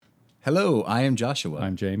Hello, I am Joshua.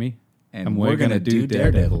 I'm Jamie. And we're going to do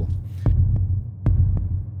Daredevil.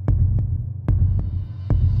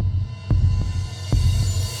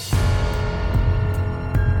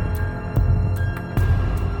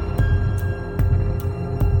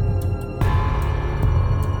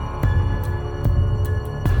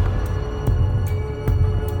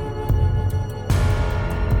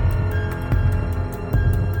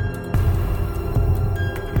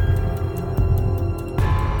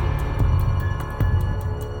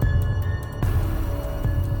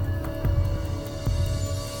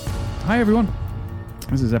 Hi, everyone.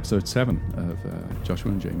 This is episode 7 of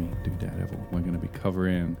Joshua and Jamie Do Daredevil. We're going to be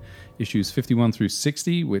covering issues 51 through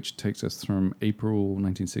 60, which takes us from April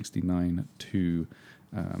 1969 to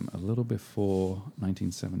a little before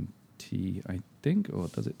 1970, I think. Or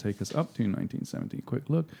does it take us up to 1970? Quick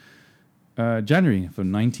look. January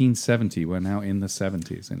from 1970. We're now in the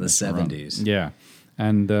 70s. The 70s. Run. Yeah.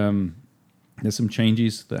 And there's some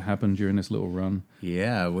changes that happened during this little run.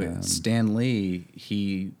 Yeah, with Stan Lee,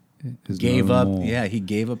 he There's gave no up. more. Yeah, he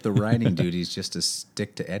gave up the writing duties just to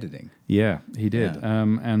stick to editing. Yeah, he did. Yeah.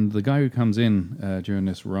 And the guy who comes in during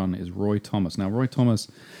this run is Roy Thomas. Now, Roy Thomas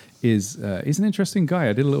is an interesting guy.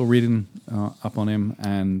 I did a little reading up on him,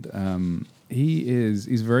 and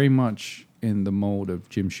he's very much in the mold of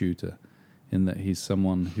Jim Shooter, in that he's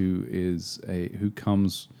someone who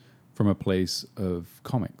comes from a place of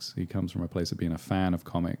comics. He comes from a place of being a fan of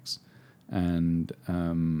comics, and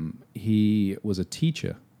he was a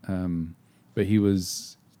teacher. But he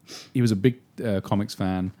was a big comics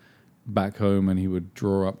fan back home, and he would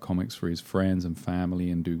draw up comics for his friends and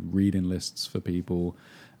family and do reading lists for people.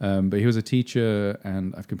 But he was a teacher,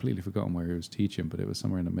 and I've completely forgotten where he was teaching, but it was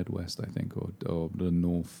somewhere in the Midwest, I think, or the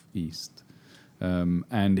Northeast.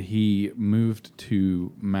 And he moved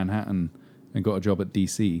to Manhattan and got a job at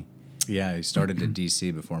DC. Yeah, he started at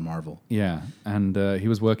DC before Marvel. Yeah, and he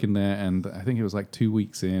was working there, and I think it was like 2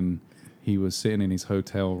 weeks in. He was sitting in his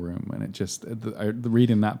hotel room, and it just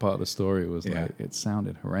reading that part of the story was like, it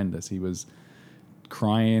sounded horrendous. He was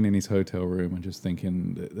crying in his hotel room and just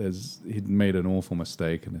thinking that he'd made an awful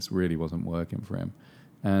mistake, and this really wasn't working for him.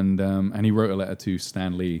 And he wrote a letter to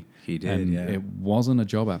Stan Lee. He did, and yeah. It wasn't a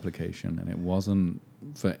job application, and it wasn't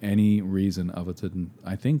for any reason other than,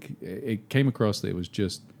 I think it came across that it was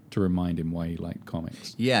just to remind him why he liked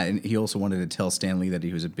comics. Yeah, and he also wanted to tell Stan Lee that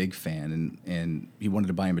he was a big fan, and he wanted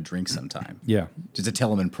to buy him a drink sometime. Yeah. Just to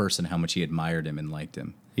tell him in person how much he admired him and liked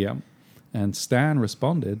him. Yeah. And Stan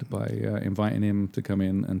responded by inviting him to come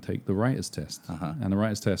in and take the writer's test. Uh-huh. And the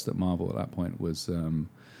writer's test at Marvel at that point was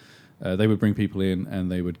they would bring people in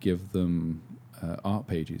and they would give them art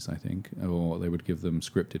pages, I think, or they would give them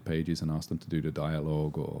scripted pages and ask them to do the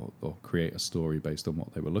dialogue or create a story based on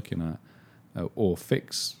what they were looking at. Or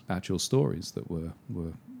fix actual stories that were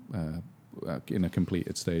in a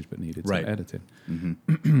completed stage but needed some editing.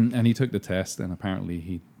 Mm-hmm. And he took the test, and apparently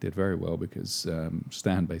he did very well because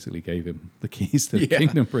Stan basically gave him the keys to the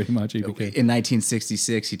kingdom, pretty much. In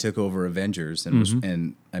 1966, he took over Avengers, and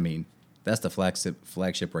and I mean, that's the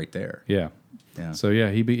flagship right there. Yeah. Yeah. So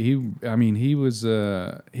yeah, he was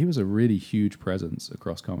a really huge presence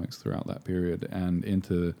across comics throughout that period and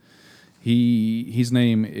into. His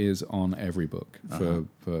name is on every book for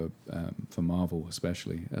Marvel,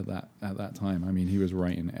 especially at that time. I mean, he was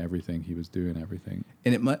writing everything, he was doing everything,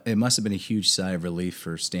 and it must have been a huge sigh of relief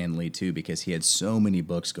for Stan Lee too, because he had so many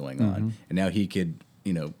books going on, and now he could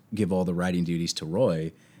give all the writing duties to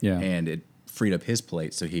Roy, and it freed up his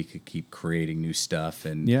plate so he could keep creating new stuff.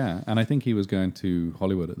 And and I think he was going to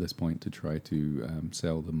Hollywood at this point to try to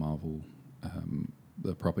sell the Marvel.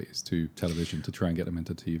 The properties to television to try and get them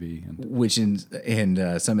into TV, which in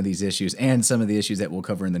some of these issues and some of the issues that we'll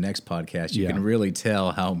cover in the next podcast, you can really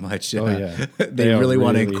tell how much they really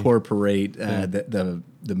want to incorporate the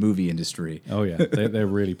movie industry. Oh yeah, they're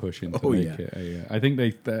really pushing to make it. I think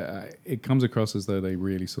it comes across as though they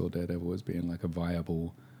really saw Daredevil as being like a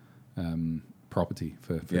viable property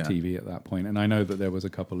for TV at that point. And I know that there was a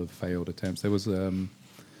couple of failed attempts. There was the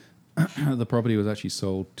property was actually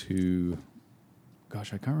sold to.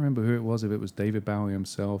 Gosh, I can't remember who it was, if it was David Bowie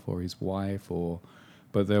himself or his wife,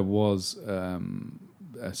 but there was a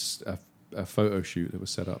photo shoot that was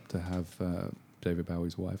set up to have David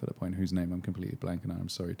Bowie's wife at a point, whose name I'm completely blanking on. I'm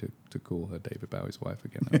sorry to call her David Bowie's wife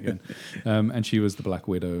again and again. And she was the Black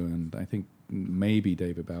Widow, and I think maybe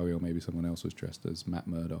David Bowie or maybe someone else was dressed as Matt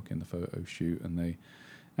Murdock in the photo shoot, and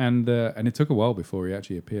it took a while before he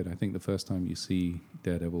actually appeared. I think the first time you see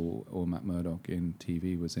Daredevil or Matt Murdock in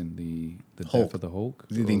TV was in the Death of the Hulk.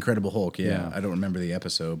 The Incredible Hulk, yeah. I don't remember the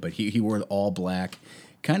episode, but he wore all black,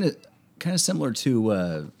 kind of similar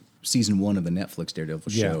to season 1 of the Netflix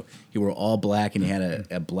Daredevil show. He wore all black, and he had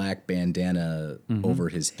a black bandana over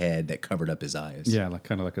his head that covered up his eyes. Yeah, like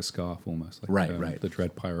kind of like a scarf almost. Like, right. The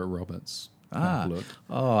Dread Pirate Roberts. Look.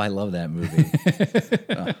 Oh, I love that movie.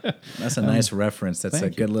 That's a nice reference. That's a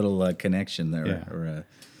good little connection there. Yeah.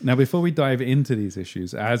 Now, before we dive into these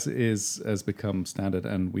issues, as has become standard,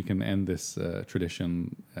 and we can end this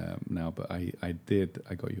tradition now, but I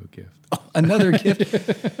got you a gift. Oh, another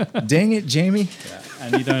gift? Dang it, Jamie. Yeah.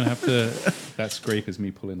 And you don't have to, that scrape is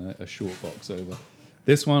me pulling a short box over.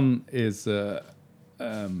 This one is,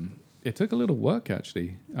 it took a little work,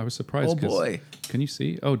 actually. I was surprised. Oh, boy. Can you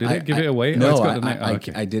see? Oh, did it give it away? No,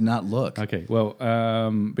 okay. I did not look. Okay, well,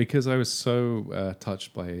 because I was so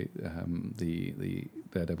touched by the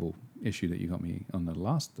Daredevil issue that you got me on the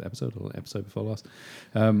last episode, or episode before last,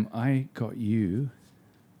 I got you...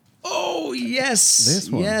 Oh, yes.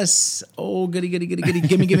 This one. Yes. Oh, goody.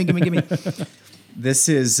 Gimme. This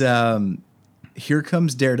is Here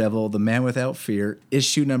Comes Daredevil, The Man Without Fear,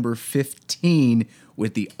 issue number 15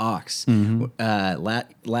 with the Ox.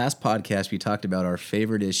 Last podcast, we talked about our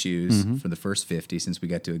favorite issues for the first 50, since we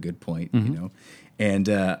got to a good point, you know.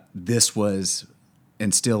 And this was,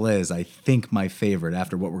 and still is, I think, my favorite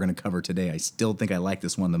after what we're going to cover today. I still think I like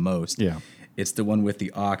this one the most. Yeah. It's the one with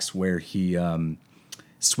the Ox where he...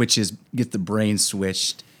 gets the brain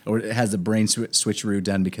switched, or has the brain switcheroo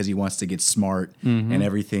done because he wants to get smart, and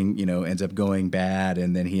everything, you know, ends up going bad,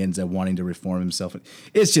 and then he ends up wanting to reform himself.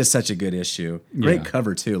 It's just such a good issue. Great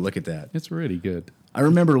cover too. Look at that. It's really good. I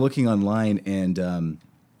remember looking online, and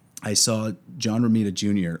I saw John Romita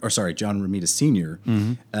Sr.,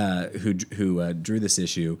 who drew this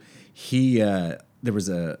issue. He there was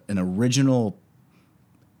an original,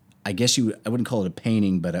 I guess I wouldn't call it a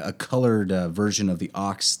painting, but a colored version of the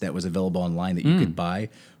Ox that was available online that you could buy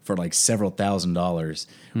for like several $1,000s,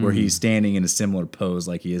 where he's standing in a similar pose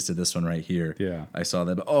like he is to this one right here. Yeah. I saw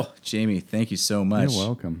that. But, oh, Jamie, thank you so much. You're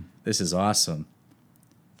welcome. This is awesome.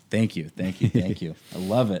 Thank you. I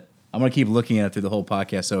love it. I'm going to keep looking at it through the whole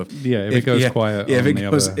podcast. So if it goes quiet, if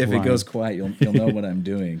it goes quiet, you'll know what I'm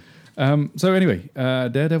doing. So anyway,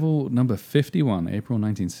 Daredevil number 51, April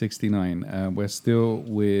 1969. We're still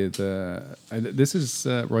with... this is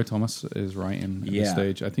Roy Thomas is writing at this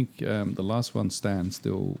stage. I think the last one, Stan,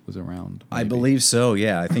 still was around. Maybe. I believe so,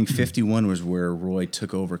 yeah. I think 51 was where Roy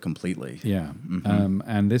took over completely. Yeah.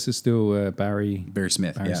 And this is still Barry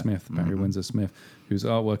Smith. Barry Windsor Smith, whose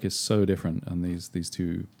artwork is so different on these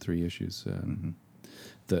 2-3 issues.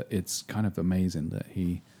 That it's kind of amazing that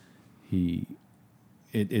he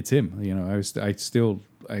it's him, you know.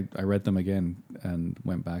 I read them again and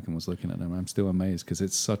went back and was looking at them. I'm still amazed because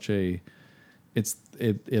it's such a,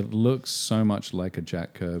 it looks so much like a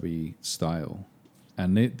Jack Kirby style,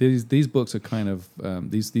 and these books are kind of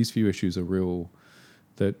these few issues are real.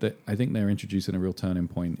 That I think they're introducing a real turning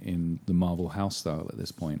point in the Marvel house style at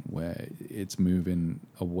this point, where it's moving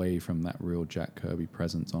away from that real Jack Kirby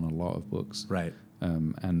presence on a lot of books, right,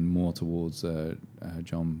 and more towards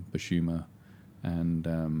John Buscema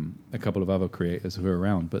and a couple of other creators who are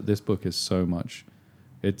around. But this book is so much,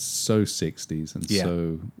 it's so 60s and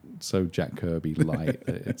so Jack Kirby light.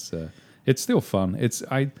 It's still fun.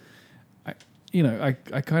 I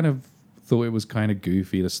kind of thought it was kind of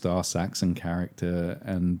goofy, the Star Saxon character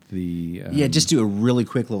and the... just do a really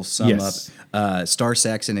quick little sum up. Star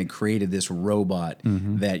Saxon had created this robot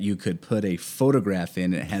that you could put a photograph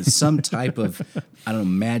in. It has some type of, I don't know,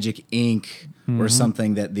 magic ink or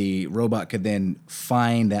something that the robot could then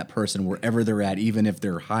find that person wherever they're at, even if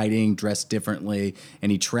they're hiding, dressed differently. And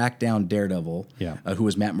he tracked down Daredevil, who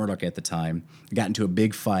was Matt Murdock at the time, got into a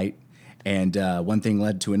big fight. And one thing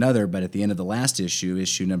led to another, but at the end of the last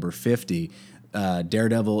issue number 50,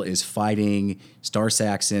 Daredevil is fighting Star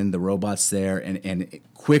Saxon, the robot's there, and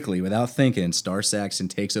quickly, without thinking, Star Saxon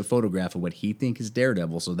takes a photograph of what he thinks is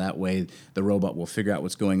Daredevil, so that way the robot will figure out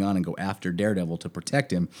what's going on and go after Daredevil to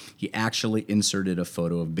protect him. He actually inserted a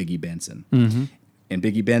photo of Biggie Benson. And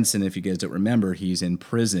Biggie Benson, if you guys don't remember, he's in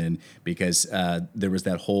prison because there was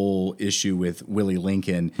that whole issue with Willie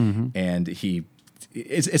Lincoln, and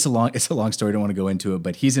it's a long story. I don't want to go into it,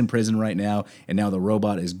 but he's in prison right now, and now the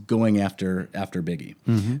robot is going after Biggie.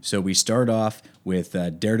 So we start off with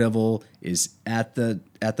Daredevil is at the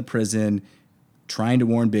prison trying to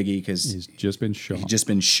warn Biggie because he's just been shot.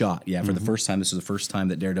 For the first time. This is the first time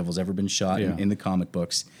that Daredevil's ever been shot in the comic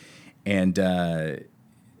books, and the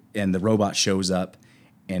robot shows up,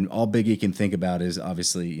 and all Biggie can think about is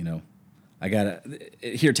obviously, you know, I gotta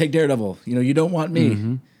here, take Daredevil. You know, you don't want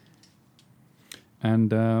me.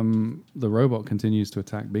 And the robot continues to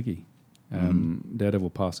attack Biggie.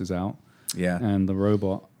 Daredevil passes out. Yeah. And the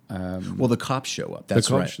robot Well, the cops show up.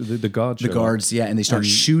 That's right. The guards. The guards, yeah, and they start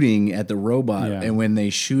shooting at the robot. Yeah. And when they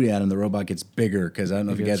shoot at him, the robot gets bigger. Because I don't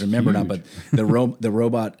know if you guys remember or not, but the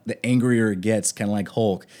robot, the angrier it gets, kind of like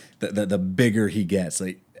Hulk, the bigger he gets.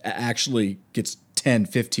 Like actually gets 10,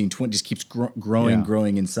 15, 20, just keeps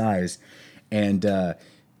growing in size. And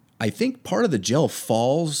I think part of the gel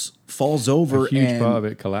falls over. A huge part of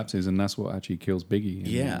it collapses, and that's what actually kills Biggie.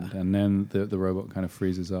 Yeah. And then the robot kind of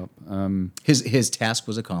freezes up. His task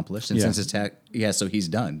was accomplished, and since his task, so he's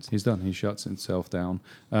done. He's done. He shuts himself down.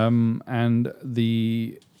 And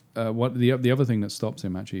the other thing that stops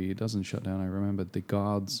him, actually, he doesn't shut down. I remember the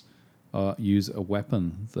guards use a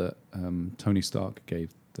weapon that Tony Stark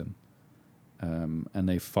gave them, and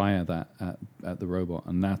they fire that at the robot,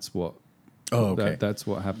 and that's what. Oh, okay. That's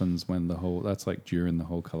what happens when that's like during the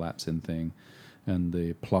whole collapsing thing, and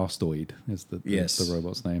the plastoid is the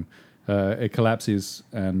robot's name. It collapses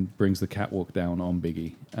and brings the catwalk down on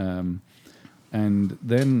Biggie. And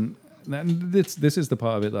then this is the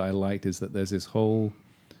part of it that I liked, is that there's this whole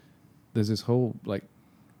like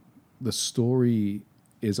the story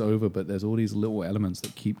is over, but there's all these little elements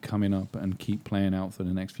that keep coming up and keep playing out for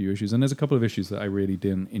the next few issues. And there's a couple of issues that I really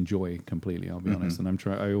didn't enjoy completely, I'll be honest. And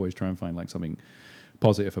I always try and find like something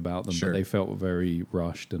positive about them, but they felt very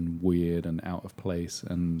rushed and weird and out of place.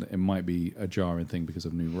 And it might be a jarring thing because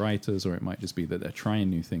of new writers, or it might just be that they're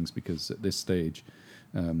trying new things, because at this stage,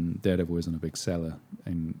 Daredevil isn't a big seller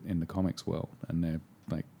in the comics world, and they're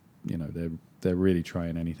like, they're really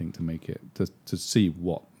trying anything to make it to see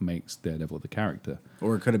what makes Daredevil the character.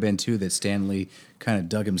 Or it could have been too that Stan Lee kind of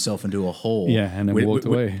dug himself into a hole. Yeah, and then walked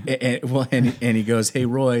away. And he goes, "Hey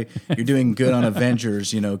Roy, you're doing good on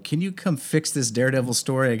Avengers. Can you come fix this Daredevil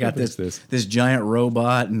story? I got this giant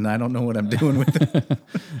robot, and I don't know what I'm doing with it."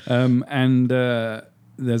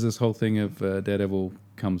 There's this whole thing of Daredevil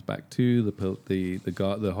comes back to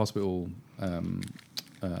the hospital,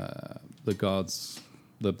 the guards.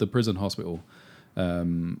 The prison hospital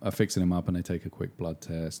are fixing him up, and they take a quick blood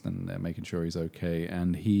test, and they're making sure he's okay.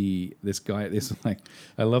 And I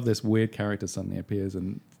love this weird character suddenly appears,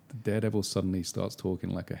 and Daredevil suddenly starts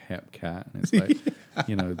talking like a hep cat, and it's like,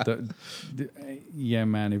 yeah,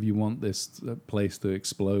 man, if you want this place to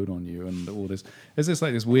explode on you and all this, there's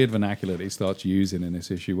this weird vernacular that he starts using in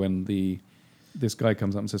this issue when this guy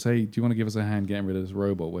comes up and says, "Hey, do you want to give us a hand getting rid of this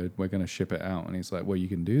robot? We're going to ship it out." And he's like, "Well, you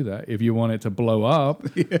can do that if you want it to blow up."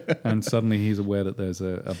 Yeah. And suddenly he's aware that there's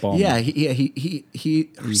a bomb. Yeah, he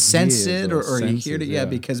sensed it or he heard it. Yeah,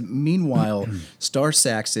 because meanwhile, Star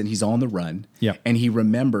Saxon, he's on the run. Yeah. And he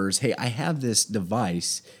remembers, hey, I have this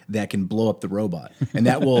device that can blow up the robot, and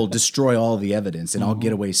that will destroy all the evidence, and I'll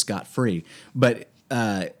get away scot-free. But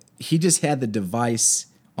he just had the device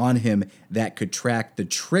on him that could track the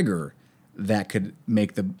trigger that could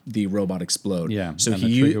make the robot explode. Yeah, so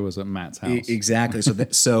the trigger was at Matt's house. Exactly.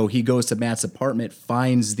 So he goes to Matt's apartment,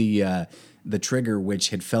 finds the trigger, which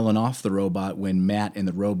had fallen off the robot when Matt and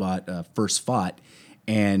the robot first fought,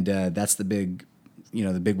 and that's the big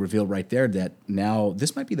reveal right there. That now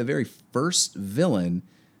this might be the very first villain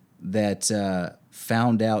that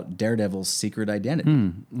found out Daredevil's secret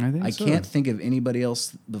identity. I can't think of anybody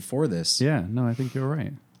else before this. Yeah, no, I think you're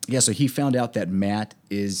right. Yeah, so he found out that Matt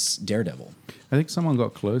is Daredevil. I think someone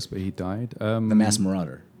got close, but he died. The Masked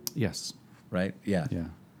Marauder. Yes. Right? Yeah. Yeah.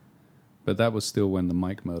 But that was still when the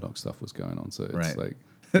Mike Murdock stuff was going on. So it's like,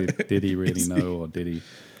 did he really know, or did he?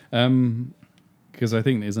 Because I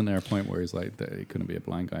think, isn't there a point where he's like, it couldn't be a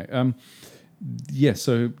blind guy?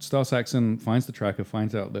 So Star Saxon finds the tracker,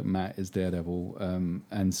 finds out that Matt is Daredevil,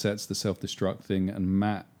 and sets the self-destruct thing, and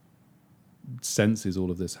Matt senses all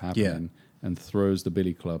of this happening. Yeah. And throws the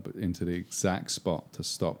billy club into the exact spot to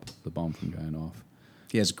stop the bomb from going off.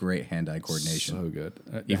 He has great hand-eye coordination. So good.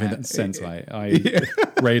 Even sense eye,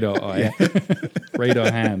 radar eye,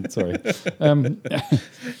 radar hand. Sorry. And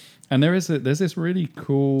there's this really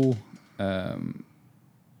cool, like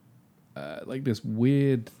this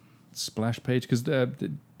weird splash page, because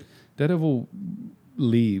Daredevil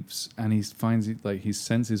leaves and he finds his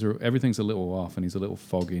senses everything's a little off, and he's a little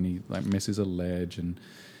foggy, and he misses a ledge, and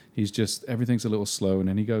everything's a little slow, and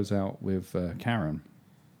then he goes out with Karen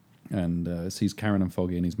and sees Karen and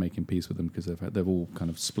Foggy, and he's making peace with them because they've all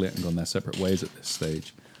kind of split and gone their separate ways at this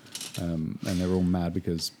stage, and they're all mad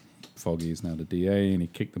because Foggy is now the DA, and he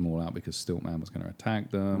kicked them all out because Stiltman was going to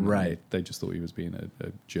attack them. Right. They just thought he was being a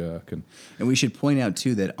jerk, and we should point out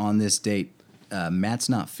too that on this date, Matt's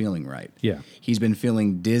not feeling right. Yeah, he's been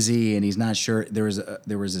feeling dizzy, and he's not sure. There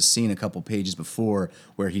was a scene a couple pages before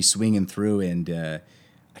where he's swinging through, and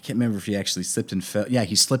I can't remember if he actually slipped and fell. Yeah,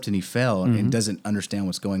 he slipped and he fell and doesn't understand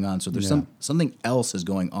what's going on. So there's something else is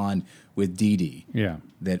going on with Dee. Yeah.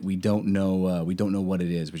 That we don't know. We don't know what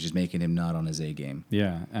it is, which is making him not on his A game.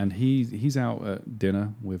 Yeah, and he's out at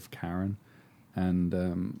dinner with Karen,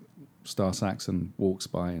 and Star Saxon walks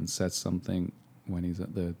by and says something when he's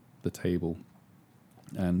at the table,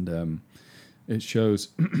 and it shows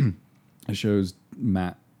it shows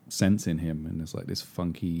Matt sensing him, and there's like this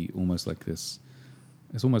funky, almost like this.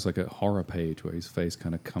 It's almost like a horror page where his face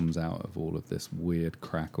kind of comes out of all of this weird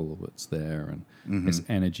crackle that's there, and this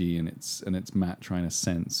energy, and it's Matt trying to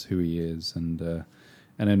sense who he is, and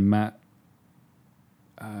then Matt,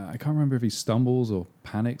 I can't remember if he stumbles or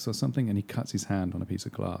panics or something, and he cuts his hand on a piece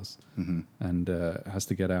of glass, and has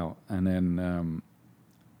to get out, and then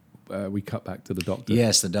we cut back to the doctor.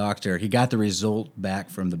 Yes, the doctor. He got the result back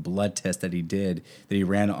from the blood test that he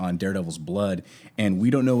ran on Daredevil's blood, and we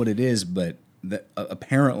don't know what it is, but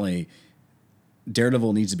apparently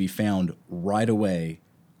Daredevil needs to be found right away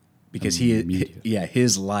because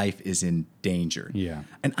his life is in danger. Yeah.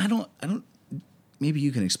 And I don't maybe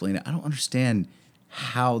you can explain it. I don't understand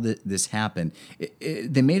how this happened.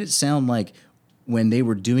 They made it sound like when they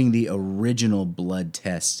were doing the original blood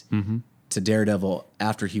test to Daredevil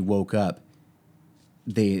after he woke up,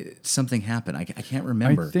 something happened. I can't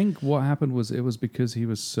remember. I think what happened was it was because he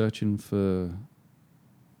was searching for.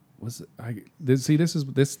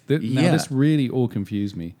 This really all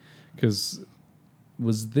confused me, because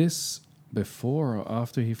was this before or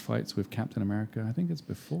after he fights with Captain America? I think it's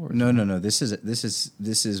before. No. This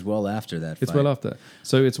is well after that fight. It's well after.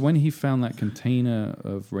 So it's when he found that container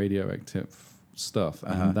of radioactive stuff,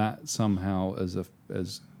 and that somehow that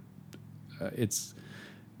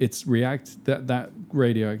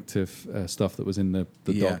radioactive stuff that was in the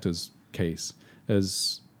doctor's case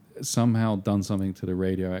has somehow done something to the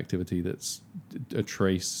radioactivity that's a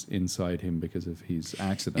trace inside him because of his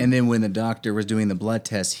accident. And then when the doctor was doing the blood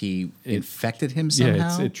test, he infected him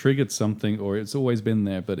somehow? Yeah, it triggered something, or it's always been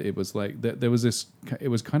there, but it was like, there was this, it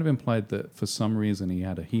was kind of implied that for some reason he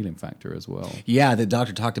had a healing factor as well. Yeah, the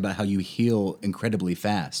doctor talked about how you heal incredibly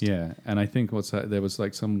fast. Yeah, and I think there was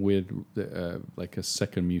like some weird, like a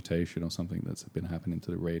second mutation or something that's been happening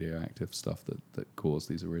to the radioactive stuff that caused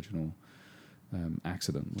these original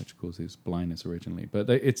accident, which causes blindness originally. But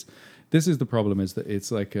this is the problem, is that it's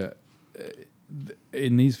like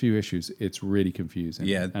in these few issues, it's really confusing.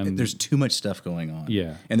 Yeah, and there's too much stuff going on.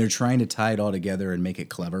 Yeah. And they're trying to tie it all together and make it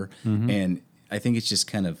clever. And I think it's just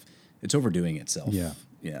it's overdoing itself. Yeah.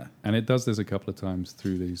 Yeah. And it does this a couple of times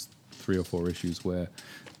through these 3 or 4 issues where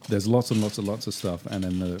there's lots and lots of stuff, and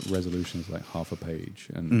then the resolution is like half a page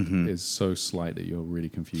and is so slight that you're really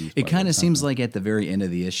confused. It kind of seems like at the very end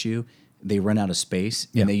of the issue, they run out of space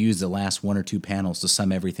and they use the last 1 or 2 panels to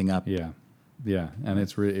sum everything up. Yeah, and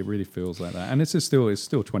it really feels like that, and it's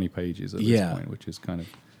still 20 pages at this point, which is kind of.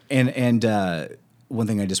 And one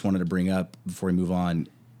thing I just wanted to bring up before we move on,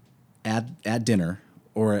 at dinner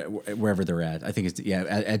or wherever they're at, I think it's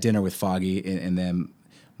at dinner with Foggy and them,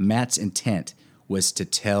 Matt's intent was to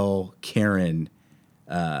tell Karen,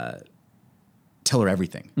 tell her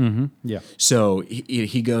everything. Yeah. So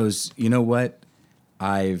he goes, you know what,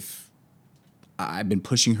 I've been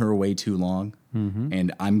pushing her away too long,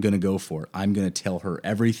 and I'm going to go for it. I'm going to tell her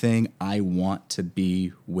everything. I want to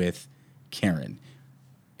be with Karen.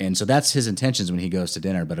 And so that's his intentions when he goes to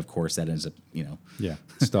dinner, but of course that ends up, Yeah,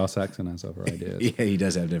 Star Saxon has other ideas. Yeah, he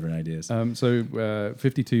does have different ideas. So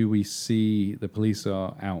 52, we see the police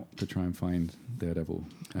are out to try and find Daredevil.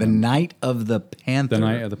 The Night of the Panther. The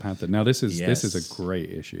Night of the Panther. Now this is a great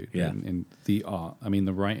issue. Yeah. In the art. I mean,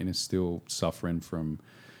 the writing is still suffering from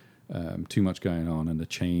too much going on, and the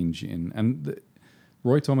change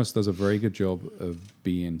Roy Thomas does a very good job of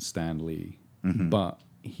being Stan Lee, but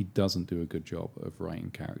he doesn't do a good job of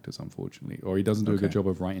writing characters, unfortunately, or he doesn't do a good job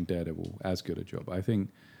of writing Daredevil as good a job. I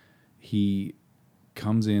think he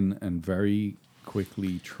comes in and very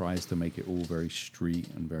quickly tries to make it all very street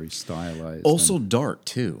and very stylized. Also dark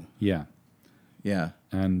too. Yeah. Yeah.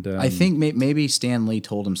 And I think maybe Stan Lee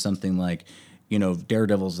told him something like,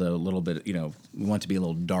 Daredevil's a little bit, we want to be a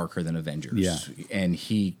little darker than Avengers. Yeah. And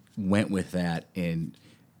he went with that, and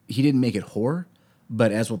he didn't make it horror,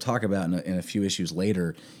 but as we'll talk about in a few issues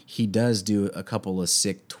later, he does do a couple of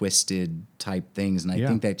sick, twisted type things, and I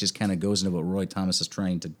think that just kind of goes into what Roy Thomas is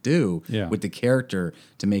trying to do with the character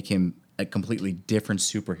to make him a completely different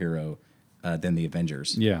superhero than the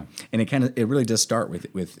Avengers. Yeah. And it really does start with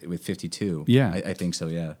 52. Yeah. I think so,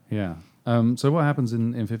 yeah. Yeah. So what happens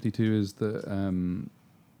in 52 is that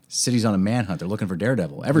city's on a manhunt. They're looking for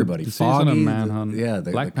Daredevil. Everybody. The city's on a manhunt.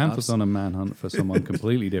 The Black Panther's cops. on a manhunt for someone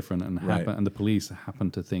completely different, and Right. and the police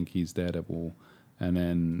happen to think he's Daredevil, and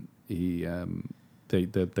then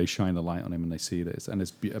they shine the light on him and they see this, and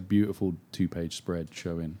it's a beautiful 2-page spread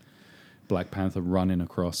showing Black Panther running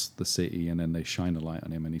across the city, and then they shine the light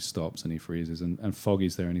on him and he stops and he freezes, and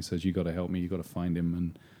Foggy's there and he says, "You got to help me. You got to find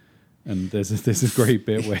him." And there's this great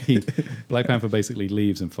bit where Black Panther basically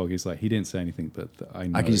leaves, and Foggy's like, he didn't say anything, but I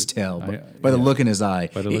know. I can just tell by the look in his eye,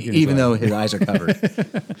 even though his eyes are covered.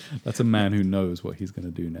 That's a man who knows what he's going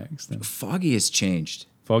to do next. And Foggy has changed.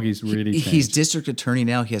 Foggy's really changed. He's district attorney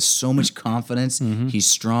now. He has so much confidence. Mm-hmm. He's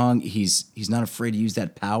strong. He's not afraid to use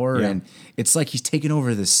that power, and it's like he's taken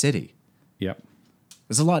over the city. Yep.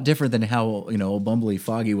 It's a lot different than how old bumbly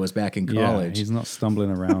Foggy was back in college. Yeah, he's not stumbling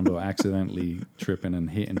around or accidentally tripping and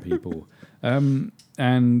hitting people. And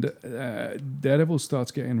Daredevil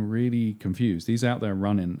starts getting really confused. He's out there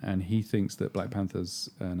running, and he thinks that Black Panther's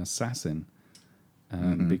an assassin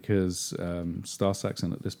because Star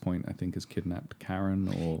Saxon at this point, I think, has kidnapped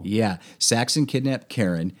Karen. Yeah, Saxon kidnapped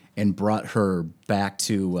Karen and brought her back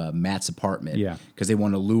to Matt's apartment. Yeah, because they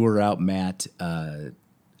want to lure out Matt.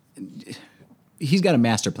 He's got a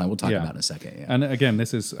master plan. We'll talk about it in a second. Yeah. And again,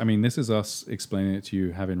 this is us explaining it to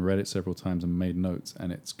you, having read it several times and made notes,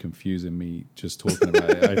 and it's confusing me just talking about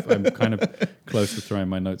it. I'm kind of close to throwing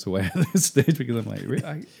my notes away at this stage because I'm like,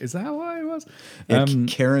 is that why it was?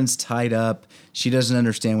 Karen's tied up. She doesn't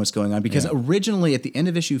understand what's going on because originally at the end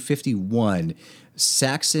of issue 51,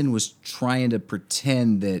 Saxon was trying to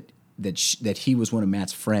pretend that he was one of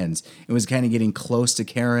Matt's friends and was kind of getting close to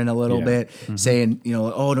Karen a little bit, saying,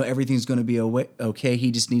 oh, no, everything's going to be okay. He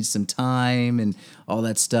just needs some time and all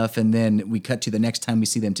that stuff. And then we cut to the next time we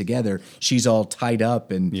see them together. She's all tied up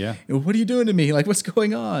and, what are you doing to me? Like, what's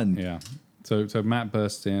going on? Yeah. So Matt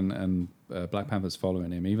bursts in and Black Panther's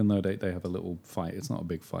following him, even though they have a little fight. It's not a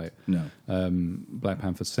big fight. No. Black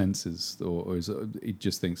Panther senses or he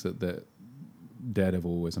just thinks that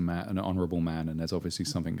Daredevil is an honorable man, and there's obviously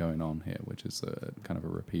something going on here, which is kind of a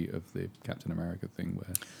repeat of the Captain America thing.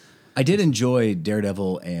 Where I did enjoy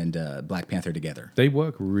Daredevil and Black Panther together. They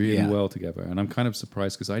work really well together, and I'm kind of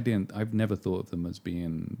surprised because I've never thought of them as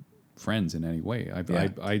being friends in any way.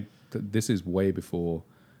 This is way before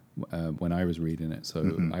when I was reading it, so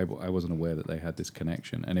I wasn't aware that they had this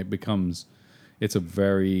connection, and it's a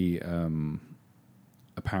very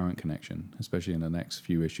apparent connection, especially in the next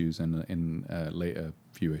few issues and in later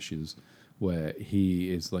few issues, where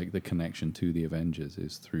he is like the connection to the Avengers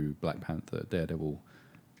is through Black Panther. Daredevil,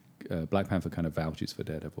 Black Panther kind of vouches for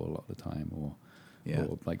Daredevil a lot of the time,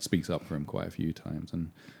 or like speaks up for him quite a few times.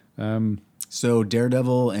 And so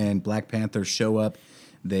Daredevil and Black Panther show up.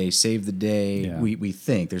 They save the day. Yeah. We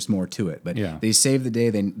think there's more to it, but they save the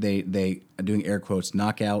day. They doing air quotes,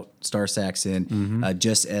 knock out Star Saxon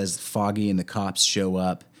just as Foggy and the cops show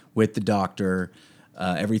up with the doctor.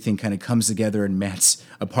 Everything kind of comes together in Matt's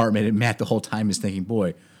apartment, and Matt the whole time is thinking,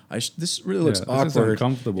 "Boy, this really looks awkward. This is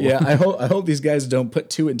uncomfortable." Yeah, I hope these guys don't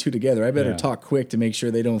put two and two together. I better talk quick to make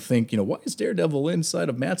sure they don't think, why is Daredevil inside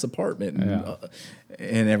of Matt's apartment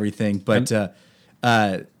and everything. But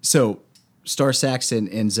so Star Saxon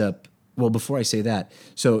ends up. Well, before I say that,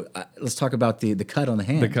 so let's talk about the cut on the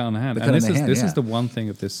hand. The cut on the hand. And this is the one thing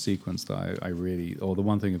of this sequence that I really, or the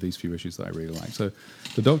one thing of these few issues that I really like. So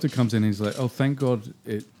the doctor comes in and he's like, oh, thank God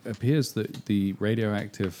it appears that the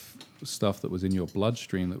radioactive stuff that was in your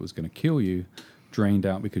bloodstream that was going to kill you drained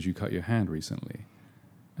out because you cut your hand recently.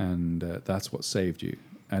 And that's what saved you.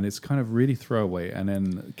 And it's kind of really throwaway. And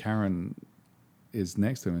then Karen is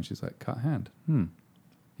next to him and she's like, cut hand.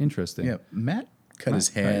 Interesting. Yeah, Matt cut his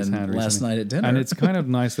hand last night at dinner. And it's kind of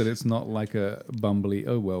nice that it's not like a bumbly,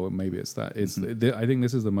 oh, well, maybe it's that. It's I think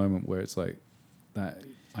this is the moment where it's like, that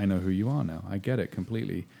I know who you are now. I get it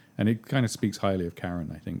completely. And it kind of speaks highly of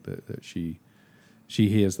Karen, I think, that she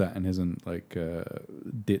hears that and isn't like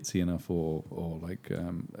ditzy enough or like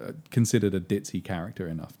considered a ditzy character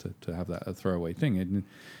enough to have that a throwaway thing.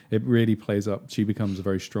 It really plays up. She becomes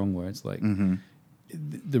very strong where it's like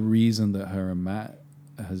the reason that her and Matt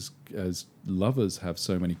as lovers have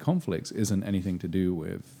so many conflicts isn't anything to do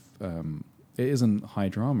with it isn't high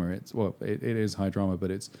drama. It is high drama,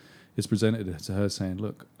 but is presented to her saying,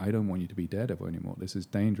 "Look, I don't want you to be Daredevil anymore. This is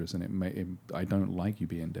dangerous, and I don't like you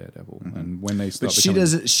being Daredevil." Mm-hmm. And when they start,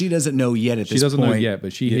 but she doesn't know yet at this point. She doesn't know yet,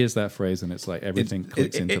 but she hears that phrase, and it's like everything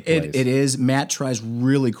clicks into place. It is. Matt tries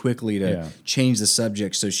really quickly to change the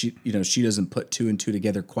subject, so she doesn't put two and two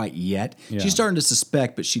together quite yet. Yeah. She's starting to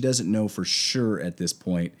suspect, but she doesn't know for sure at this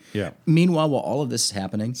point. Yeah. Meanwhile, while all of this is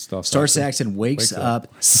happening, Star Saxon wakes up,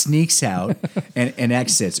 sneaks out, and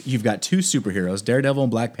exits. You've got two superheroes, Daredevil and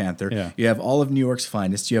Black Panther. Yeah. You have all of New York's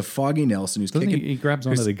finest. You have Foggy Nelson, who's kicking. He grabs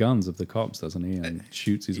onto the guns of the cops, doesn't he, and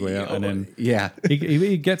shoots his way out, and then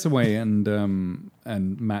he gets away,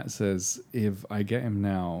 and Matt says, "If I get him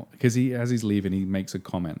now," because as he's leaving, he makes a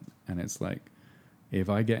comment, and it's like, "If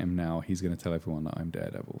I get him now, he's going to tell everyone that I'm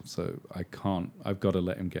Daredevil. So I can't. I've got to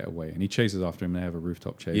let him get away." And he chases after him. They have a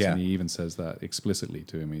rooftop chase, and he even says that explicitly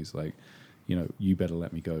to him. He's like, "You better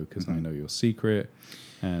let me go because I know your secret."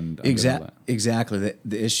 And exactly.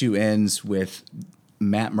 The issue ends with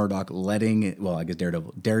Matt Murdock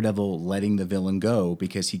Daredevil letting the villain go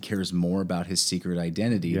because he cares more about his secret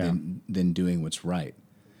identity than doing what's right,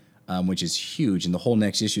 which is huge. And the whole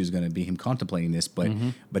next issue is going to be him contemplating this.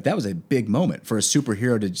 But that was a big moment for a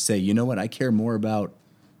superhero to say, you know what, I care more about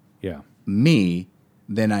me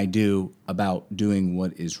than I do about doing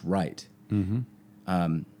what is right. Mm-hmm.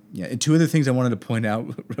 And two other things I wanted to point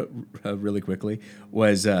out really quickly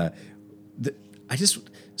was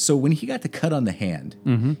so when he got the cut on the hand,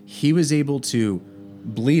 he was able to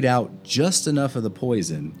bleed out just enough of the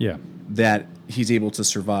poison that he's able to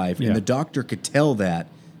survive. And the doctor could tell that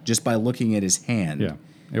just by looking at his hand. Yeah.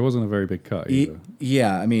 It wasn't a very big cut either.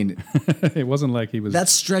 I mean... it wasn't like he was...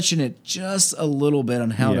 That's stretching it just a little bit on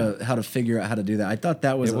how to figure out how to do that. I thought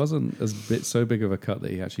that was... It wasn't so big of a cut that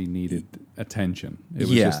he actually needed attention. It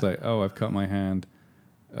was just like, oh, I've cut my hand.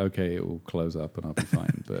 Okay, it will close up and I'll be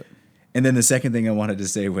fine. But... And then the second thing I wanted to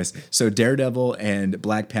say was, so Daredevil and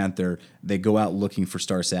Black Panther, they go out looking for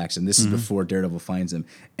Star Saxon. This is before Daredevil finds him.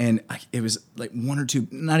 And it was like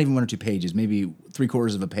not even one or two pages, maybe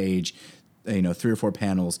 3/4 of a page, 3 or 4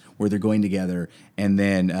 panels where they're going together, and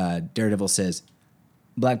then Daredevil says,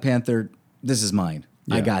 "Black Panther, this is mine.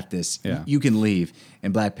 I got this. You can leave."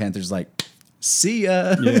 And Black Panther's like, "See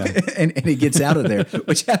ya," and he gets out of there,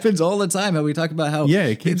 which happens all the time. How we talk about how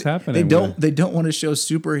it keeps happening. They don't want to show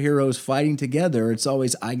superheroes fighting together. It's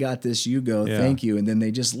always, "I got this, you go, thank you," and then they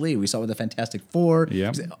just leave. We saw it with the Fantastic Four.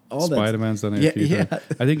 Yeah, Spider-Man's done it.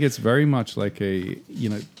 I think it's very much like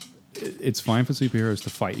it's fine for superheroes to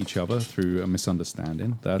fight each other through a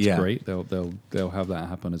misunderstanding. That's great. They'll have that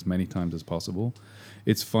happen as many times as possible.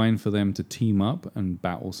 It's fine for them to team up and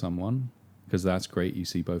battle someone, because that's great. You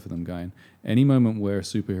see both of them going. Any moment where a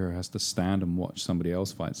superhero has to stand and watch somebody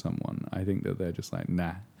else fight someone, I think that they're just like,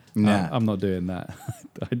 nah. I'm not doing that.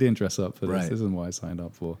 I didn't dress up for this. Right. This isn't what I signed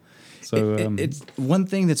up for. So it's one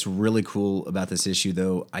thing that's really cool about this issue,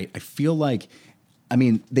 though. I feel like,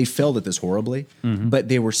 they failed at this horribly, but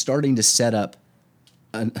they were starting to set up.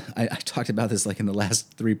 I talked about this like in the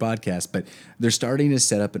last 3 podcasts, but they're starting to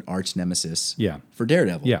set up an arch nemesis for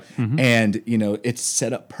Daredevil. Yeah. Mm-hmm. And, it's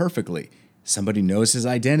set up perfectly. Somebody knows his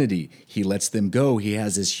identity. He lets them go. He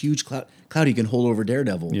has this huge cloud he can hold over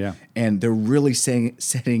Daredevil. Yeah. And they're really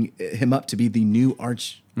setting him up to be the new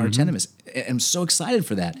arch nemesis. I'm so excited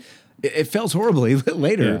for that. It felt horribly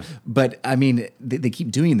later, but they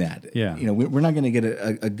keep doing that. Yeah. We're not going to get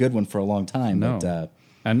a good one for a long time. No. But,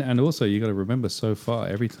 and also you got to remember, so far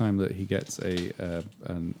every time that he gets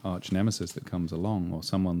an arch nemesis that comes along, or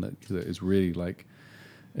someone that is really like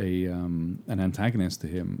an antagonist to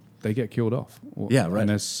him, they get killed off. Right.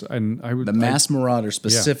 The Mass Marauder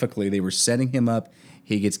specifically, they were setting him up.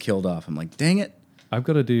 He gets killed off. I'm like, dang it. I've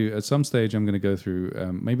got to do, at some stage, I'm going to go through,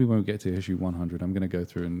 maybe when we get to issue 100, I'm going to go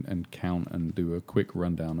through and count and do a quick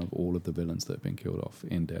rundown of all of the villains that have been killed off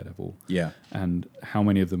in Daredevil. Yeah. And how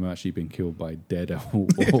many of them have actually been killed by Daredevil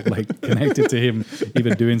or connected to him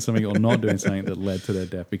either doing something or not doing something that led to their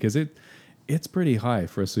death. Because it's pretty high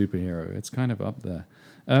for a superhero. It's kind of up there.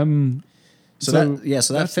 So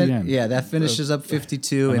that finishes up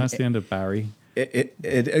 52. And that's the end of Barry.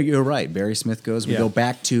 You're right. Barry Smith goes. We go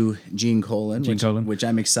back to Gene Colan, which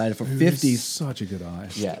I'm excited for. 50, such a good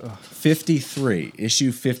artist. Yeah, 53,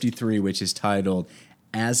 issue 53, which is titled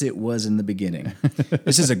 "As It Was in the Beginning."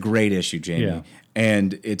 This is a great issue, Jamie,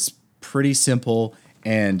 and it's pretty simple.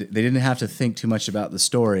 And they didn't have to think too much about the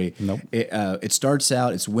story. Nope. It starts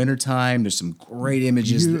out, it's wintertime. There's some great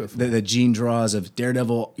images that Gene draws of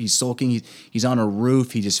Daredevil. He's sulking. He's on a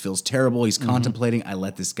roof. He just feels terrible. He's contemplating, I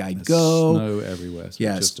let this guy go. Snow everywhere. So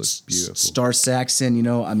it just looks beautiful. Star Saxon,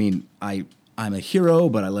 I'm I'm a hero,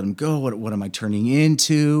 but I let him go. What am I turning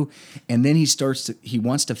into? And then he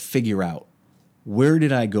wants to figure out, where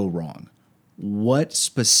did I go wrong? What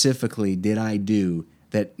specifically did I do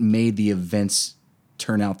that made the events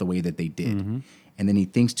turn out the way that they did? Mm-hmm. And then he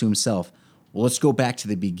thinks to himself, well, let's go back to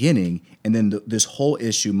the beginning. And then this whole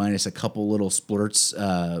issue, minus a couple little splurts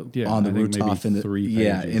on the rooftop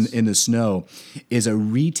in the snow, is a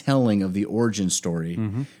retelling of the origin story.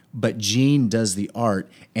 Mm-hmm. But Gene does the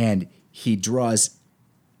art, and he draws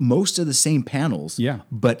most of the same panels,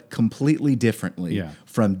 but completely differently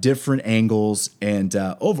from different angles. And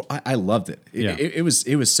I loved it. It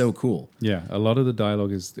was so cool. Yeah, a lot of the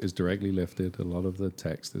dialogue is directly lifted. A lot of the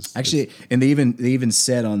text is actually, and they even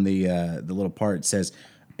said on the little part, it says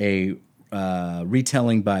a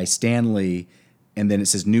retelling by Stan Lee, and then it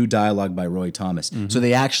says new dialogue by Roy Thomas. Mm-hmm. So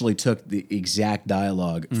they actually took the exact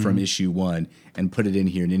dialogue from issue 1 and put it in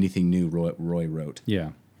here, and anything new Roy wrote. Yeah.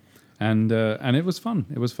 And it was fun.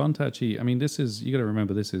 It was fun to actually. I mean, you got to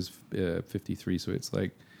remember, this is 53, so it's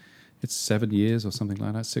 7 years or something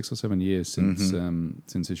like that, 6 or 7 years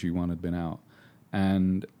since issue 1 had been out,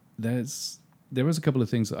 and there was a couple of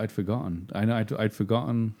things that I'd forgotten. I know I'd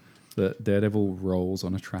forgotten that Daredevil rolls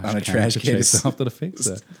on a trash can to chase after the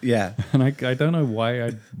Fixer. Yeah, and I don't know why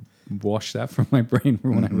I washed that from my brain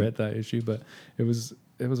when I read that issue, but it was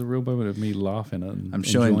a real moment of me laughing. And I'm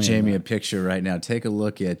showing Jamie a picture right now. Take a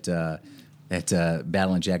look at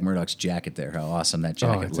battling Jack Murdoch's jacket there. How awesome that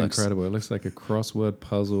jacket looks. It's incredible. It looks like a crossword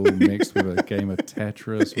puzzle mixed with a game of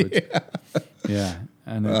Tetris.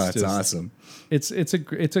 And it's awesome. It's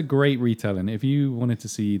a great retelling. If you wanted to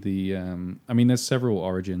see the, there's several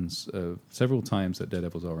origins, several times that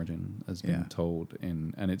Daredevil's origin has been told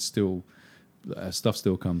and it's still. Stuff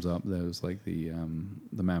still comes up. There was the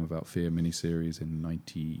Man Without Fear miniseries in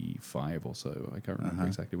 '95 or so. I can't remember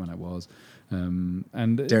exactly when it was.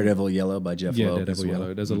 And Daredevil Yellow by Jeff Loeb. Daredevil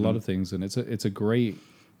Yellow. There's a lot of things, and it's a great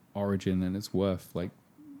origin, and it's worth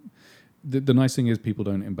the nice thing is people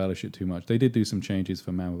don't embellish it too much. They did do some changes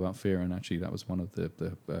for Man Without Fear, and actually that was one of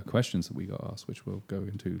the questions that we got asked, which we'll go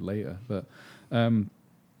into later. But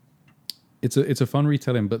it's a fun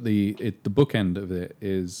retelling, but the bookend of it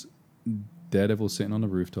is Daredevil sitting on the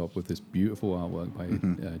rooftop with this beautiful artwork by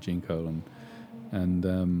Gene Colan,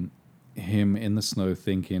 and him in the snow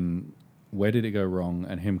thinking, where did it go wrong?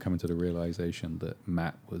 And him coming to the realization that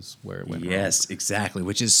Matt was where it went wrong. Yes, exactly,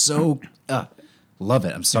 which is so... love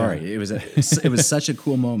it. I'm sorry. Yeah. It was such a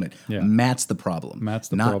cool moment. Yeah. Matt's the problem.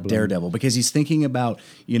 Not Daredevil, because he's thinking about,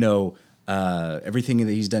 everything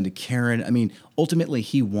that he's done to Karen. I mean, ultimately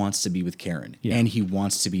he wants to be with Karen and he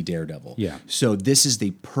wants to be Daredevil. Yeah. So this is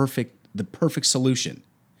the perfect solution.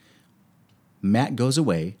 Matt goes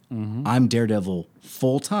away. Mm-hmm. I'm Daredevil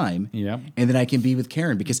full time. Yeah. And then I can be with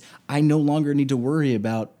Karen because I no longer need to worry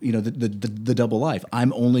about, the double life.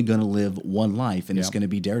 I'm only going to live one life and it's going to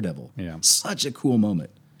be Daredevil. Yeah. Such a cool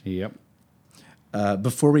moment. Yep.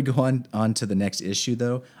 Before we go on to the next issue,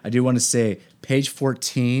 though, I do want to say page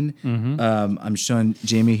 14. Mm-hmm. I'm showing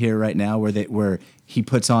Jamie here right now where he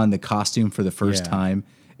puts on the costume for the first time.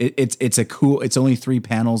 It's a cool. It's only 3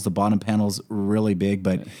 panels. The bottom panel's really big,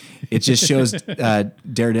 but it just shows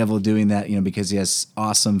Daredevil doing that. Because he has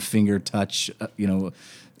awesome finger touch.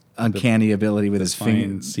 Uncanny ability with his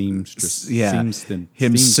finger. Seamstress. Yeah.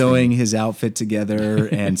 Him sewing his outfit together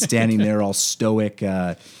and standing there all stoic.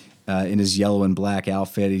 In his yellow and black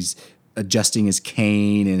outfit, he's adjusting his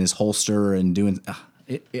cane and his holster and doing.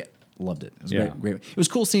 Loved it. It was great. It was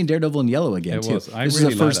cool seeing Daredevil in yellow again. It too. Was. I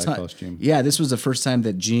really liked that costume. Yeah, this was the first time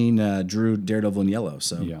that Gene drew Daredevil in yellow.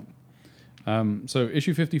 So so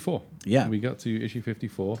issue 54. Yeah, we got to issue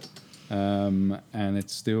 54, and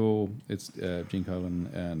it's Gene Colan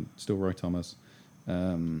and still Roy Thomas,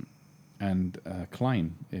 and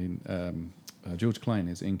Klein in George Klein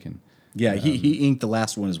is inking. Yeah, he inked the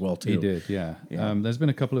last one as well, too. He did, yeah. There's been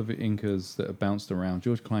a couple of inkers that have bounced around.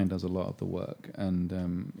 George Klein does a lot of the work,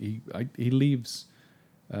 and he leaves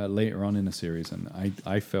later on in the series, and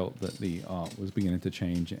I felt that the art was beginning to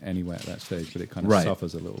change anyway at that stage, but it kind of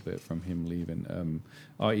suffers a little bit from him leaving.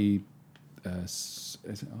 R.E.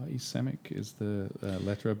 Semick is the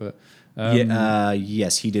letterer, but...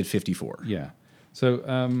 yes, he did 54. Yeah.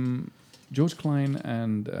 So George Klein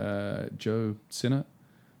and Joe Sinnott,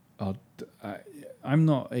 I'm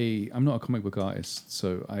not a comic book artist,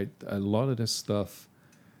 so a lot of this stuff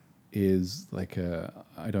is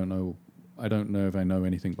I don't know if I know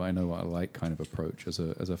anything, but I know what I like kind of approach as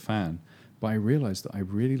a fan. But I realized that I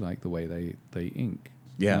really like the way they ink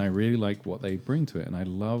Yeah. And I really like what they bring to it. And I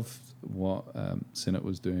love what Sinnott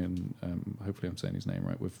was doing. Hopefully I'm saying his name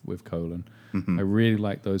right, with Colan. Mm-hmm. I really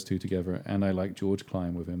like those two together. And I like George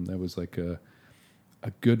Klein with him. There was like a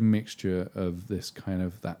good mixture of this kind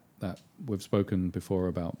of that we've spoken before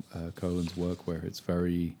about Colan's work, where it's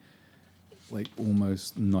very like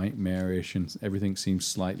almost nightmarish and everything seems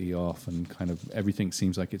slightly off and kind of everything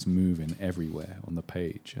seems like it's moving everywhere on the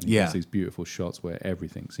page. And he has these beautiful shots where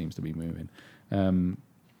everything seems to be moving. And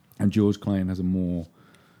George Klein has a more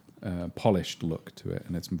polished look to it,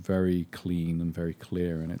 and it's very clean and very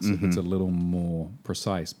clear, and it's a little more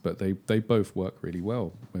precise. But they both work really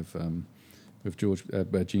well with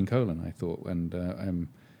Gene Colan, I thought. And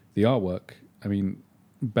the artwork, I mean,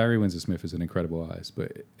 Barry Windsor Smith is an incredible artist,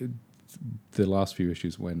 but the last few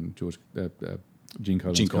issues when Gene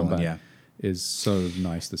Colan's come back is so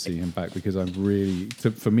nice to see him back, because I'm really,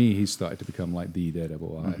 for me, he's started to become like the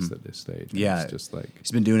Daredevil artist at this stage. Yeah, it's just like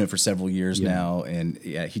he's been doing it for several years now, and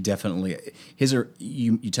he definitely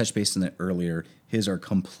you touched base on that earlier. His are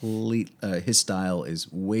complete. His style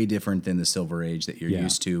is way different than the Silver Age that you're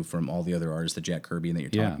used to from all the other artists, the Jack Kirby that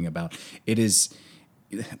you're talking about. It is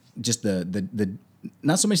just the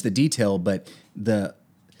not so much the detail, but the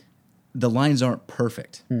lines aren't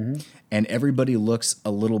perfect, and everybody looks a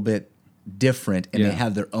little bit different, and they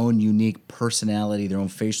have their own unique personality, their own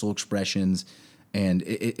facial expressions, and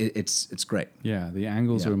it's great. Yeah, the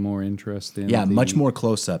angles are more interesting. Yeah, much more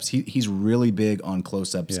close-ups. He's really big on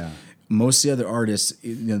close-ups. Yeah. Most of the other artists,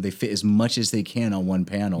 they fit as much as they can on one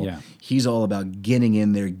panel. Yeah. He's all about getting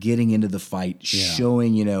in there, getting into the fight,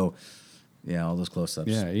 showing, all those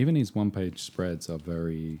close-ups. Yeah, even these one-page spreads are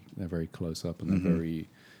they're very close-up, and they're very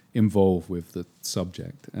involved with the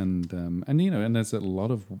subject, and there's a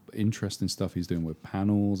lot of interesting stuff he's doing with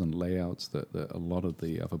panels and layouts that a lot of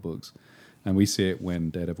the other books, and we see it when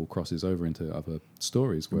Daredevil crosses over into other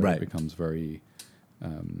stories where it becomes very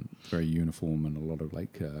very uniform, and a lot of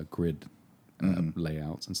like grid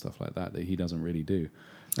layouts and stuff like that he doesn't really do.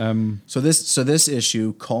 So this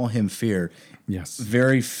issue, Call Him Fear,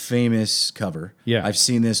 very famous cover. Yeah, I've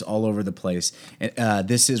seen this all over the place, and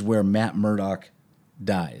this is where Matt Murdock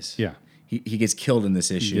dies. Yeah. He gets killed in this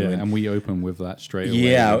issue. Yeah, and we open with that straight away.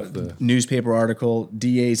 Yeah, newspaper article,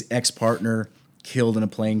 DA's ex-partner killed in a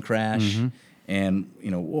plane crash. And,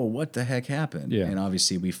 whoa, what the heck happened? Yeah. And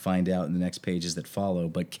obviously we find out in the next pages that follow.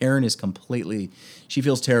 But Karen is she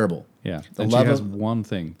feels terrible. Yeah. And she has one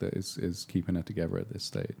thing that is keeping her together at this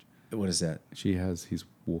stage. What is that? She has his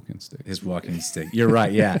walking stick. His walking stick. You're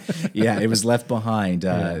right, yeah. Yeah, it was left behind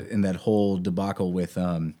in that whole debacle with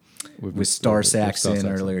Star Saxon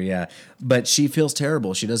earlier, yeah. But she feels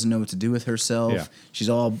terrible. She doesn't know what to do with herself. Yeah. She's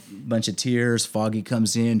all a bunch of tears. Foggy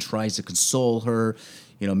comes in, tries to console her,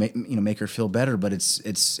 make her feel better, but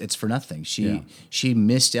it's for nothing. She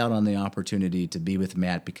missed out on the opportunity to be with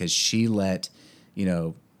Matt because she let,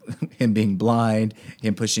 him being blind,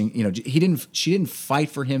 him pushing, she didn't fight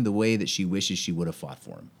for him the way that she wishes she would have fought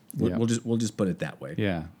for him. We'll just put it that way.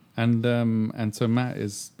 Yeah. And so Matt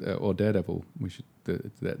is, or Daredevil, we should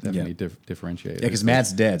definitely differentiate. Yeah, because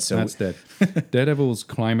Matt's dead. So Matt's dead. Daredevil's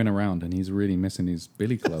climbing around, and he's really missing his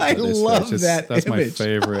billy club. I love that. That's my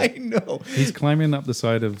favorite. I know. He's climbing up the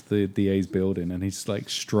side of the DA's building, and he's like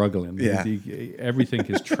struggling. Yeah. Everything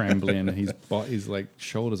is trembling, and his like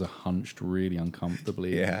shoulders are hunched really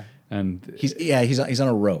uncomfortably. Yeah. And he's on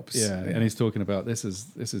a ropes. Yeah, and he's talking about this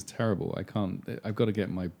is terrible. I've got to get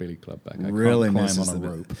my billy club back. I really can't climb on a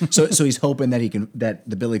rope. So he's hoping that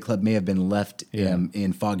the billy club may have been left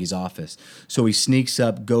in Foggy's office. So he sneaks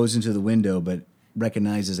up, goes into the window, but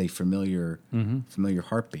recognizes a familiar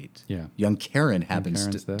heartbeat. Yeah, young Karen happens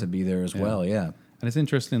to be there as well. Yeah, and it's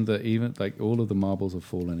interesting that even like all of the marbles have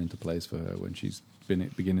fallen into place for her when she's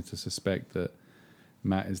beginning to suspect that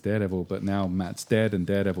Matt is Daredevil, but now Matt's dead and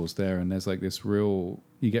Daredevil's there, and there's like this you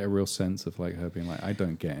get a real sense of like her being like, I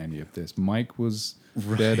don't get any of this. Mike was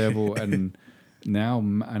Daredevil, and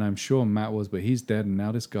I'm sure Matt was, but he's dead, and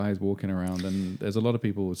now this guy's walking around, and there's a lot of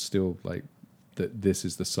people who still like that this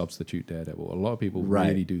is the substitute Daredevil. A lot of people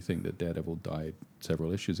really do think that Daredevil died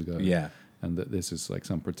several issues ago. Yeah. And that this is like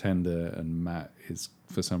some pretender, and Matt is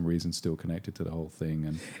for some reason still connected to the whole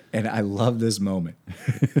thing. And I love this moment.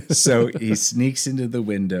 So he sneaks into the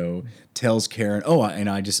window, tells Karen, and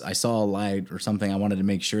I saw a light or something. I wanted to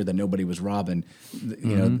make sure that nobody was robbing,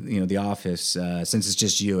 the office. Since it's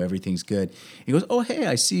just you, everything's good. He goes, oh, hey,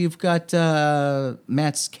 I see you've got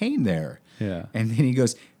Matt's cane there. Yeah. And then he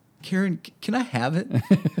goes, Karen, can I have it?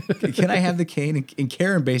 Can I have the cane? And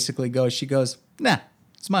Karen basically goes, nah.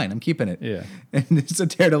 It's mine. I'm keeping it. Yeah. And so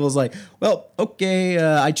Daredevil's like, well, okay,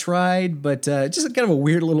 I tried, but just kind of a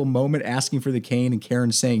weird little moment asking for the cane and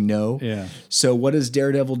Karen saying no. Yeah. So what does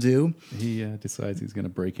Daredevil do? He decides he's going to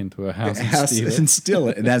break into a house and steal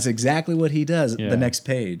it. And that's exactly what he does the next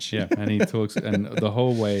page. Yeah, and he talks, and the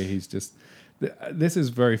whole way he's just... This is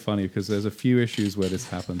very funny because there's a few issues where this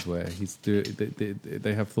happens where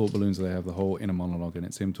they have thought balloons, they have the whole inner monologue, and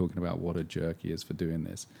it's him talking about what a jerk he is for doing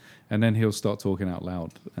this. And then he'll start talking out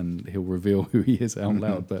loud and he'll reveal who he is out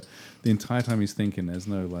loud. But the entire time he's thinking, there's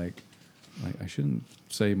no like I shouldn't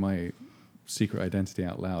say my secret identity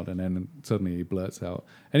out loud. And then suddenly he blurts out,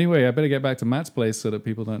 anyway, I better get back to Matt's place so that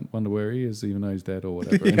people don't wonder where he is, even though he's dead or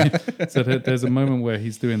whatever. Yeah. So there's a moment where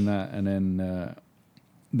he's doing that, and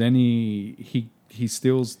then he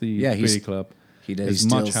steals the billy club. He does. He's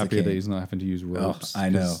much happier that he's not having to use ropes. I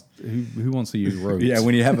know. Who wants to use ropes? Yeah,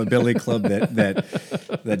 when you have a billy club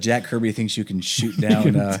that Jack Kirby thinks you can shoot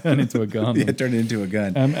down, turn into a gun. Yeah, turn it into a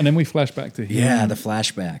gun. And then we flash back to him. Yeah, the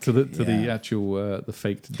flashback to the actual the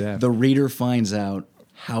faked death. The reader finds out,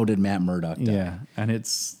 how did Matt Murdock die? Yeah, and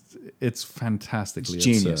it's fantastically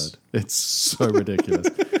genius. Absurd. It's so ridiculous.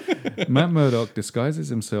 Matt Murdock disguises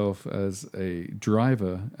himself as a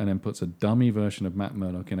driver and then puts a dummy version of Matt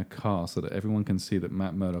Murdock in a car so that everyone can see that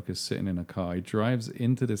Matt Murdock is sitting in a car. He drives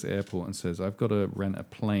into this airport and says, I've got to rent a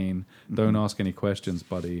plane. Don't ask any questions,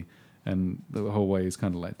 buddy. And the whole way he's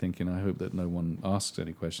kind of like thinking, I hope that no one asks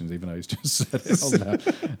any questions, even though he's just said it all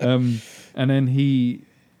that. And then he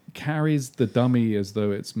carries the dummy as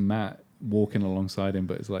though it's Matt walking alongside him,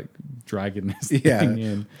 but it's like dragging this thing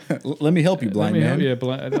in. Let me help you, blind man.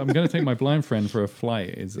 I'm going to take my blind friend for a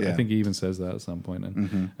flight. I think he even says that at some point.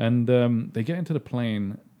 And they get into the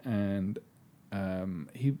plane, and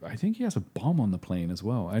I think he has a bomb on the plane as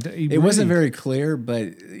well. It wasn't very clear,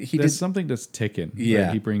 but there's something that's ticking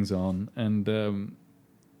that he brings on. And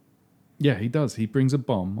he does. He brings a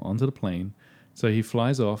bomb onto the plane. So he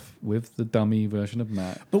flies off with the dummy version of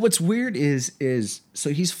Matt. But what's weird is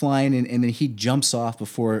so he's flying and then he jumps off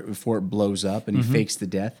before it blows up and he fakes the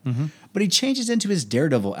death. But he changes into his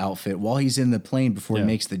Daredevil outfit while he's in the plane before he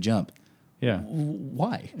makes the jump. Yeah.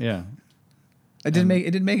 Why? Yeah. It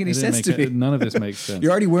didn't make any sense to me. None of this makes sense.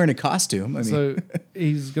 You're already wearing a costume. I mean. So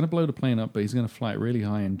he's going to blow the plane up, but he's going to fly it really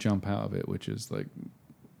high and jump out of it, which is like,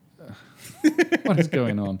 what is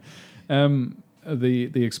going on?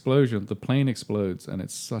 The explosion, the plane explodes, and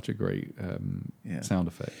it's such a great sound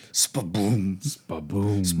effect. Spaboom,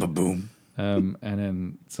 spaboom, spaboom. And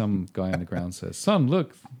then some guy on the ground says, "Son,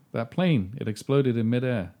 look, that plane! It exploded in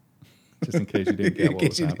midair." Just in case you didn't get what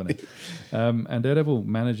was happening. And Daredevil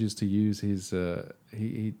manages to use his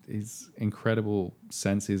incredible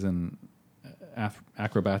senses and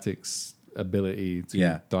acrobatics ability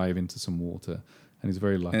to dive into some water. And he's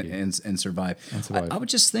very lucky. And survive. I was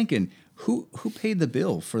just thinking, who paid the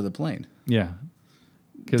bill for the plane? Yeah.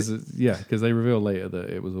 Because they reveal later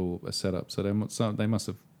that it was all a setup. So they must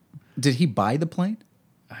have... Did he buy the plane?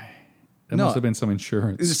 There must have been some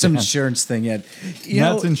insurance. Some insurance thing, yeah.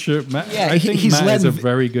 Matt, I think Matt is a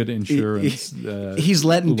very good insurance he's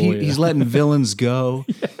letting villains go.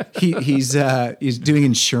 He's doing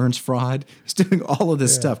insurance fraud. He's doing all of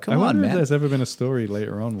this stuff. Come on, man. I wonder if there's ever been a story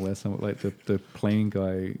later on where the plane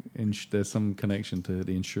guy, there's some connection to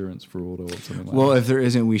the insurance fraud or something like that. Well, if there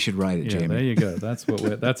isn't, we should write it, Jamie. There you go.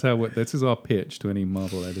 This is our pitch to any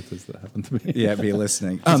Marvel editors that happen to be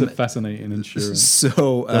listening. It's a fascinating insurance.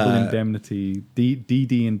 So double indemnity.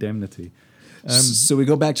 DD indemnity. So we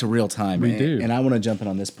go back to real time. We do. And I want to jump in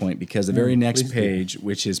on this point because the very next page,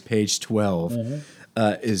 which is page 12,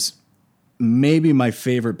 is maybe my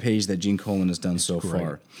favorite page that Gene Colan has done so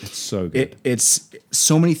far. It's so good. It's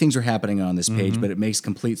so many things are happening on this page, but it makes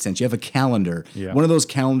complete sense. You have a calendar, one of those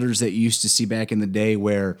calendars that you used to see back in the day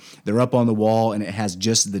where they're up on the wall and it has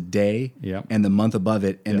just the day and the month above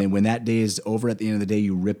it, and then when that day is over at the end of the day,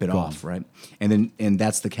 you rip it off, right? And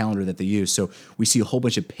that's the calendar that they use. So we see a whole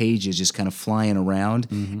bunch of pages just kind of flying around,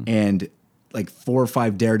 and like 4 or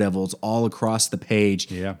 5 Daredevils all across the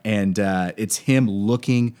page, and it's him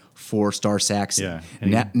looking for Star Saxon.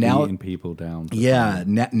 Yeah, now beating people down.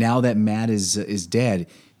 Now that Matt is dead,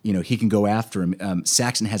 he can go after him.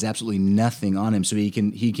 Saxon has absolutely nothing on him, so he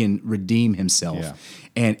can redeem himself.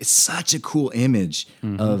 And it's such a cool image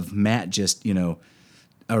of Matt just Daredevil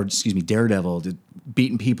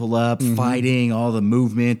beating people up, fighting, all the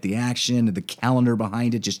movement, the action, the calendar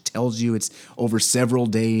behind it just tells you it's over several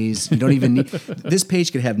days. You don't even need... This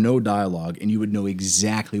page could have no dialogue, and you would know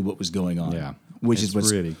exactly what was going on. Yeah, which is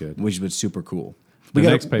what's really good. Which is what's super cool. The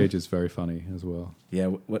next page is very funny as well. Yeah,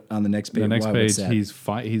 what on the next page? The next page,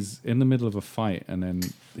 he's in the middle of a fight, and then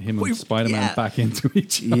him and Spider-Man back into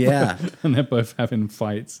each other. Yeah, and they're both having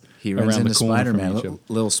fights. He runs into Spider-Man,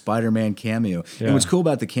 little Spider-Man cameo. Yeah. And what's cool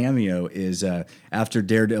about the cameo is after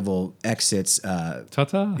Daredevil exits,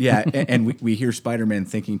 ta-ta. Yeah, and we hear Spider-Man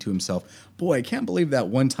thinking to himself, "Boy, I can't believe that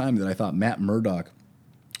one time that I thought Matt Murdock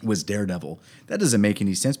was Daredevil. That doesn't make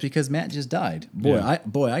any sense because Matt just died.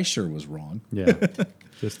 I sure was wrong." Yeah,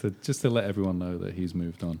 just to let everyone know that he's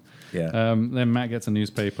moved on. Yeah. Then Matt gets a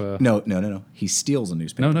newspaper. No. He steals a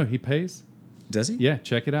newspaper. No, he pays. Does he? Yeah,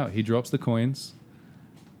 check it out. He drops the coins.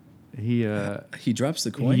 He drops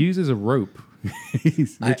the coin. He uses a rope.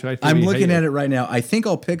 I'm looking at it right now. I think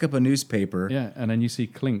I'll pick up a newspaper. Yeah, and then you see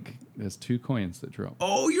clink. There's 2 coins that drop.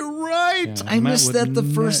 Oh, you're right. Yeah, I missed that the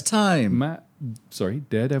first time.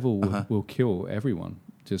 Daredevil will kill everyone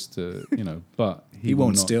just to, but he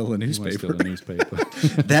won't steal a newspaper.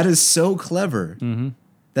 That is so clever. Mm-hmm.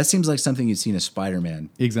 That seems like something you'd see in a Spider-Man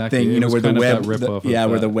exactly thing, where the web,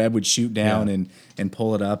 where the web would shoot down and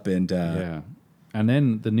pull it up and And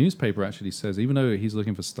then the newspaper actually says, even though he's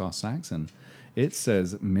looking for Star Saxon, it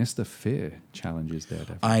says Mr. Fear challenges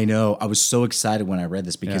Daredevil. I know. I was so excited when I read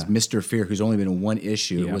this because Mr. Fear, who's only been in one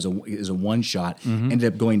issue, is a one shot, ended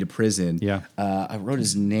up going to prison. Yeah. I wrote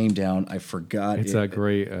his name down. I forgot. It's that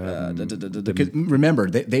great. Remember,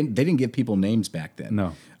 they didn't give people names back then.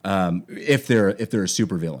 No. If they're a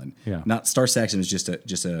supervillain. Yeah. Not Star Saxon is just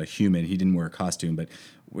a human. He didn't wear a costume, but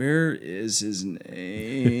where is his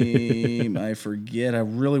name? I forget. I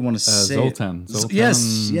really want to say Zoltan. Yes.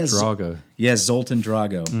 Drago. Yes, Zoltan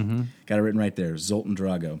Drago. Mm-hmm. Got it written right there. Zoltan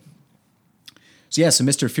Drago. So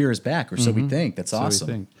Mr. Fear is back, or so we think. That's awesome.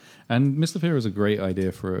 We think. And Mr. Fear is a great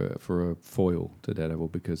idea for a foil to Daredevil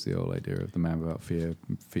because the old idea of the man without fear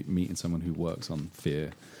meeting someone who works on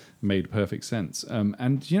fear made perfect sense.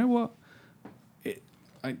 And you know what?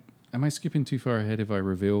 Am I skipping too far ahead if I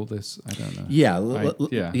reveal this? I don't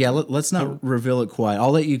know. Let's not reveal it quite.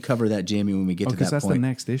 I'll let you cover that, Jamie, when we get to that point. Because that's the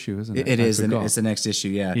next issue, isn't it? It is. It's the next issue,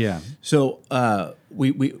 yeah. Yeah. So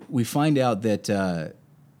we find out that,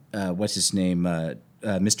 what's his name?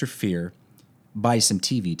 Mr. Fear buys some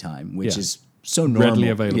TV time, which is so normal. Readily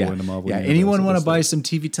available in the Marvel universe. Anyone want to buy some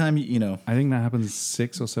TV time, I think that happens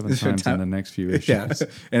 6 or 7 times in the next few issues. Yeah,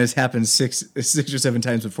 and it's happened 6 or 7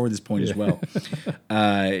 times before this point as well.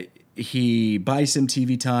 He buys some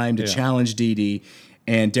TV time to challenge Dee,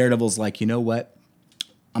 and Daredevil's like, you know what?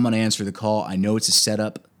 I'm going to answer the call. I know it's a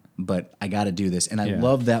setup, but I got to do this. And I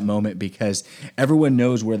love that moment because everyone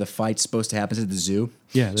knows where the fight's supposed to happen at the zoo.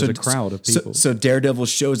 Yeah, there's a crowd of people. So Daredevil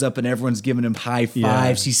shows up and everyone's giving him high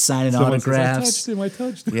fives. He's signing autographs. Says, I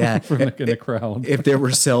touched him. Yeah. From in the crowd. If there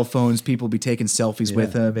were cell phones, people would be taking selfies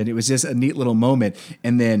with him. And it was just a neat little moment.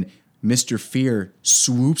 And then Mr. Fear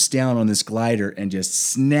swoops down on this glider and just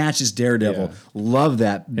snatches Daredevil. Yeah. Love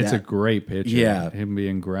that. It's a great picture. Yeah. Him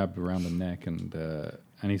being grabbed around the neck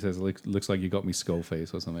and he says, looks like you got me skull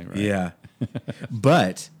face or something, right? Yeah.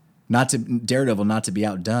 But Daredevil not to be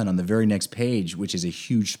outdone on the very next page, which is a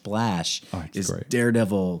huge splash, is great.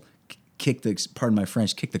 Daredevil kick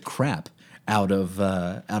the crap out of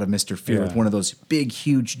Mr. Fear with one of those big,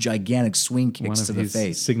 huge, gigantic swing kicks to the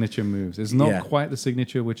face. Signature moves. It's not quite the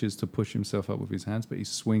signature, which is to push himself up with his hands, but he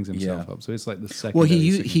swings himself up. So it's like the second. Well,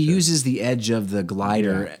 he uses the edge of the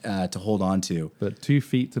glider to hold on to. But 2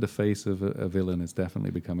 feet to the face of a villain is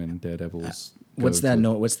definitely becoming Daredevil's. What's that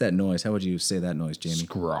noise? How would you say that noise, Jamie?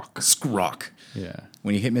 Skronk. Yeah.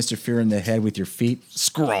 When you hit Mr. Fear in the head with your feet,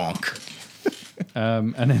 skronk.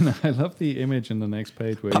 And then I love the image in the next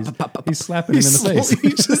page where he's slapping him in the face.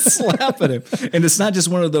 He's just slapping him. And it's not just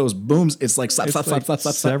one of those booms. It's like slap.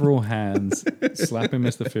 Several hands slapping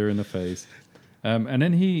Mr. Fear in the face. And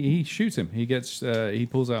then he shoots him. He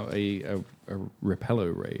pulls out a repello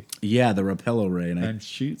ray. Yeah, the repello ray. And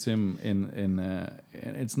shoots him in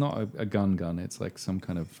it's not a gun. It's like some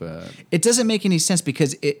kind of... It doesn't make any sense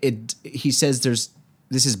because he says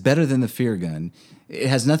this is better than the fear gun. It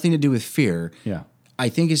has nothing to do with fear. Yeah. I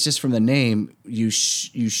think it's just from the name. You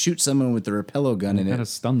shoot someone with the repello gun and it kind of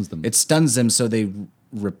stuns them. It stuns them so they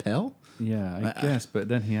repel? Yeah, I guess. But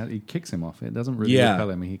then he kicks him off. It doesn't really repel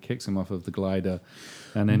him. He kicks him off of the glider.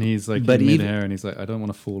 And then he's like in midair and he's like, I don't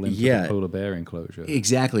want to fall into the polar bear enclosure.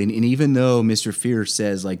 Exactly. And even though Mr. Fear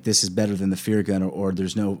says like this is better than the fear gun or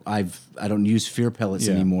there's no I don't use fear pellets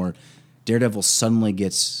anymore, Daredevil suddenly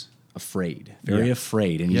gets afraid, very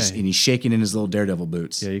afraid, and he's shaking in his little Daredevil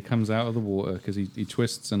boots. Yeah, he comes out of the water because he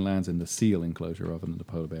twists and lands in the seal enclosure rather than the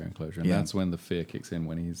polar bear enclosure, and that's when the fear kicks in.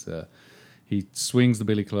 When he swings the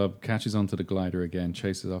billy club, catches onto the glider again,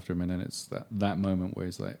 chases after him, and then it's that moment where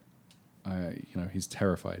he's like, he's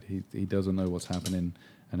terrified. He doesn't know what's happening,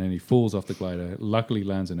 and then he falls off the glider. Luckily,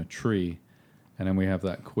 lands in a tree, and then we have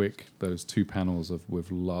those 2 panels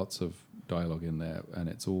with lots of dialogue in there, and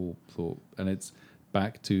it's all thought, and it's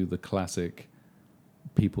back to the classic.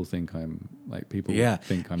 People think I'm a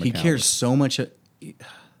coward. He cares so much.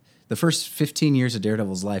 The first 15 years of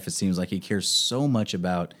Daredevil's life, it seems like he cares so much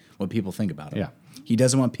about what people think about him. Yeah. He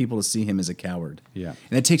doesn't want people to see him as a coward. Yeah.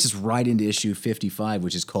 And that takes us right into issue 55,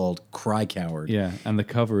 which is called Cry Coward. Yeah, and the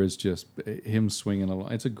cover is just him swinging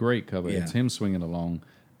along. It's a great cover. Yeah. It's him swinging along,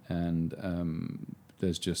 and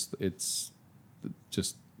it's just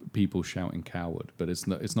people shouting "coward," but it's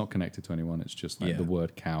not connected to anyone. It's just like the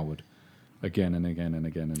word "coward" again and again and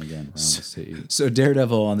again and again around the city. So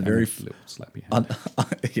Daredevil on the very slappy hand.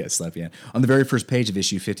 Slappy hand. On the very first page of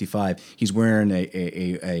issue 55, he's wearing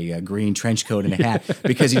a green trench coat and a hat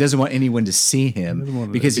because he doesn't want anyone to see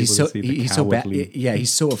him because he's so bad. Yeah,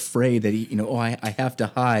 he's so afraid that I have to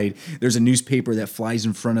hide. There's a newspaper that flies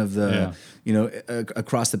in front of the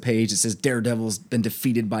across the page. It says Daredevil's been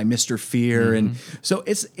defeated by Mr. Fear, and so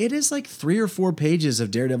it is like 3 or 4 pages of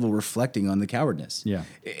Daredevil reflecting on the cowardness. Yeah,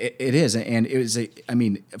 it is. And it was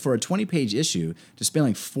for a 20-page issue, to spend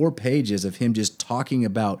like 4 pages of him just talking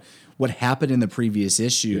about what happened in the previous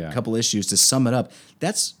issue, couple issues, to sum it up,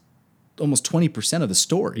 that's almost 20% of the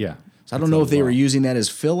story. Yeah. So I don't know if they were using that as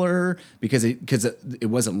filler because it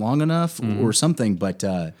wasn't long enough or something, but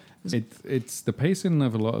it's the pacing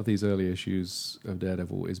of a lot of these early issues of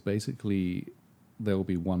Daredevil is basically there will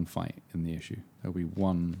be one fight in the issue. There'll be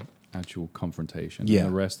one actual confrontation. Yeah.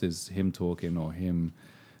 And the rest is him talking or him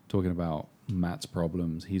talking about Matt's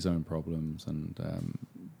problems, his own problems, and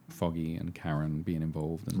Foggy and Karen being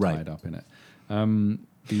involved and tied up in it.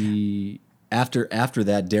 After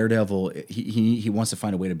that, Daredevil he wants to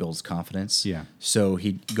find a way to build his confidence. Yeah. So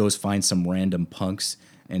he goes find some random punks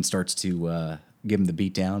and starts to give him the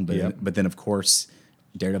beat down. But then of course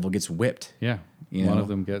Daredevil gets whipped. Yeah. One of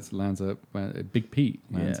them lands Big Pete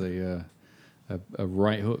lands a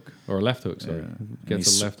right hook or a left hook. Sorry,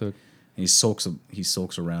 gets a left hook. And he sulks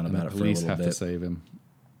around about it for a little bit. Police have to save him.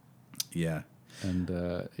 Yeah. And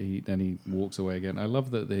he walks away again. I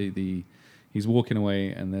love that he's walking away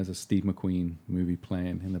and there's a Steve McQueen movie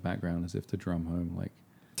playing in the background as if to drum home, like,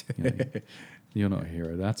 you're not a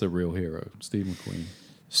hero. That's a real hero, Steve McQueen.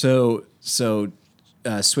 So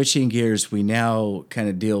switching gears, we now kind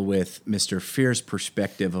of deal with Mr. Fear's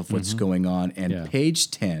perspective of what's going on. And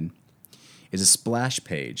page 10 is a splash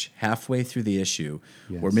page halfway through the issue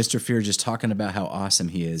where Mr. Fear just talking about how awesome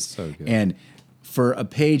he is. So good. And for a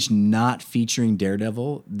page not featuring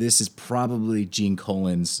Daredevil, this is probably Gene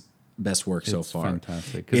Colan's best work so far. It's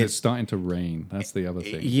fantastic because it's starting to rain. That's the other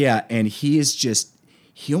thing. Yeah, and he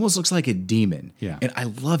almost looks like a demon. Yeah. And I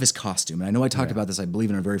love his costume. And I know I talked about this, I believe,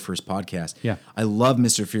 in our very first podcast. Yeah. I love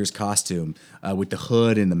Mr. Fear's costume with the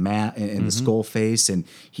hood and the mat and the skull face. And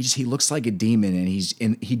he looks like a demon.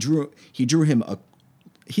 And he drew him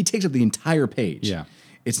he takes up the entire page. Yeah.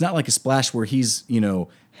 It's not like a splash where he's,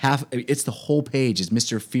 it's the whole page is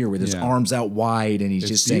Mr. Fear with his arms out wide and he's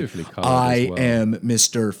just saying, I am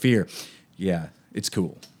Mr. Fear. Yeah. It's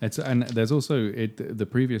cool. And there's also the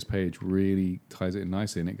previous page really ties it in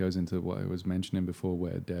nicely, and it goes into what I was mentioning before,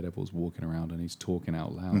 where Daredevil's walking around and he's talking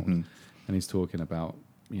out loud, and he's talking about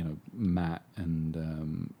Matt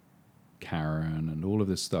and Karen and all of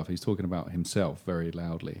this stuff. He's talking about himself very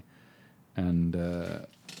loudly, and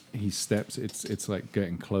he steps. It's like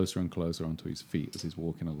getting closer and closer onto his feet as he's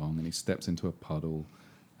walking along, and he steps into a puddle.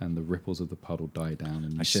 And the ripples of the puddle die down,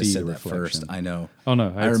 and you see the reflection. First. I know. Oh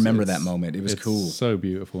no, I remember that moment. It was cool, so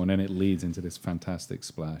beautiful, and then it leads into this fantastic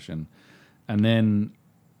splash, and then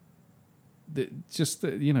just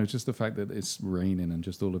the fact that it's raining and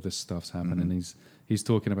just all of this stuff's happening. He's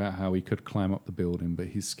talking about how he could climb up the building, but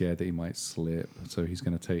he's scared that he might slip, so he's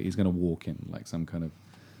going to walk in like some kind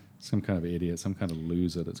of idiot, some kind of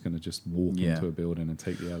loser that's going to just walk into a building and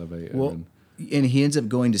take the elevator. Well, and he ends up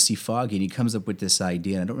going to see Foggy, and he comes up with this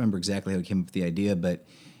idea. And I don't remember exactly how he came up with the idea, but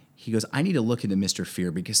he goes, I need to look into Mr.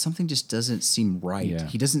 Fear because something just doesn't seem right. Yeah.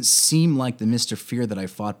 He doesn't seem like the Mr. Fear that I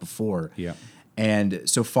fought before. Yeah. And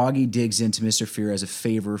so Foggy digs into Mr. Fear as a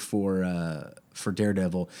favor for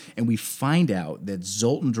Daredevil, and we find out that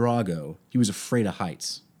Zoltan Drago, he was afraid of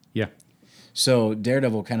heights. Yeah. So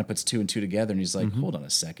Daredevil kind of puts 2 and 2 together, and he's like, hold on a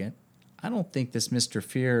second. I don't think this Mr.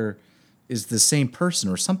 Fear is the same person,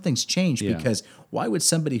 or something's changed, because why would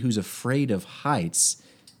somebody who's afraid of heights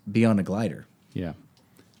be on a glider? Yeah.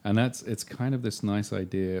 And it's kind of this nice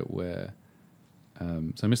idea where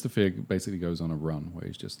so Mr. Fear basically goes on a run where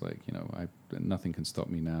he's just like, nothing can stop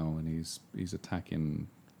me now, and he's attacking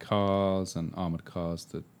cars and armored cars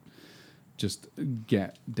to just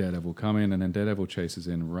get Daredevil come in, and then Daredevil chases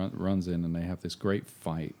in, runs in, and they have this great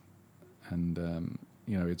fight. And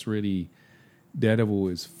it's really Daredevil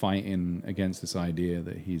is fighting against this idea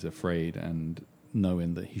that he's afraid and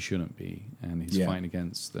knowing that he shouldn't be, and he's fighting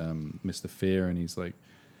against Mr. Fear, and he's like,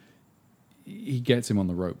 he gets him on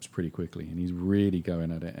the ropes pretty quickly, and he's really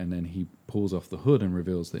going at it, and then he pulls off the hood and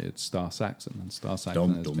reveals that it's Star Saxon, and Star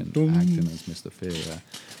Saxon has been acting as Mr. Fear.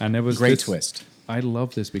 And there was great twist. I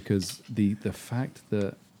love this because the fact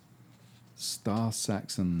that Star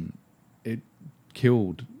Saxon, it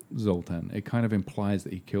killed Zoltan, it kind of implies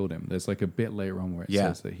that he killed him. There's like a bit later on where it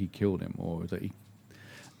says that he killed him, or that he,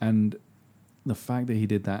 and the fact that he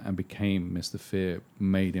did that and became Mr. Fear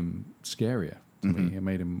made him scarier to me. It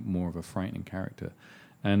made him more of a frightening character.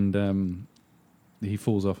 And he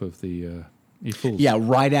falls off of the... he falls. Yeah,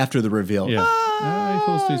 right after the reveal. Yeah. He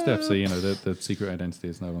falls 2 steps, so, the secret identity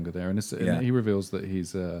is no longer there. And, and he reveals that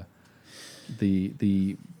he's... the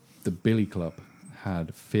Billy Club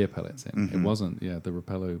had fear pellets in. It wasn't, the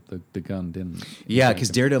Repello, the gun didn't. Yeah, because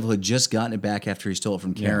Daredevil had just gotten it back after he stole it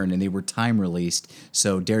from Karen, and they were time released.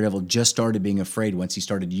 So Daredevil just started being afraid once he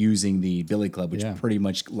started using the Billy Club, which pretty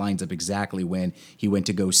much lines up exactly when he went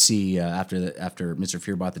to go see, after Mr.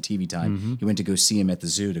 Fear bought the TV time, he went to go see him at the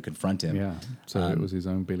zoo to confront him. Yeah, so it was his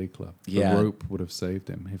own Billy Club. The Yeah. rope would have saved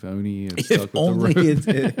him if only he had stuck with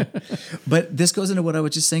the rope. But this goes into what I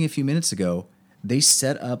was just saying a few minutes ago. They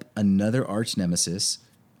set up another arch nemesis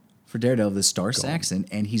for Daredevil, the Star Saxon,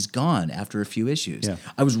 and he's gone after a few issues. Yeah.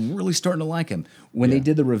 I was really starting to like him. When they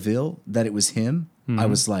did the reveal that it was him, I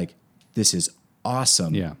was like, this is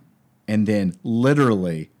awesome. Yeah. And then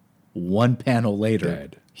literally one panel later,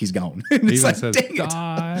 he's gone. He it's like, says, dang it.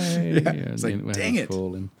 die. It's like, dang it.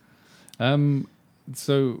 Falling.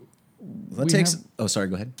 So... That takes. Sorry.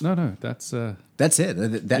 Go ahead. No. That's it. That's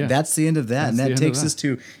the end of that, and that takes us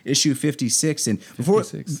to issue 56. And before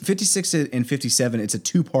 56 and 57, it's a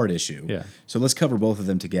 2-part issue. Yeah. So let's cover both of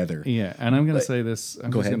them together. Yeah, and I'm going to say this.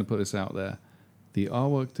 I'm just going to put this out there. The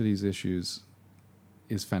artwork to these issues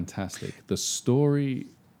is fantastic. The story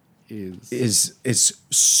is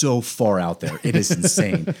so far out there. It is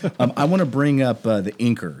insane. I want to bring up the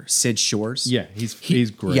inker, Sid Shores. Yeah, he's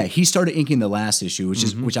great. Yeah, he started inking the last issue,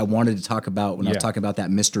 which I wanted to talk about when I was talking about that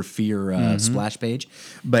Mr. Fear splash page.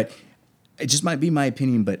 But it just might be my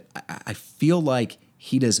opinion, but I feel like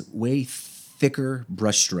he does way thicker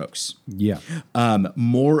brush strokes. Yeah.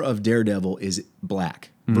 More of Daredevil is black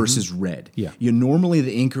versus red. Yeah. Normally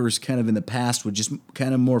the inkers kind of in the past would just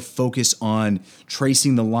kind of more focus on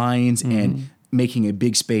tracing the lines and making a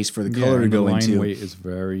big space for the color to go into. The line weight is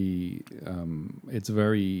very, it's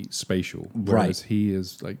very spatial. Whereas he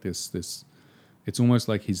is like this, it's almost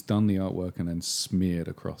like he's done the artwork and then smeared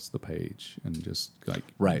across the page and just like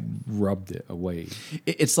rubbed it away.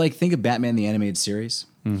 It's like, think of Batman the Animated Series.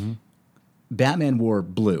 Batman wore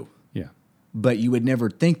blue. Yeah. But you would never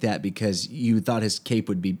think that because you thought his cape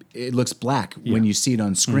would be, it looks black when you see it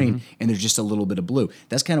on screen and there's just a little bit of blue.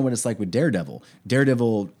 That's kind of what it's like with Daredevil.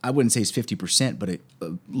 Daredevil, I wouldn't say it's 50%, but a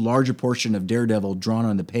larger portion of Daredevil drawn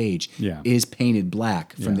on the page is painted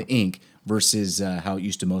black from the ink versus how it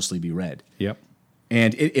used to mostly be red. Yep.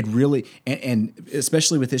 And it really, and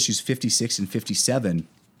especially with issues 56 and 57,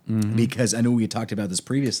 because I know we had talked about this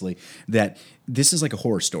previously, that this is like a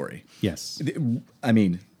horror story. Yes. I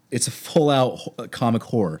mean, it's a full-out comic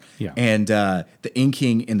horror. Yeah. And the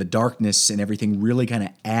inking and the darkness and everything really kind of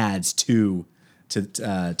adds to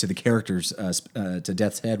the characters, to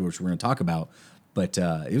Death's Head, which we're going to talk about. But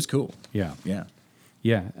it was cool. Yeah. Yeah.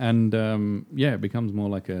 Yeah, and it becomes more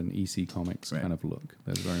like an EC Comics kind of look.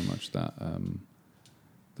 There's very much that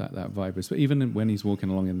that vibe. But even when he's walking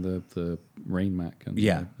along in the rain mac and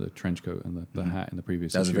the trench coat and the hat in the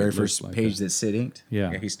previous that was issue, the very first page that Sid inked.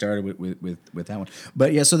 Yeah. He started with that one.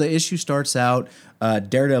 But yeah, so the issue starts out,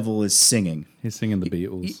 Daredevil is singing. He's singing the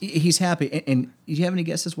Beatles. He's happy. And do you have any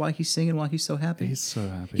guesses why he's singing, why he's so happy? He's so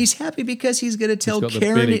happy. He's happy because he's going to tell he's got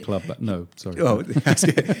Karen... the Billy Club. No, sorry. Oh,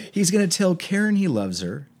 he's going to tell Karen he loves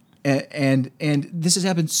her. And this has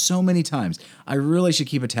happened so many times. I really should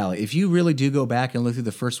keep a tally. If you really do go back and look through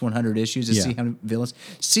the first 100 issues to see how many villains,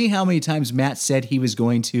 see how many times Matt said he was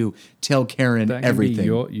going to tell Karen everything.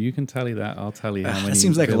 You can tally that. I'll tally how many. That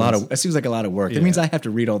seems like a lot of work. That means I have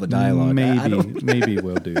to read all the dialogue. Maybe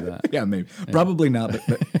we'll do that. Yeah, maybe. Yeah. Probably not,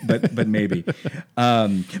 but maybe.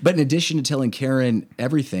 But in addition to telling Karen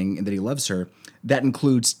everything and that he loves her, that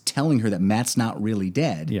includes telling her that Matt's not really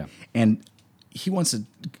dead. Yeah. And he wants to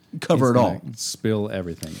cover it all. Spill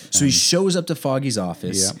everything. So he shows up to Foggy's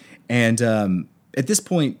office. Yep. And at this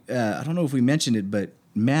point, I don't know if we mentioned it, but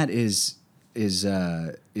Matt is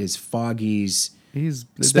Foggy's He's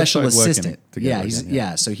special assistant.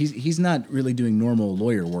 Yeah, So he's not really doing normal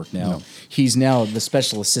lawyer work now. No. He's now the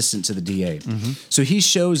special assistant to the DA. Mm-hmm. So he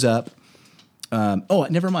shows up.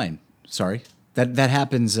 Never mind. Sorry. That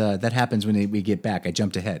happens. That happens when we get back. I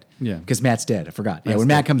jumped ahead. Yeah, because Matt's dead. I forgot. When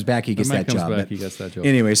Matt comes back, he gets that job. He gets that job.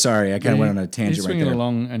 Anyway, sorry, I kind of went on a tangent he's right swinging there.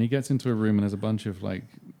 along, and he gets into a room, and there's a bunch of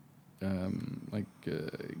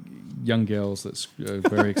young girls that's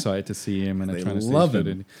very excited to see him, and they're trying to love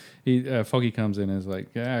him. Foggy comes in and is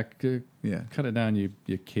like, cut it down, you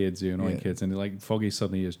kids, you annoying kids. And like Foggy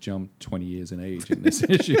suddenly has jumped 20 years in age in this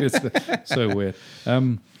issue. It's so weird.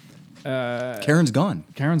 Karen's gone.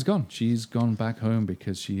 She's gone back home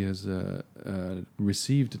because she has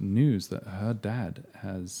received news that her dad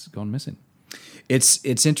has gone missing.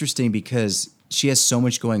 It's interesting because she has so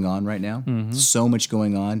much going on right now. Mm-hmm. So much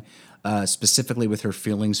going on, specifically with her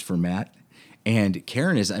feelings for Matt. And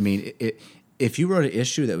Karen is, if you wrote an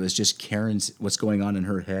issue that was just Karen's, what's going on in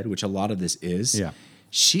her head, which a lot of this is,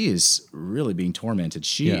 she is really being tormented.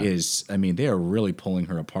 She is, they are really pulling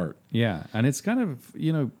her apart. Yeah. And it's kind of,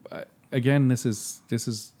 again, this is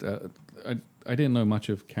I didn't know much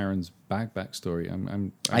of Karen's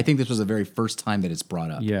backstory. I think this was the very first time that it's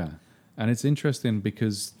brought up. Yeah. And it's interesting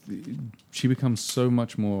because she becomes so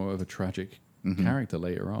much more of a tragic character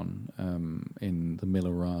later on in the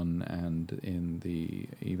Miller run and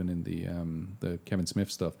even in the Kevin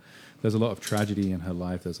Smith stuff. There's a lot of tragedy in her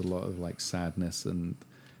life. There's a lot of like sadness, and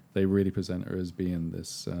they really present her as being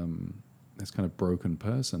this this kind of broken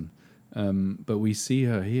person. But we see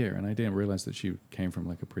her here, and I didn't realize that she came from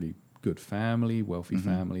like a pretty good family, wealthy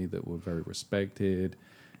family that were very respected.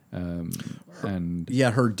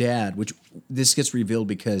 Her dad, which this gets revealed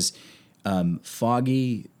because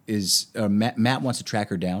Foggy is Matt wants to track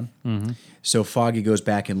her down. So Foggy goes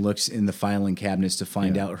back and looks in the filing cabinets to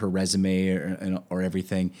find out her resume or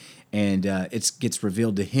everything, and it gets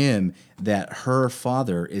revealed to him that her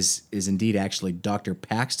father is indeed actually Dr.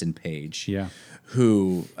 Paxton Page. Yeah,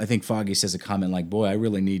 who I think Foggy says a comment like, "Boy, I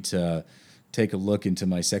really need to take a look into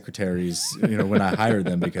my secretaries, when I hire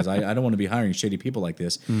them, because I don't want to be hiring shady people like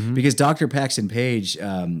this." Because Dr. Paxton Page,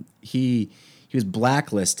 he was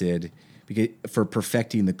blacklisted for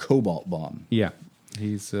perfecting the cobalt bomb. Yeah,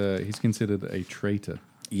 he's considered a traitor.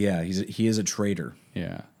 Yeah, he is a traitor.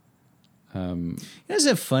 Yeah. Isn't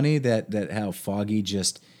it funny that how Foggy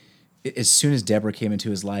just, as soon as Deborah came into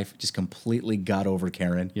his life, just completely got over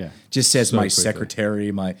Karen. Yeah, just says so my quickly.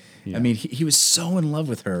 secretary, he was so in love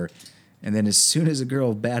with her. And then as soon as a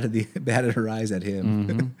girl batted her eyes at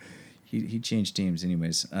him, he changed teams.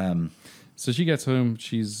 Anyways, so she gets home.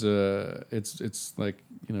 She's it's like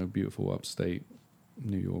beautiful upstate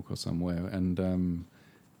New York or somewhere, and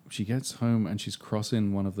she gets home and she's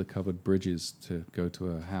crossing one of the covered bridges to go to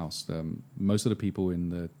her house. Most of the people in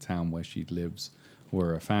the town where she lives, where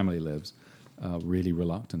her family lives, are really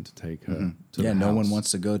reluctant to take her to the house. No one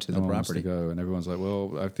wants to go to the property. Wants to go, and everyone's like,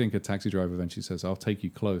 well, I think a taxi driver eventually says, I'll take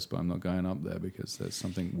you close, but I'm not going up there because there's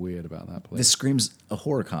something weird about that place. This screams a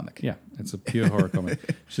horror comic. Yeah, it's a pure horror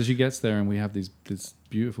comic. So she gets there, and we have this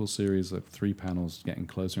beautiful series of 3 panels getting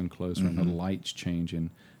closer and closer, and the lights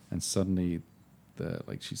changing, and suddenly,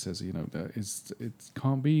 she says, it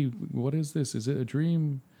can't be. What is this? Is it a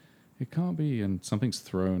dream? It can't be. And something's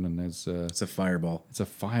thrown, and there's it's a fireball. It's a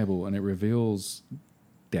fireball, and it reveals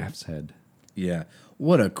Death's Head. Yeah,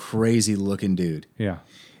 what a crazy looking dude. Yeah,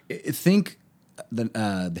 think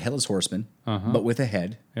the Headless Horseman, but with a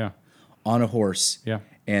head. Yeah, on a horse. Yeah,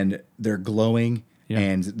 and they're glowing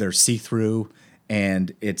and they're see through,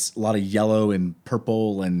 and it's a lot of yellow and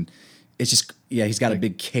purple, and it's just he's got a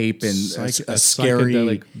big cape and a scary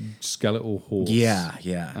psychedelic skeletal horse. Yeah,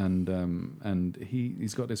 and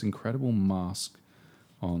he's got this incredible mask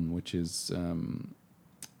on, which is kind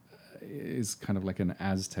of like an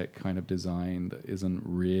Aztec kind of design that isn't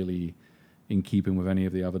really in keeping with any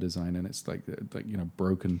of the other design, and it's like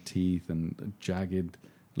broken teeth and jagged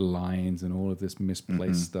lines and all of this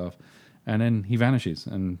misplaced stuff. And then he vanishes,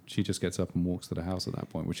 and she just gets up and walks to the house at that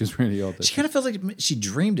point, which is really odd. She kind of feels like she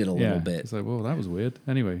dreamed it a little bit. It's like, well, that was weird.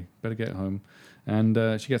 Anyway, better get home. And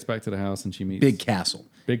she gets back to the house, and she meets... Big castle.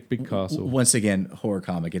 Big castle. Once again, horror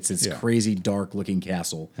comic. It's this crazy, dark-looking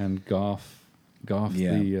castle. And Garth,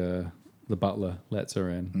 the butler, lets her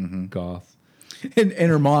in. Garth. And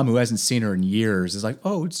her mom, who hasn't seen her in years, is like,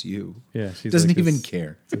 oh, it's you. Yeah, she doesn't even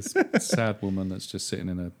care. This sad woman that's just sitting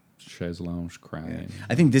in a chaise lounge crying. Yeah.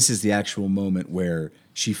 I think this is the actual moment where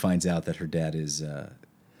she finds out that her dad is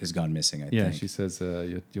gone missing. I think. Yeah, she says,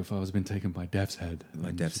 "Your father's been taken by Death's Head."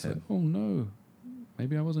 By Death's Head. Like, oh no,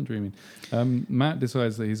 maybe I wasn't dreaming. Matt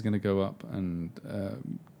decides that he's going to go up and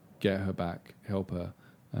get her back, help her,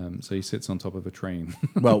 So he sits on top of a train.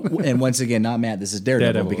 Well, and once again, not Matt. This is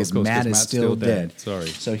Daredevil, because of course, Matt is Matt's still dead. Sorry.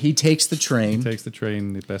 So he takes the train. He takes the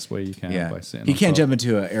train the best way you can by sitting He on can't top. jump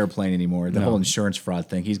into an airplane anymore. The whole insurance fraud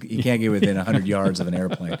thing. He can't get within 100 yards of an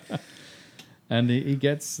airplane. And he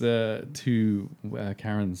gets to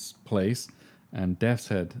Karen's place, and Death's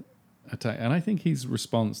Head attack. And I think his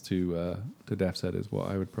response to Death's Head is what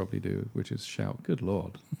I would probably do, which is shout, "Good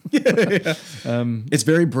Lord!" It's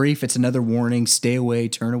very brief. It's another warning: stay away,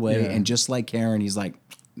 turn away. Yeah. And just like Karen, he's like,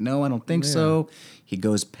 "No, I don't think so." He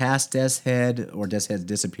goes past Death's Head, or Death's Head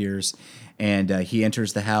disappears, and he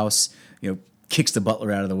enters the house. Kicks the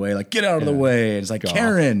butler out of the way, like, "Get out of the way!" And it's like, Goff.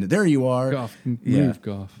 "Karen, there you are." Goff, move,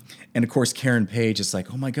 Goff. And of course, Karen Page is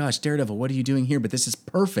like, "Oh my gosh, Daredevil, what are you doing here? But this is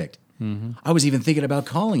perfect. I was even thinking about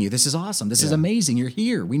calling you. This is awesome. This is amazing. You're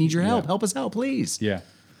here. We need your help. Help us out, please." Yeah.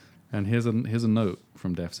 And here's a note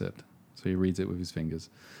from Death's Head. So he reads it with his fingers.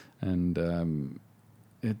 And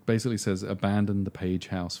it basically says, "Abandon the Page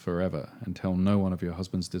house forever and tell no one of your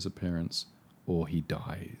husband's disappearance or he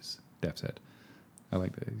dies." Death's Head. I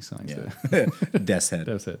like that he signs it. Death's Head.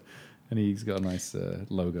 Death's Head. And he's got a nice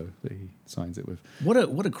logo that he signs it with.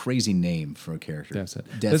 What a crazy name for a character. Death's Head.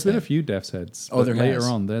 Death's There's been a Head. few Death's Heads. Oh, but there later has.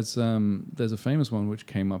 on, there's a famous one which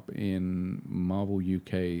came up in Marvel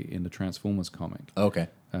UK in the Transformers comic. Okay.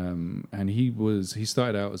 And he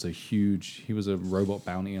started out as he was a robot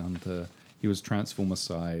bounty hunter. He was Transformer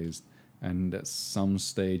sized, and at some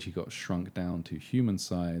stage he got shrunk down to human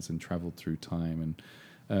size and traveled through time. And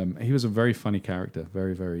he was a very funny character,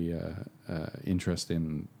 very, very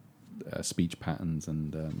interesting speech patterns,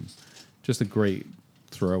 and just a great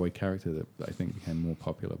throwaway character that I think became more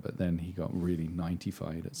popular. But then he got really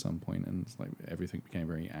 90-fied at some point, and it's like everything became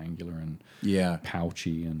very angular and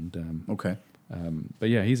pouchy. And Okay. but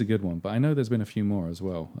yeah, he's a good one. But I know there's been a few more as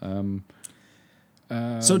well.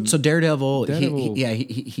 So Daredevil,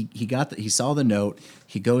 Daredevil- he saw the note.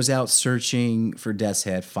 He goes out searching for Death's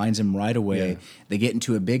Head, finds him right away. Yeah. They get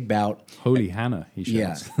into a big bout. Holy Hannah, he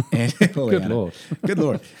shouts. And, Good Lord. Good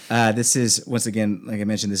Lord. This is, once again, like I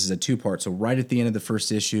mentioned, this is a two-part. So right at the end of the first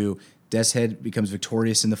issue, Death's Head becomes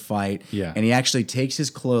victorious in the fight. Yeah. And he actually takes his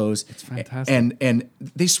clothes. It's fantastic. And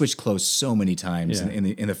they switch clothes so many times Yeah.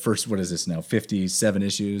 in the first, what is this now, 57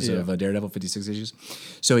 issues Yeah. of Daredevil, 56 issues.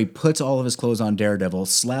 So he puts all of his clothes on Daredevil,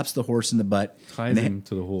 slaps the horse in the butt. Ties him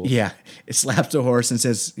to the horse. Yeah, it slaps the horse and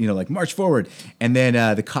says, like, "March forward." And then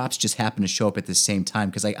the cops just happen to show up at the same time,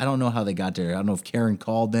 because I don't know how they got there. I don't know if Karen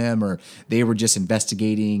called them or they were just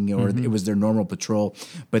investigating, or it was their normal patrol.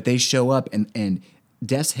 But they show up, and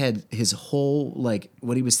Death's Head, his whole, like,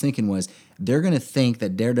 what he was thinking was, they're going to think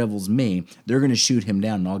that Daredevil's me. They're going to shoot him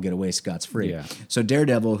down and I'll get away scot-free. Yeah. So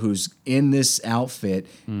Daredevil, who's in this outfit,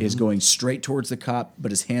 is going straight towards the cop, but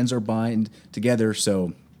his hands are bind together.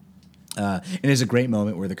 So, and it's a great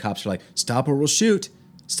moment where the cops are like, "Stop or we'll shoot.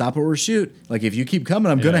 Stop or we'll shoot. Like, if you keep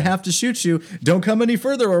coming, I'm going to have to shoot you. Don't come any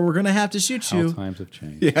further or we're going to have to shoot How you." times have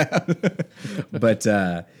changed.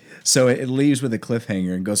 But so it leaves with a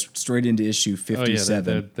cliffhanger and goes straight into issue Oh yeah,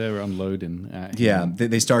 57. they're unloading at him Yeah,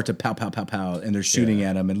 they start to pow, pow, pow, pow, and they're shooting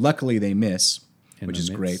at him. And luckily they miss, in which the is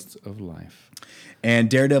great. midst of life.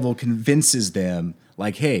 And Daredevil convinces them,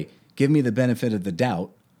 like, "Hey, give me the benefit of the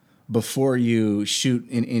doubt before you shoot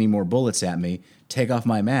any more bullets at me. Take off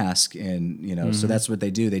my mask." And, so that's what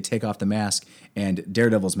they do. They take off the mask, and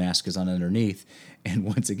Daredevil's mask is on underneath. And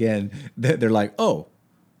once again, they're like, "Oh,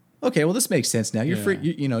 okay, well, this makes sense now. You're free.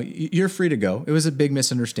 You're free to go. It was a big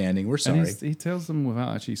misunderstanding. We're sorry." And he tells them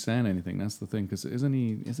without actually saying anything. That's the thing, because isn't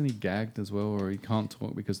he gagged as well, or he can't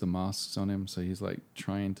talk because the mask's on him? So he's like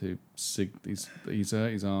trying to he's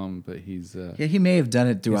hurt his arm, but he's Yeah, he may have done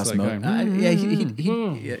it through He's like osmosis.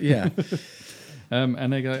 going, Yeah.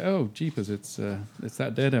 and they go, "Oh, jeepers, it's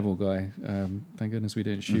that Daredevil guy. Thank goodness we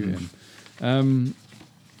didn't shoot him."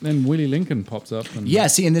 Then Willie Lincoln pops up. And Yeah,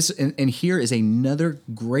 see, and here is another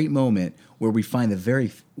great moment where we find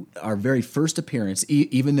our very first appearance,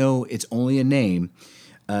 even though it's only a name.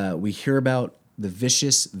 We hear about the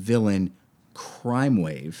vicious villain Crime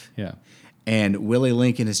Wave. Yeah. And Willie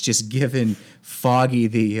Lincoln has just given Foggy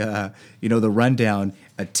the rundown,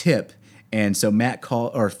 a tip, and so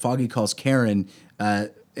Foggy calls Karen.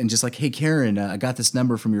 And just like, "Hey, Karen, I got this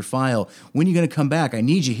number from your file. When are you going to come back? I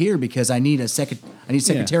need you here because I need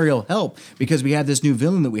secretarial help because we have this new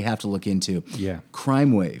villain that we have to look into." Yeah.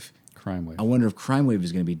 Crime Wave. Crime Wave. I wonder if Crime Wave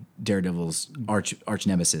is going to be Daredevil's arch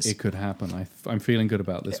nemesis. It could happen. I'm feeling good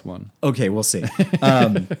about this one. Okay, we'll see.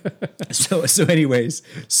 So anyways,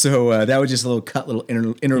 that was just a little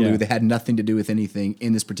interlude Yeah. that had nothing to do with anything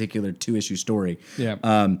in this particular 2-issue story. Yeah.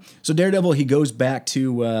 So Daredevil, he goes back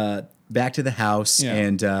to back to the house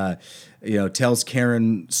and tells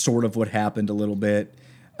Karen sort of what happened a little bit.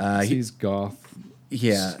 Sees Garth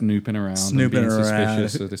snooping around,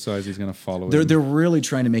 suspicious, so decides he's going to follow him. They're really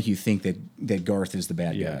trying to make you think that Garth is the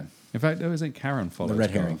bad guy. In fact, it wasn't Karen follows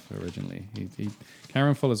Garth originally.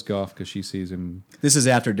 Karen follows Garth because she sees him. This is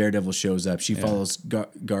after Daredevil shows up. She follows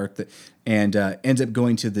Garth and ends up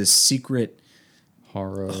going to this secret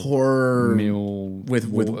horror mill with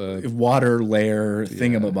water layer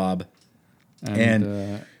thingamabob,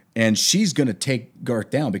 and she's going to take Garth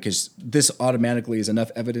down because this automatically is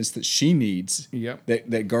enough evidence that she needs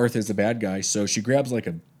that Garth is the bad guy. So she grabs like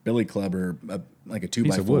a billy club or like a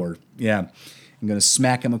 2x4. Yeah. I'm going to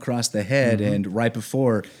smack him across the head, and right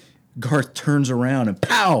before Garth turns around and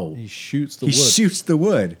pow! He shoots the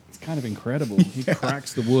wood. It's kind of incredible. He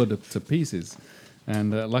cracks the wood to pieces. And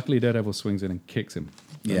luckily Daredevil swings in and kicks him.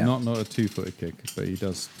 Not a 2-footed kick, but he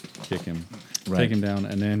does kick him, take him down,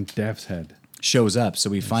 and then Death's head shows up. So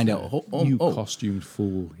we find out... You costumed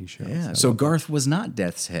fool, he shouts. Yeah, so Garth was not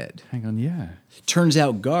Death's head. Hang on, Turns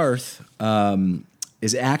out Garth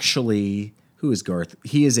is actually... Who is Garth?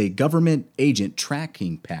 He is a government agent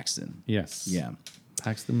tracking Paxton. Yes. Yeah.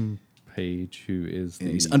 Paxton Page, who is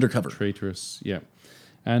he's undercover. Traitorous. Yeah.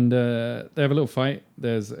 And they have a little fight.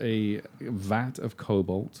 There's a vat of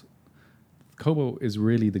cobalt. Cobalt is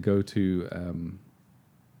really the go-to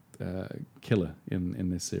killer in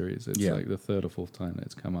this series. It's like the third or fourth time that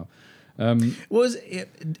it's come up. And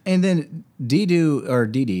then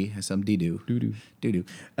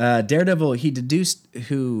Daredevil, he deduced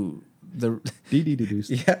who... Dee deduced.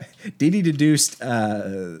 Yeah, Dee deduced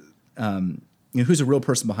who's a real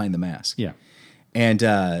person behind the mask. Yeah. And,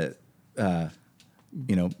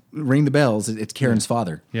 ring the bells, it's Karen's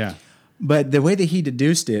father. Yeah. But the way that he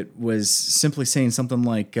deduced it was simply saying something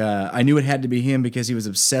like, I knew it had to be him because he was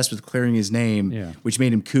obsessed with clearing his name, which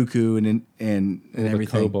made him cuckoo and everything. The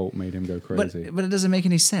cobalt made him go crazy. But it doesn't make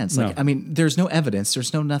any sense. Like, I mean, there's no evidence.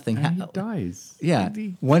 There's no nothing. And he dies. Yeah.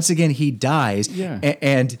 Once again, he dies. Yeah.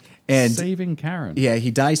 And saving Karen. Yeah,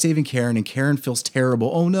 he dies saving Karen, and Karen feels terrible.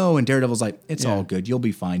 Oh, no. And Daredevil's like, it's all good. You'll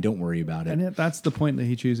be fine. Don't worry about it. And that's the point that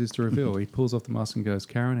he chooses to reveal. He pulls off the mask and goes,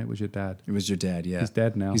 Karen, it was your dad. It was your dad, yeah. He's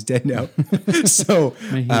dead now. So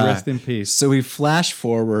may he rest in peace. So we flash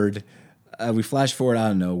forward, I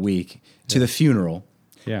don't know, a week to the funeral.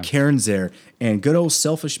 Yeah. Karen's there, and good old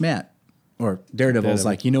selfish Matt. Or Daredevil's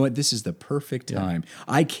like, you know what? This is the perfect time.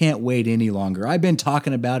 I can't wait any longer. I've been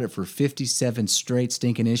talking about it for 57 straight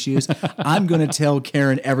stinking issues. I'm going to tell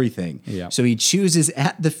Karen everything. Yeah. So he chooses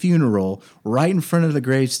at the funeral, right in front of the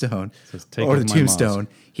gravestone or the tombstone.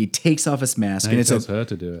 He takes off his mask. And he tells her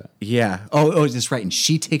to do it. Yeah. Oh, that's right. And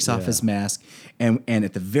she takes off his mask. And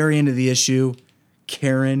at the very end of the issue,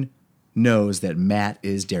 Karen knows that Matt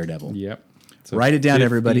is Daredevil. Yep. So write it down,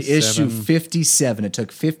 everybody. Issue 57. It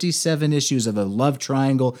took 57 issues of a love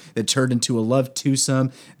triangle that turned into a love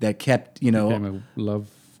twosome that kept, became a love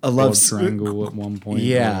triangle at one point.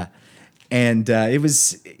 Yeah. And it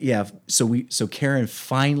was, So Karen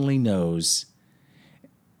finally knows,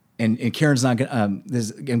 and Karen's not going to, I'm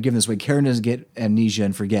giving this away. Karen doesn't get amnesia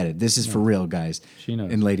and forget it. This is for real, guys. She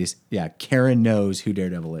knows. And ladies. Yeah. Karen knows who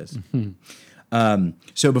Daredevil is.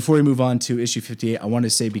 So before we move on to issue 58, I want to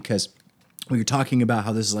say, because we were talking about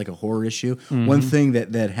how this is like a horror issue. One thing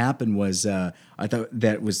that happened was I thought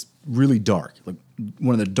that was really dark. Like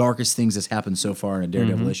one of the darkest things that's happened so far in a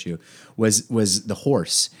Daredevil issue was the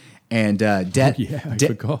horse. And I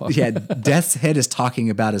forgot. Death's Head is talking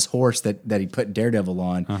about his horse that he put Daredevil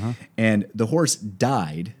on, and the horse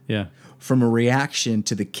died. Yeah. From a reaction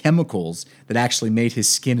to the chemicals that actually made his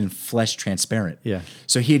skin and flesh transparent. Yeah.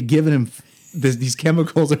 So he had given him these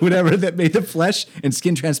chemicals or whatever that made the flesh and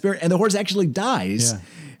skin transparent, and the horse actually dies. Yeah.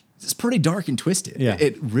 It's pretty dark and twisted. Yeah.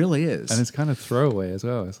 It really is. And it's kind of throwaway as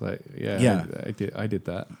well. It's like, I did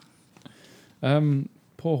that.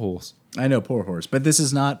 Poor horse. I know, poor horse. But this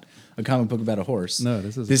is not a comic book about a horse. No,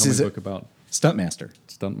 this is a comic book about Stuntmaster.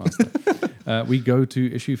 We go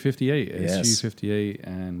to issue 58. Yes. Issue 58,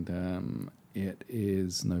 and it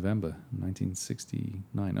is November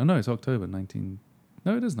 1969. Oh, no, it's October 19...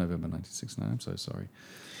 No, it is November 1969. I'm so sorry.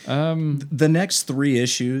 The next 3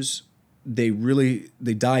 issues, they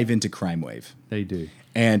dive into Crime Wave. They do.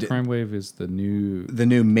 And Crime Wave is the new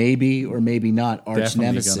maybe or maybe not arch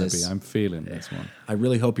nemesis. Definitely gonna be. I'm feeling this one. I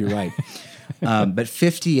really hope you're right. But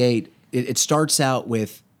 58, it starts out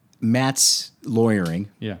with Matt's lawyering.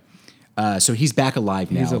 Yeah. So he's back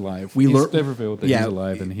alive now. He's alive. They've revealed that he's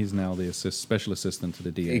alive, and he's now the special assistant to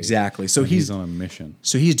the DA. Exactly. So he's on a mission.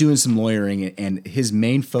 So he's doing some lawyering, and his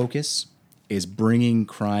main focus is bringing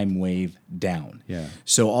crime wave down. Yeah.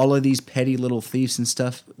 So all of these petty little thieves and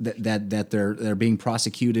stuff that they're being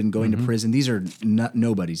prosecuted and going to prison, these are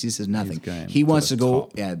nobodies. This is nothing. He wants to go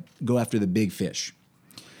after the big fish.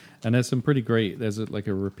 And there's some pretty great. There's like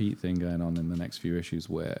a repeat thing going on in the next few issues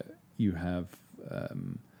where you have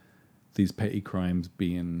these petty crimes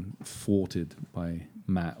being thwarted by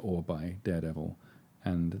Matt or by Daredevil,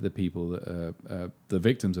 and the people that are the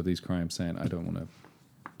victims of these crimes saying, "I don't want to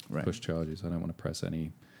push charges. I don't want to press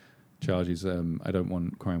any charges. I don't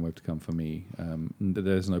want crime wave to come for me.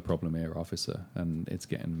 There's no problem here, officer." And it's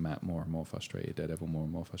getting Matt more and more frustrated, Daredevil more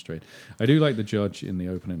and more frustrated. I do like the judge in the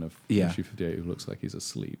opening of issue 58 who looks like he's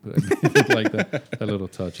asleep. Like that little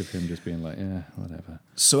touch of him just being like, yeah, whatever.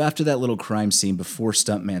 So after that little crime scene, before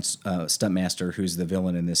Stuntmaster, who's the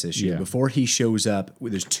villain in this issue, before he shows up,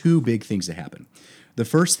 there's two big things that happen. The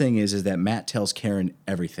first thing is that Matt tells Karen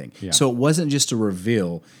everything. Yeah. So it wasn't just a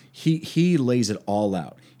reveal. He lays it all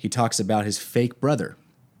out. He talks about his fake brother,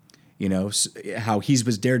 how he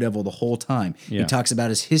was Daredevil the whole time. Yeah. He talks about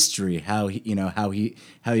his history, how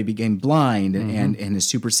he became blind and his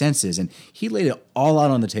super senses, and he laid it all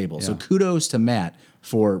out on the table. Yeah. So kudos to Matt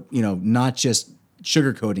for not just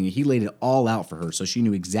sugarcoating it. He laid it all out for her, so she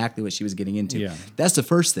knew exactly what she was getting into. Yeah. That's the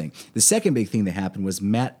first thing. The second big thing that happened was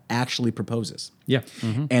Matt actually proposes. Yeah,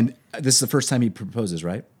 and this is the first time he proposes,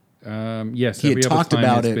 right? Yes, he had talked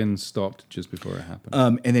about it. It's been stopped just before it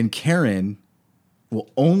happened. And then Karen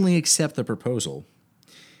will only accept the proposal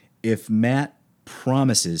if Matt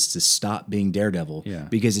promises to stop being Daredevil,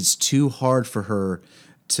 because it's too hard for her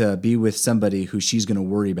to be with somebody who she's going to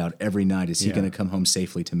worry about every night. Is he going to come home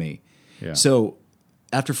safely to me? Yeah. So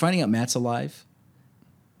after finding out Matt's alive,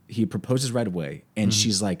 he proposes right away, and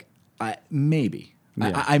she's like, maybe.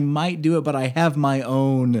 Yeah. I might do it, but I have my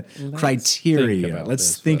own criteria.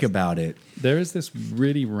 Let's think about it. There is this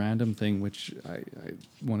really random thing which I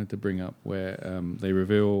wanted to bring up where they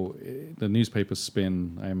reveal the newspaper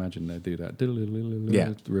spin. I imagine they do that.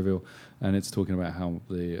 Reveal. And it's talking about how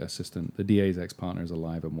the DA's ex-partner is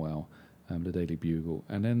alive and well, the Daily Bugle.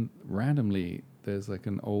 And then randomly, there's like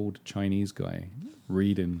an old Chinese guy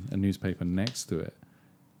reading a newspaper next to it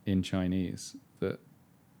in Chinese that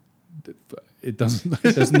it doesn't.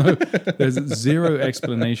 There's zero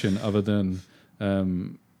explanation other than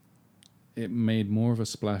it made more of a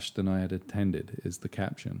splash than I had intended. Is the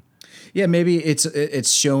caption? Yeah, maybe it's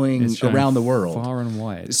showing around the world, far and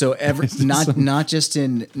wide. So not just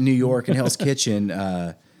in New York and Hell's Kitchen,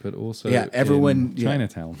 but also everyone in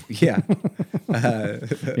Chinatown. Yeah,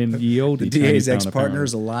 in ye olde the DA's ex-partner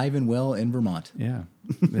is alive and well in Vermont. Yeah,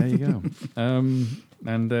 there you go.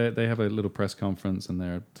 And they have a little press conference, and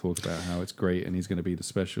they're talking about how it's great, and he's going to be the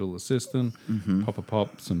special assistant.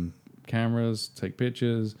 Pop some cameras, take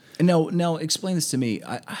pictures. No, explain this to me.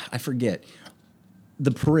 I forget the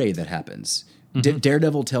parade that happens.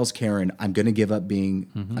 Daredevil tells Karen, "I'm going to give up being.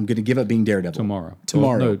 I'm going to give up being Daredevil tomorrow.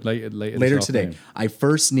 No, later today. I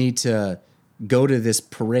first need to go to this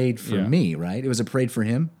parade for me. Right? It was a parade for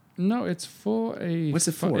him." No, it's for a... What's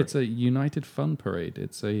it for? It's a United Fun Parade.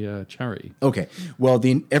 It's a charity. Okay. Well,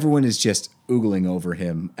 everyone is just oogling over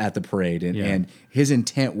him at the parade. And his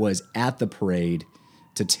intent was at the parade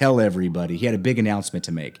to tell everybody. He had a big announcement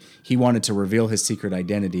to make. He wanted to reveal his secret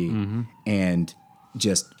identity and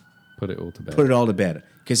just... Put it all to bed. Put it all to bed.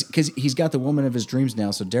 Because he's got the woman of his dreams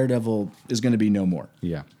now, so Daredevil is going to be no more.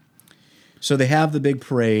 Yeah. So they have the big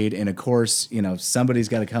parade, and of course, somebody's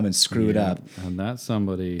got to come and screw it up. And that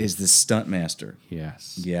somebody is the stunt master.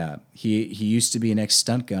 Yes. Yeah. He used to be an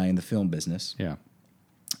ex-stunt guy in the film business. Yeah.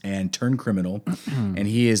 And turned criminal. And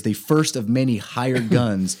he is the first of many hired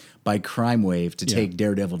guns by Crime Wave to take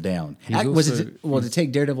Daredevil down. To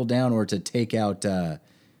take Daredevil down or to take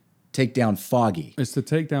down Foggy? It's to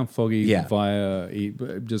take down Foggy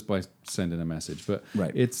just by sending a message. But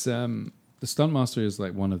it's... the Stuntmaster is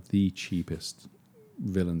like one of the cheapest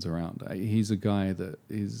villains around. He's a guy that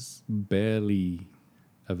is barely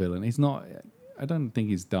a villain. He's not... I don't think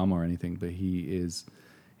he's dumb or anything, but he's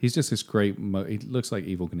just this great... he looks like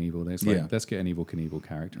Evel Knievel. It's like, let's get an Evel Knievel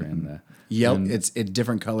character in there. It's in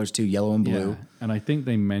different colors too, yellow and blue. Yeah. And I think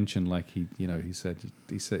they mentioned, like, he said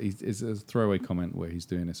it's a throwaway comment where he's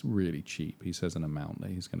doing this really cheap. He says an amount that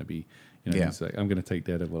he's going to be... he's like, I'm going to take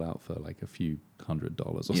Daredevil out for like a few $100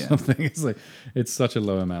 or something. It's like, it's such a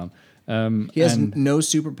low amount. He has no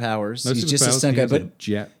superpowers. He's just a stunt guy, but a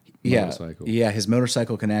jet motorcycle. Yeah, his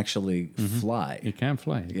motorcycle can actually fly. He can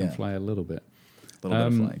fly. He can fly a little bit. A little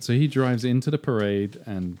bit of flying. So he drives into the parade,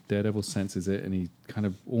 and Daredevil senses it, and he kind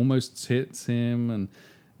of almost hits him,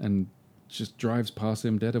 and just drives past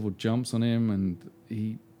him. Daredevil jumps on him, and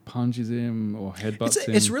he punches him or headbutts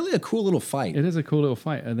him. It's really a cool little fight. It is a cool little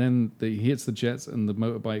fight. And then he hits the jets and the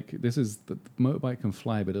motorbike. The motorbike can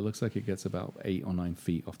fly, but it looks like it gets about 8 or 9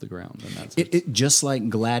 feet off the ground. And that's it just like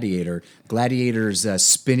Gladiator. Gladiator's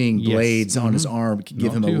spinning blades on his arm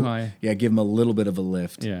give him high. Give him a little bit of a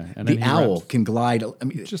lift. Yeah, and the owl can glide. I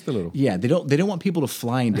mean, just a little. Yeah, they don't want people to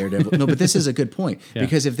fly in Daredevil. No, but this is a good point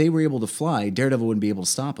because if they were able to fly, Daredevil wouldn't be able to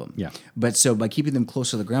stop them. Yeah. But so by keeping them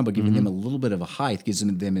close to the ground, but giving them a little bit of a height, gives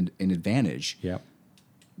them an advantage. Yeah.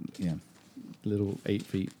 Yeah. Little 8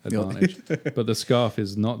 feet advantage. But the scarf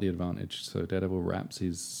is not the advantage. So Daredevil wraps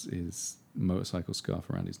his motorcycle scarf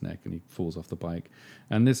around his neck and he falls off the bike.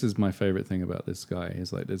 And this is my favorite thing about this guy.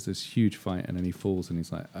 Is like there's this huge fight and then he falls and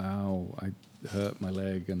he's like, ow, I hurt my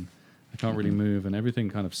leg and I can't really move, and everything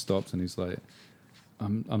kind of stops and he's like,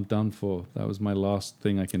 I'm done for. That was my last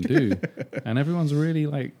thing I can do. And everyone's really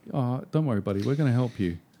like, oh, don't worry, buddy, we're gonna help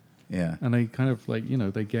you. Yeah. And they kind of like,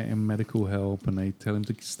 they get him medical help and they tell him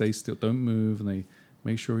to stay still, don't move, and they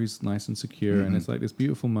make sure he's nice and secure. And it's like this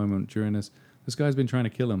beautiful moment during this guy's been trying to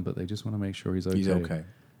kill him, but they just want to make sure he's okay. He's okay.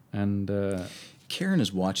 And Karen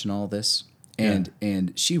is watching all this,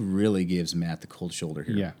 and she really gives Matt the cold shoulder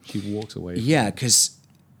here. Yeah, she walks away. Yeah, because,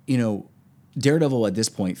 Daredevil at this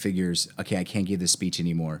point figures, okay, I can't give this speech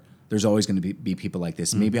anymore. There's always going to be people like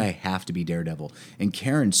this. Maybe I have to be Daredevil. And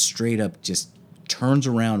Karen straight up just turns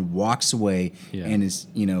around, walks away, and is,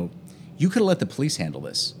 you could have let the police handle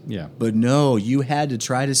this. Yeah. But no, you had to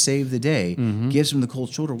try to save the day, gives him the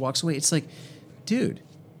cold shoulder, walks away. It's like, dude,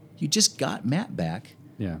 you just got Matt back.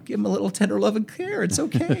 Yeah. Give him a little tender love and care. It's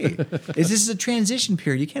okay. This is a transition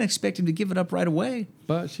period. You can't expect him to give it up right away.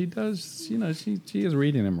 But she does, she is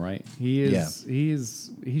reading him right.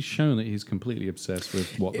 He's shown that he's completely obsessed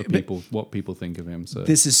with what people think of him. So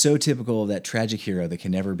this is so typical of that tragic hero that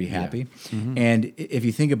can never be happy. And if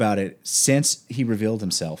you think about it, since he revealed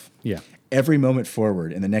himself, every moment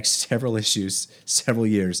forward in the next several issues, several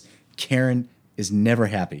years, Karen is never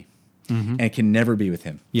happy and can never be with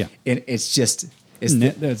him. Yeah. And it's just...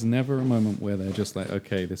 there's never a moment where they're just like,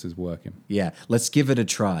 okay, this is working. Yeah, let's give it a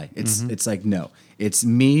try. It's like, no, it's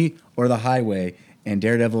me or the highway. And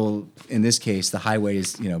Daredevil, in this case, the highway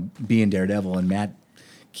is, being Daredevil, and Matt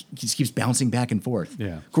just keeps bouncing back and forth.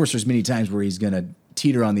 Yeah. Of course, there's many times where he's going to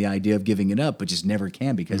teeter on the idea of giving it up, but just never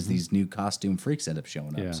can because these new costume freaks end up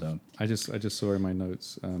showing up. Yeah. So I just saw in my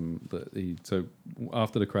notes that so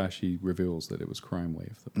after the crash, he reveals that it was Crime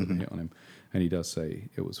Wave that put the hit on him. And he does say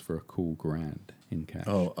it was for a cool grand in cash.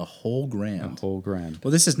 Oh, a whole grand. A whole grand.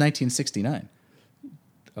 Well, this is 1969.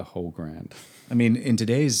 A whole grand. I mean, in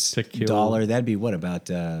today's dollar, that'd be what, about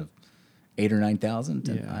 8,000 or 9,000?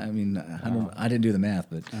 Yeah. I mean, I didn't do the math,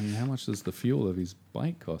 but I mean, how much does the fuel of his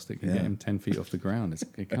bike cost? It can get him 10 feet off the ground.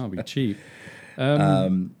 It can't be cheap.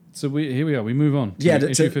 So here we are. We move on. To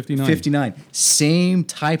issue 59. 59. Same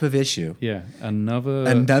type of issue. Yeah,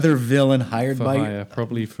 another villain hired for by hire,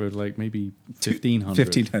 probably for like maybe 1,500.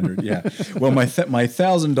 1,500. Yeah. Well, my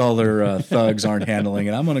 $1,000 thugs aren't handling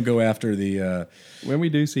it. I'm going to go after the. When we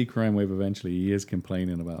do see Crime Wave eventually, he is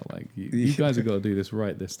complaining about like you guys have got to do this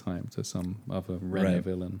right this time to some other random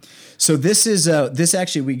villain. So this is this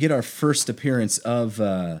actually we get our first appearance of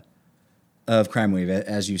Crime Wave,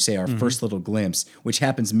 as you say, our first little glimpse, which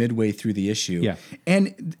happens midway through the issue. Yeah.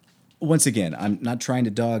 And once again, I'm not trying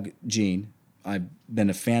to dog Gene. I've been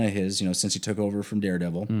a fan of his, since he took over from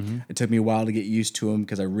Daredevil. It took me a while to get used to him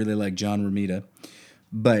because I really like John Romita.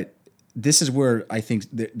 But this is where I think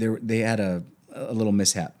they had a little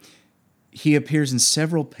mishap. He appears in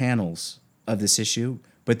several panels of this issue,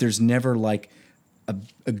 but there's never like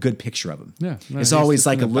a good picture of him. Yeah, no, it's always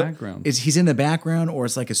like a background. He's in the background, or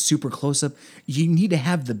it's like a super close up. You need to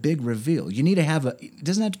have the big reveal. You need to have it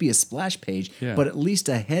doesn't have to be a splash page, but at least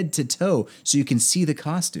a head to toe so you can see the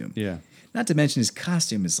costume. Yeah. Not to mention his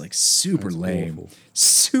costume is like super lame. Awful.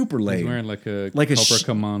 Super lame. He's wearing like a Cobra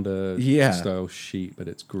Commander style sheet, but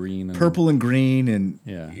it's green and purple and green, and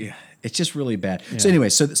yeah. It's just really bad. Yeah. So anyway,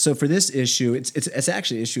 so for this issue, it's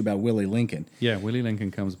actually an issue about Willie Lincoln. Yeah, Willie Lincoln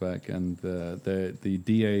comes back, and the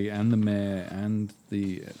DA and the mayor and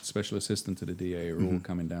the special assistant to the DA are all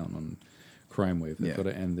coming down on Crime Wave. They've got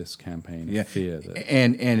to end this campaign. Yeah, fear that.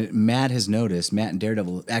 And Matt and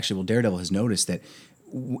Daredevil Daredevil has noticed that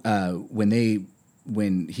when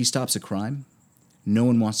he stops a crime, no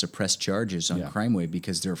one wants to press charges on Crime Wave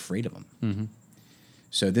because they're afraid of him.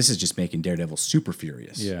 So this is just making Daredevil super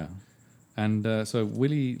furious. Yeah. And so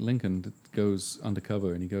Willie Lincoln goes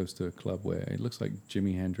undercover and he goes to a club where it looks like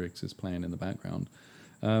Jimi Hendrix is playing in the background.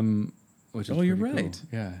 Which is you're cool. right.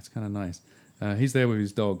 Yeah, it's kind of nice. He's there with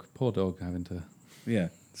his dog. Poor dog having to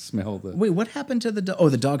smell the. Wait, what happened to the dog? Oh,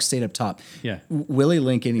 the dog stayed up top. Yeah. Willie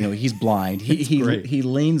Lincoln, he's blind. He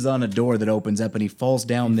leans on a door that opens up and he falls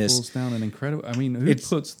down Falls down an incredible. I mean, who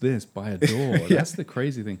puts this by a door? That's the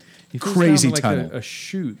crazy thing. He falls crazy down tunnel. a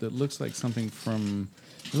chute that looks like something from.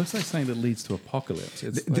 It looks like something that leads to Apocalypse.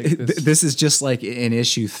 It's like this is just like in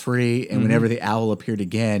issue 3, and whenever the owl appeared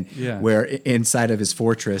again, where inside of his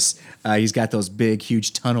fortress, he's got those big,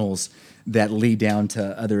 huge tunnels that lead down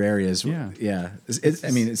to other areas. Yeah.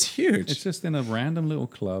 It's huge. It's just in a random little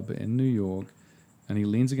club in New York, and he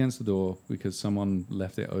leans against the door because someone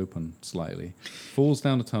left it open slightly. Falls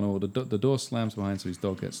down the tunnel. The door slams behind, so his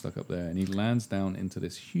dog gets stuck up there, and he lands down into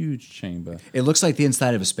this huge chamber. It looks like the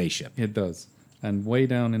inside of a spaceship. It does. And way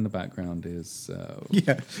down in the background is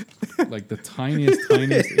like the tiniest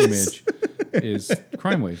image is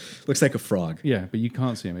Crime Wave. Looks like a frog. Yeah, but you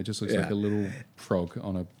can't see him. It just looks like a little frog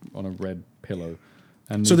on a red pillow.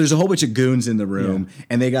 And so there's a whole bunch of goons in the room,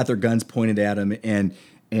 and they got their guns pointed at him, and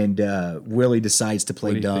Willie decides to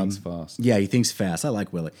play dumb. He thinks fast. Yeah, he thinks fast. I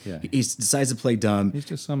like Willie. Yeah. He decides to play dumb. He's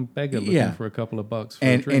just some beggar looking for a couple of bucks for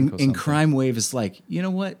a drink or something. And Crime Wave is like, you know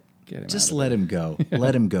what? Just let him go.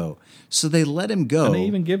 Let him go. So they let him go. And he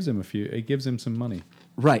even gives him He gives him some money.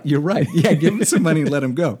 Right, you're right. Yeah, give him some money and let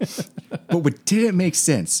him go. But what didn't make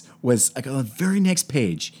sense was like on the very next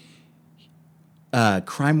page,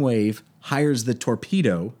 Crime Wave hires the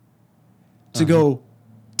Torpedo to go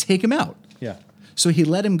take him out. Yeah. So he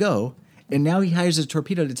let him go, and now he hires a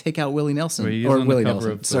Torpedo to take out Willie Nelson. Willie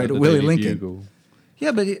Nelson. Sorry, Willie Lincoln. Bugle.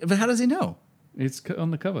 Yeah, but how does he know? It's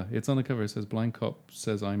on the cover. It says blind cop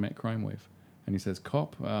says I met Crime Wave, and he says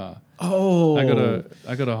cop. Oh, I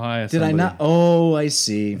gotta hire. Did I not? Oh, I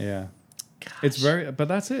see. Yeah, it's but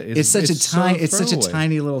that's it. It's such a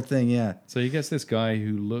tiny little thing. Yeah. So he gets this guy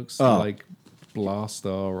who looks like Blastar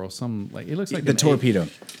or some he looks like the Torpedo.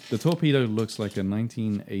 The Torpedo looks like a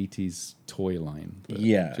 1980s toy line.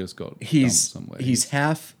 That just got dumped somewhere. He's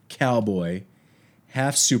half cowboy,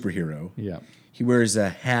 half superhero. Yeah. He wears a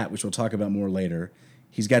hat, which we'll talk about more later.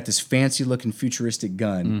 He's got this fancy-looking futuristic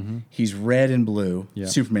gun. Mm-hmm. He's red and blue,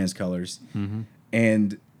 Superman's colors,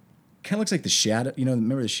 and kind of looks like the Shadow.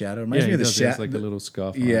 Remember the Shadow? Reminds me of the Shadow. He has like a little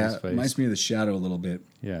scarf on his face. Reminds me of the Shadow a little bit.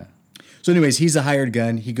 Yeah. So, anyways, he's a hired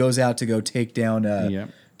gun. He goes out to go take down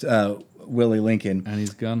Willie Lincoln, and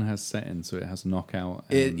his gun has settings, so it has knockout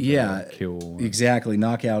and kill. Exactly,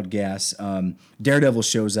 knockout gas. Daredevil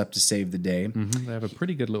shows up to save the day. Mm-hmm. They have a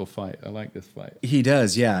pretty good little fight. I like this fight. He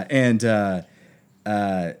does, yeah, and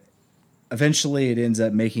eventually it ends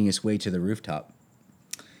up making its way to the rooftop.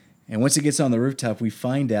 And once it gets on the rooftop, we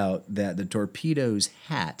find out that the Torpedo's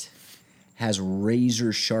hat has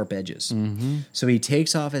razor sharp edges. Mm-hmm. So he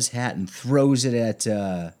takes off his hat and throws it at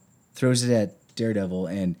Daredevil,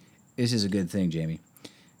 and this is a good thing, Jamie.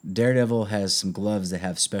 Daredevil has some gloves that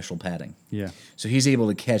have special padding. Yeah. So he's able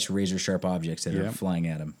to catch razor sharp objects that are flying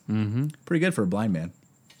at him. Mm-hmm. Pretty good for a blind man.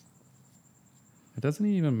 Doesn't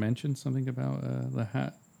he even mention something about the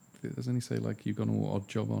hat? Doesn't he say, you got an odd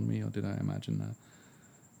job on me, or did I imagine that?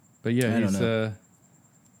 But yeah,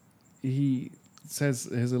 he says,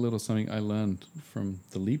 here's a little something I learned from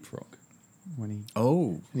the leapfrog. When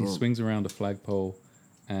he swings around a flagpole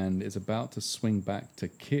and is about to swing back to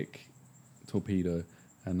kick Torpedo,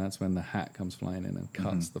 and that's when the hat comes flying in and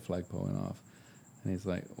cuts the flagpole in half. And he's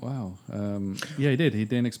like, wow. He did. He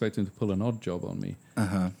didn't expect him to pull an odd job on me.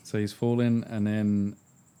 Uh-huh. So he's falling, and then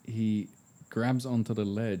he grabs onto the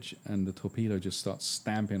ledge, and the Torpedo just starts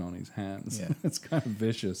stamping on his hands. Yeah. It's kind of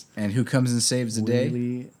vicious. And who comes and saves the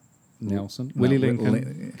day? Willie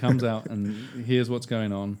Lincoln comes out and hears what's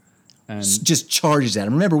going on. And just charges at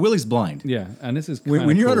him. Remember, Willie's blind. Yeah, and this is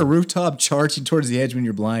when you're on a rooftop charging towards the edge when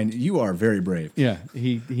you're blind, you are very brave. Yeah,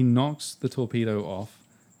 he knocks the Torpedo off.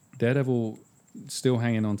 Daredevil, still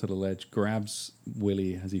hanging onto the ledge, grabs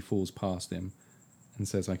Willie as he falls past him and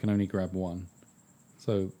says, I can only grab one.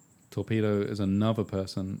 So Torpedo is another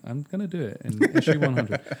person. I'm going to do it in issue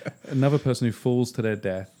 100. Another person who falls to their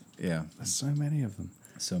death. Yeah. There's so many of them.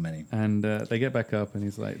 So many. And they get back up, and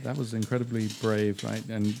he's like, that was incredibly brave, right?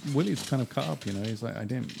 And Willie's kind of cut up, He's like, I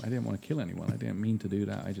didn't want to kill anyone. I didn't mean to do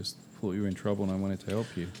that. I just thought you were in trouble, and I wanted to help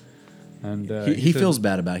you. And he feels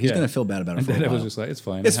bad about it. He's going to feel bad about it for a while. Was just like, it's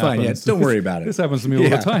fine. It's fine, yeah. Don't worry about it. This happens to me all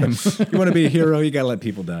the time. You want to be a hero, you got to let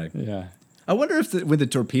people die. Yeah. I wonder if when the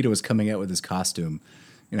Torpedo was coming out with his costume,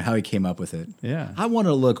 how he came up with it. Yeah. I want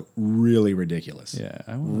to look really ridiculous. Yeah.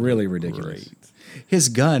 Really ridiculous. Great. His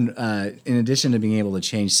gun, in addition to being able to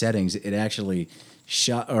change settings, it actually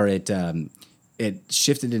it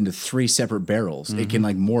shifted into 3 separate barrels. Mm-hmm. It can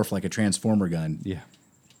morph like a transformer gun. Yeah.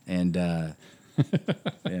 And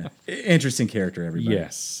Interesting character, everybody.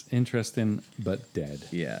 Yes, interesting but dead.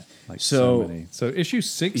 Yeah. Like so many. So issue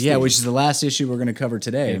 60. Yeah, which is the last issue we're going to cover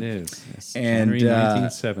today. It is. It's And, January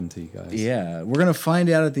 1970, guys. Yeah, we're going to find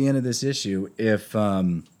out at the end of this issue if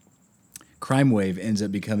Crime Wave ends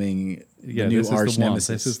up becoming the new arch nemesis.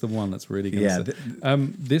 This is the one that's really going to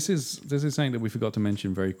this is something that we forgot to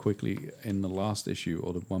mention very quickly in the last issue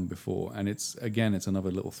or the one before, and it's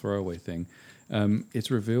another little throwaway thing.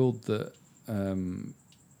 It's revealed that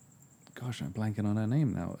gosh, I'm blanking on her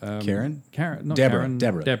name now. Karen? Not Deborah. Karen.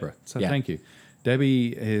 Deborah. So thank you.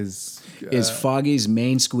 Debbie is Foggy's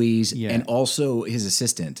main squeeze and also his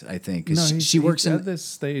assistant, I think. No, she works at this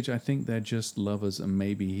stage. I think they're just lovers, and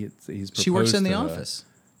maybe he's proposed. She works in the to her. office.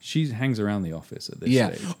 She hangs around the office at this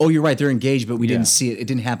stage. Oh, you're right. They're engaged, but we didn't see it. It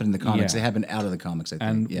didn't happen in the comics. Yeah. It happened out of the comics, I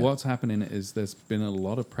think. And what's happening is there's been a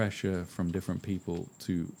lot of pressure from different people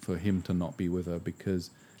for him to not be with her because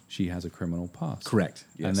she has a criminal past. Correct.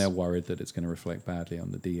 Yes. And they're worried that it's going to reflect badly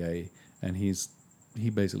on the DA. And he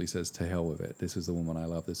basically says, to hell with it. This is the woman I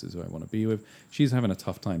love. This is who I want to be with. She's having a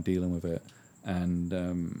tough time dealing with it. And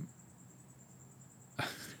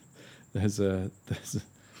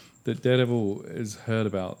the Daredevil has heard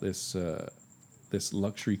about this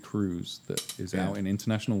luxury cruise that is out in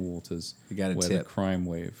international waters. You got a where tip. The crime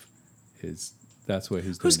wave is. That's where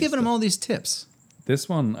he's. Who's giving him all these tips? This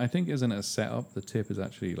one, I think, isn't a setup. The tip is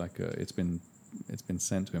actually like it's been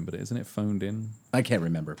sent to him, but isn't it phoned in? I can't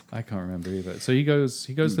remember. I can't remember either. So he goes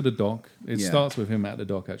to the dock. It starts with him at the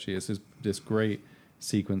dock. Actually, it's this great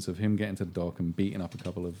sequence of him getting to the dock and beating up a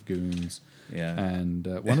couple of goons. Yeah, and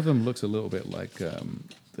one of them looks a little bit like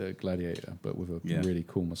the Gladiator, but with a really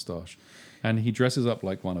cool mustache. And he dresses up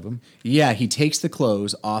like one of them. Yeah, he takes the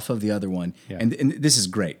clothes off of the other one, and this is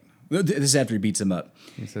great. This is after he beats him up.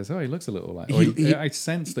 He says, "Oh, he looks a little like." I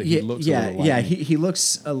sense that he looks. Yeah, a little like yeah. me. He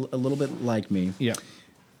looks a little bit like me. Yeah.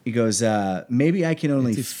 He goes, "Maybe I can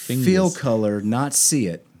only feel color, not see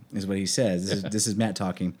it," is what he says. This is Matt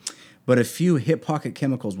talking. But a few hip pocket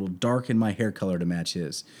chemicals will darken my hair color to match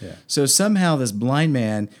his. Yeah. So somehow this blind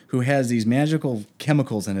man who has these magical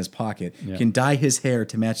chemicals in his pocket can dye his hair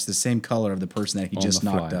to match the same color of the person that he just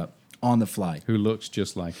knocked up. On the fly. Who looks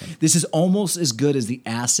just like him. This is almost as good as the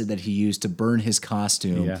acid that he used to burn his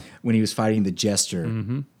costume when he was fighting the Jester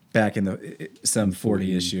back in some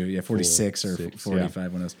 40 issue. 46 or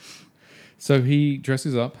 45 when it was. So he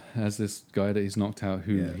dresses up as this guy that he's knocked out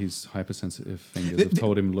who his hypersensitive fingers have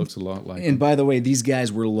told him looks a lot like him. And by the way, these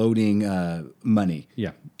guys were loading money.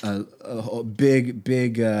 Yeah. A big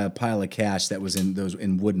pile of cash that was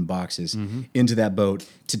in wooden boxes into that boat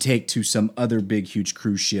to take to some other big, huge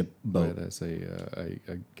cruise ship boat. There's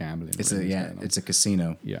a gambling. It's a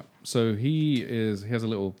casino. Yeah. So he has a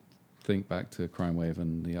little think back to Crime Wave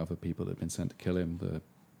and the other people that have been sent to kill him, the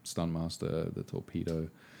Stuntmaster, the Torpedo.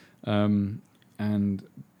 And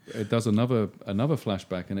it does another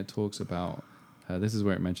flashback, and it talks about this is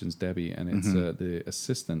where it mentions Debbie, and it's the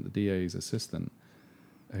assistant, the DA's assistant,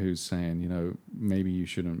 who's saying, maybe you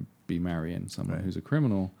shouldn't be marrying someone who's a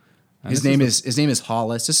criminal. And his name is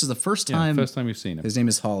Hollis. This is the first time we've seen him. His name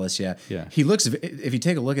is Hollis. Yeah. He looks. If you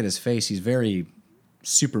take a look at his face, he's very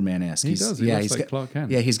Superman-esque. He does. He looks like Clark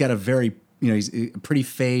Kent. Yeah, he's got a very he's a pretty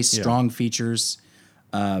face, strong features.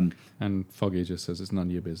 And Foggy just says, "It's none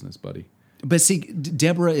of your business, buddy." But see,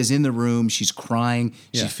 Deborah is in the room. She's crying.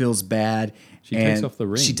 She feels bad. She takes off the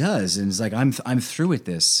ring. She does, and it's like, I'm through with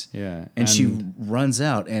this. Yeah. And she runs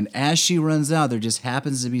out. And as she runs out, there just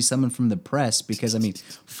happens to be someone from the press because,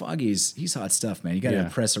 he's hot stuff, man. You got to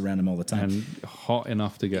have press around him all the time. And hot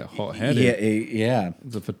enough to get hot-headed. Yeah.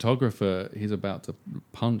 The photographer, he's about to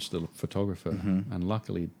punch the photographer, and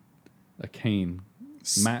luckily a cane...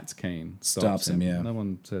 Matt's cane stops him. Yeah. No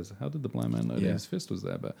one says, "How did the blind man know that his fist was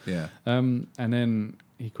there?" But and then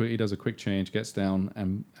he does a quick change, gets down,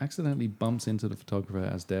 and accidentally bumps into the photographer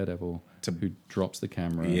as Daredevil, who drops the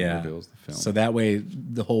camera and reveals the film. So that way,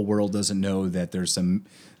 the whole world doesn't know that there's some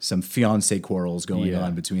fiance quarrels going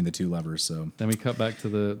on between the two lovers. So then we cut back to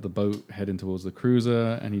the boat heading towards the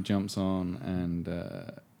cruiser, and he jumps on and.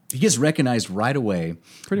 He gets recognized right away.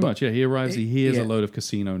 Pretty much, yeah. He arrives, he hears a load of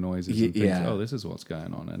casino noises and thinks, oh, this is what's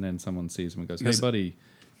going on. And then someone sees him and goes, hey, buddy,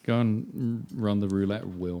 go and run the roulette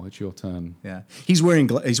wheel. It's your turn. Yeah. He's wearing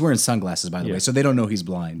sunglasses, by the way, so they don't know he's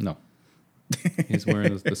blind. No. He's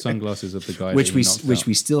wearing the sunglasses of the guy which we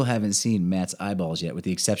still haven't seen Matt's eyeballs yet, with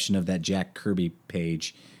the exception of that Jack Kirby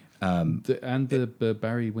page. The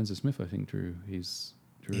Barry Windsor-Smith, I think, drew his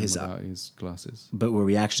glasses. But where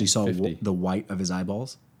we actually saw the white of his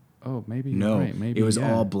eyeballs? Oh, maybe no. Right. Maybe it was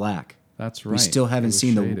all black. That's right. We still haven't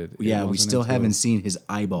seen we still haven't seen his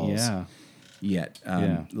eyeballs. Yeah. yet.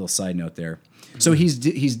 Little side note there. So he's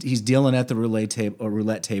dealing at the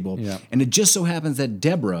roulette table, and it just so happens that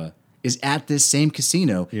Deborah is at this same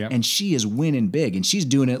casino, and she is winning big, and she's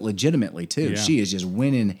doing it legitimately too. She is just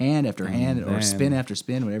winning hand after hand, or spin after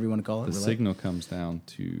spin, whatever you want to call it. The signal comes down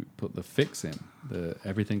to put the fix in.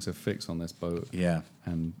 Everything's a fix on this boat. Yeah.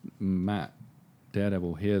 And Matt,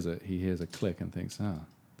 Daredevil, hears it. He hears a click and thinks,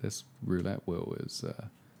 this roulette wheel is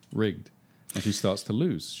rigged. And she starts to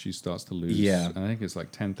lose. Yeah. And I think it's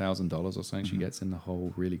like $10,000 or something. She gets in the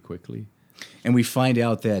hole really quickly. And we find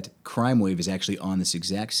out that Crime Wave is actually on this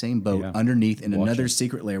exact same boat underneath in another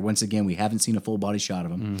secret lair. Once again, we haven't seen a full body shot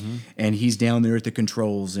of him. And he's down there at the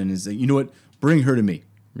controls and is like, you know what? Bring her to me.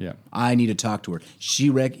 Yeah. I need to talk to her. He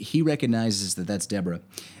recognizes that that's Deborah.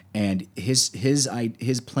 And his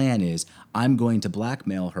plan is, I'm going to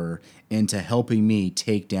blackmail her into helping me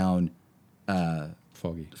take down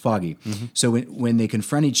Foggy. So when they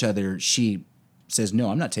confront each other, she says, "No,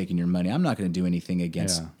 I'm not taking your money. I'm not going to do anything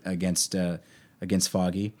against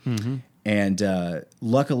Foggy." And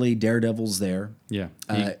luckily, Daredevil's there. Yeah,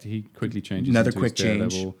 he quickly changes. Another into quick his Daredevil,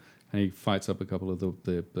 change, and he fights up a couple of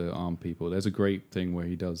the armed people. There's a great thing where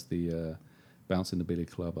he does the bouncing the billy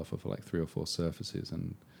club off of like 3 or 4 surfaces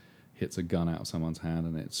and hits a gun out of someone's hand,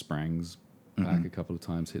 and it sprangs back a couple of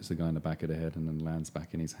times, hits the guy in the back of the head, and then lands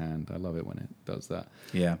back in his hand. I love it when it does that.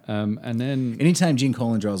 Yeah. And then anytime Gene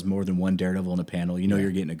Colan draws more than one Daredevil in a panel, you know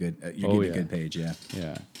you're getting a good a good page. Yeah.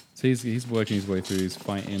 Yeah. So he's working his way through. He's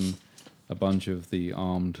fighting a bunch of the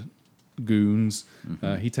armed goons.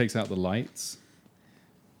 He takes out the lights.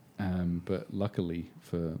 But luckily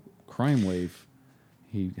for Crime Wave,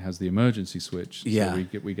 he has the emergency switch. Yeah.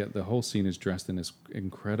 So we get the whole scene is dressed in this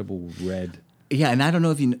incredible red. Yeah, and I don't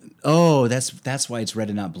know if you. Oh, that's why it's red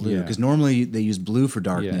and not blue. Because normally they use blue for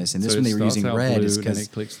darkness, and this one they were using red. Is because it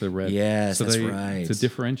clicks the red. Yes, so that's right. To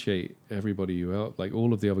differentiate everybody else, like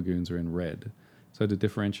all of the other goons are in red. So to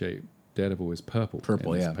differentiate, Daredevil is purple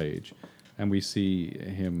in this page, and we see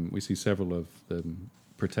several of them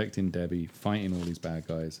protecting Debbie, fighting all these bad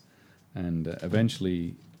guys, and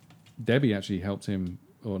eventually, Debbie actually helps him.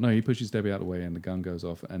 Or no, he pushes Debbie out of the way, and the gun goes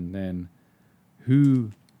off, and then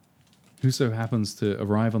who so happens to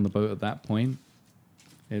arrive on the boat at that point?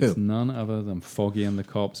 It's none other than Foggy and the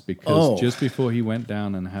cops, because just before he went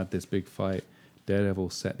down and had this big fight,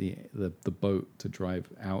 Daredevil set the boat to drive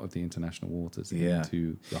out of the international waters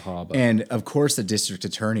into the harbor. And, of course, the district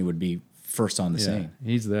attorney would be first on the scene.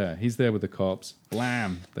 He's there. He's there with the cops.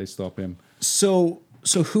 Blam! They stop him. So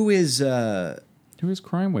who is... Who is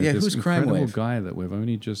Crime Wave? Yeah, this who's Crime incredible Wave? Guy that we've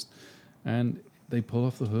only just... And they pull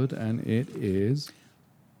off the hood, and it is...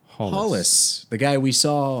 Hollis, the guy we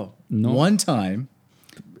saw one time.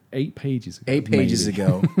 8 pages ago. 8 pages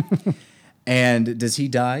ago. And does he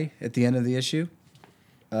die at the end of the issue?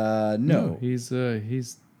 No. He's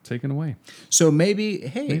taken away. So maybe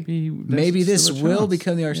this will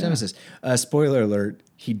become the arch nemesis. Spoiler alert,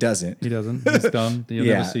 he doesn't. He doesn't. He's done. You'll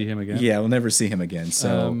never see him again. Yeah, we'll never see him again.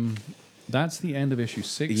 So that's the end of issue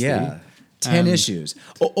 60. Yeah. 10 issues.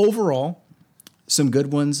 Overall, some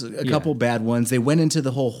good ones, a couple bad ones. They went into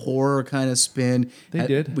the whole horror kind of spin. They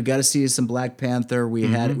did. We got to see some Black Panther. We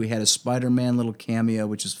had a Spider-Man little cameo,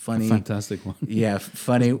 which is funny. A fantastic one. Yeah,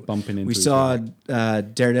 funny. Bumping into. We saw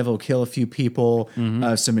Daredevil kill a few people.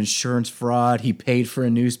 Some insurance fraud. He paid for a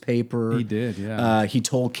newspaper. He did. Yeah. He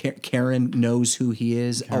told Karen knows who he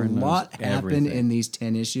is. Karen a lot happened in these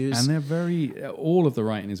 10 issues, and they're all of the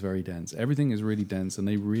writing is very dense. Everything is really dense, and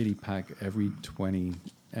they really pack every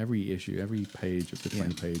issue, every page of the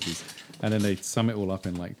 20 pages, and then they sum it all up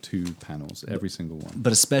in like 2 panels, every single one.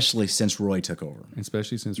 But especially since Roy took over. A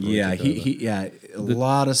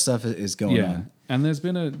lot of stuff is going on. And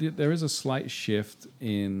there is a slight shift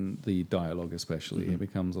in the dialogue, especially. It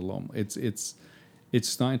becomes a lot. It's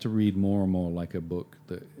starting to read more and more like a book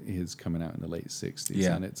that is coming out in the late 60s,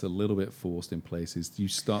 and it's a little bit forced in places. You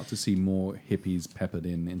start to see more hippies peppered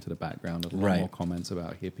into the background, a lot more comments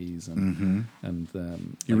about hippies, and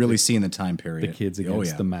you're really seeing the time period, the kids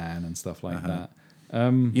against the man and stuff like that.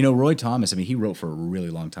 Roy Thomas, I mean, he wrote for a really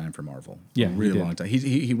long time for Marvel. Yeah, a really long time.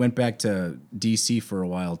 He went back to DC for a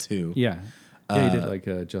while too. Yeah. Yeah, he did like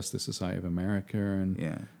Justice Society of America,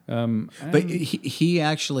 but he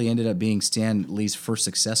actually ended up being Stan Lee's first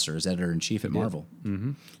successor as editor-in-chief at Marvel.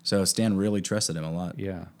 So Stan really trusted him a lot.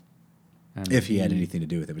 Yeah, and if he had anything to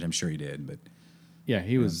do with it, which I'm sure he did. But yeah,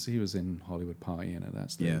 he was in Hollywood partying at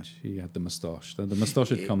that stage. Yeah. He had the mustache. The mustache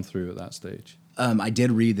had come through at that stage. I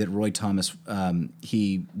did read that Roy Thomas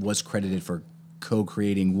he was credited for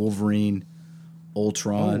co-creating Wolverine,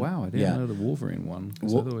 Ultron. Oh wow, I didn't know the Wolverine one.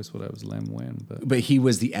 Because I always thought that was Len Wein, but he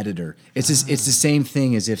was the editor. It's it's the same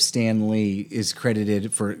thing as if Stan Lee is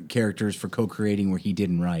credited for characters for co-creating where he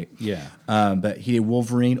didn't write. Yeah. But he did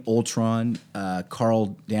Wolverine, Ultron,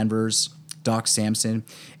 Carl Danvers, Doc Samson,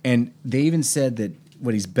 and they even said that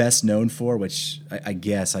what he's best known for, which I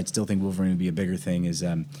guess I'd still think Wolverine would be a bigger thing, is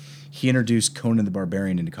he introduced Conan the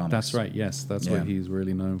Barbarian into comics. That's right. Yes, that's what he's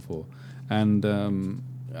really known for. And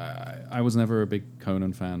I was never a big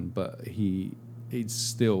Conan fan, but he's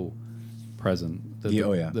still present.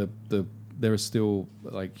 There are still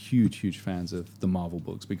like huge fans of the Marvel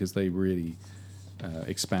books because they really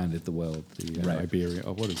expanded the world. The Iberian,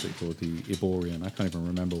 what is it called? The Iborian. I can't even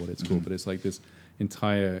remember what it's called, but it's like this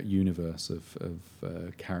entire universe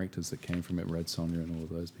of characters that came from it. Red Sonja and all of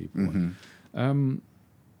those people. And,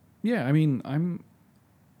 yeah, I mean, I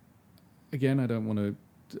don't want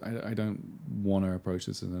to approach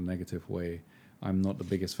this in a negative way. I'm not the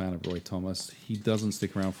biggest fan of Roy Thomas. He doesn't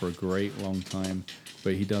stick around for a great long time,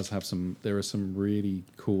 but he does have there are some really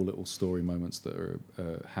cool little story moments that are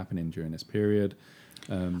happening during this period.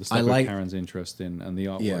 The stuff with Karen's interest in, and the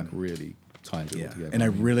artwork really ties it all together. And I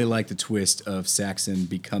really like the twist of Saxon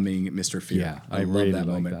becoming Mr. Fear. Yeah, I love really that like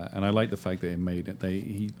moment. that. And I like the fact that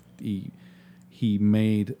he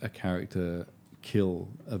made a character kill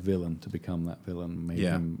a villain to become that villain, made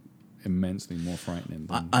him immensely more frightening.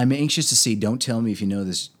 I'm anxious to see. Don't tell me if you know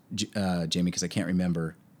this, Jamie, because I can't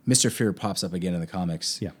remember. Mr. Fear pops up again in the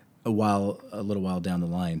comics. Yeah, a little while down the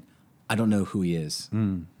line. I don't know who he is.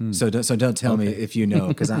 So don't tell me if you know,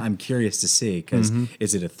 because I'm curious to see. Because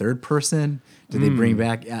is it a third person? Did they bring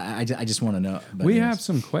back? I just want to know. We have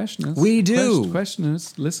some questions. We do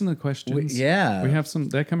questioners, listener questions. We have some.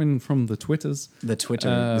 They're coming from the Twitters. The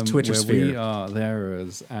Twitter sphere. We are there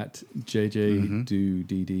as at JJ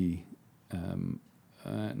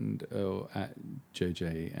and at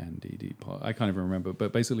JJ and DD Pod. I can't even remember,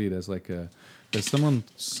 but basically there's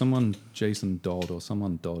someone Jason Dodd or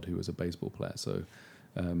someone Dodd who was a baseball player. So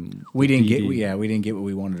we didn't get what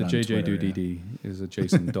we wanted. The on JJ Twitter, DD is a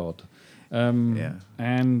Jason Dodd.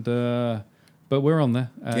 And but we're on there.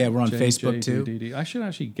 We're on Facebook too. DD. I should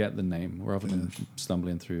actually get the name rather than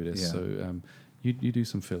stumbling through this. Yeah. So you do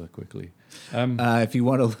some filler quickly. If you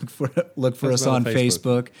want to look for us on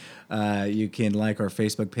Facebook, you can like our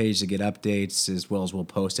Facebook page to get updates, as well as we'll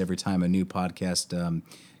post every time a new podcast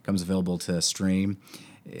comes available to stream.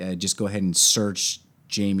 Just go ahead and search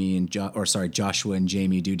Joshua and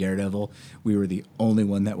Jamie Do Daredevil. We were the only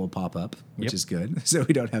one that will pop up, which is good. So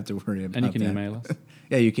we don't have to worry about that. And you can email us.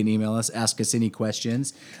 Yeah, you can email us, ask us any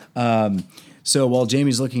questions. So while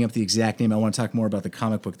Jamie's looking up the exact name, I want to talk more about the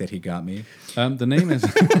comic book that he got me. The name is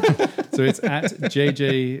so it's at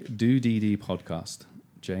JJ Do DD Podcast.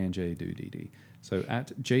 J&J Do DD. So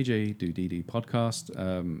at JJ Do DD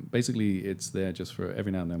Podcast. Basically, it's there just for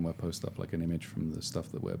every now and then we'll post up like an image from the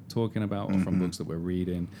stuff that we're talking about or from books that we're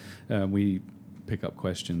reading. We pick up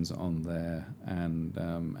questions on there, and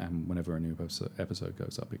whenever a new episode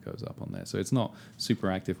goes up, it goes up on there. So it's not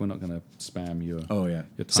super active. We're not going to spam your your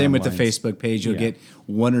Same with the Facebook page. You'll get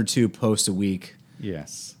 1 or 2 posts a week.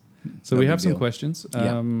 Yes. So we have some questions.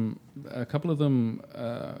 A couple of them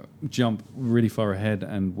jump really far ahead,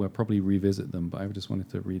 and we'll probably revisit them. But I just wanted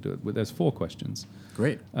to read it. There's 4 questions.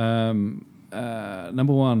 Great. Number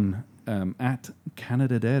 1. At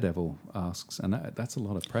Canada Daredevil asks, and that's a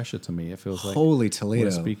lot of pressure to me. It feels like Holy Toledo.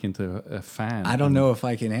 We're speaking to a fan. I don't know if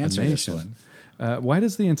I can answer this one. Why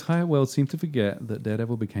does the entire world seem to forget that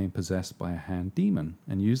Daredevil became possessed by a hand demon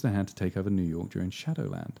and used the hand to take over New York during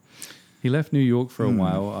Shadowland? He left New York for a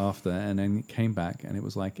while after, and then came back, and it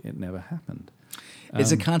was like it never happened.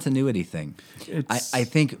 It's a continuity thing. I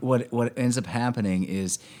think what ends up happening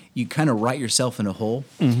is you kind of write yourself in a hole,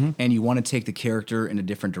 and you want to take the character in a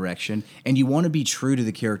different direction, and you want to be true to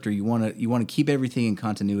the character. You want to keep everything in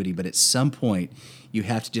continuity, but at some point you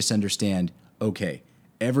have to just understand, okay,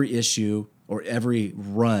 every issue or every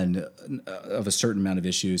run of a certain amount of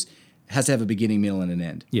issues has to have a beginning, middle, and an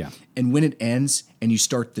end. Yeah. And when it ends and you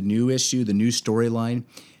start the new issue, the new storyline,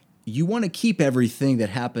 you want to keep everything that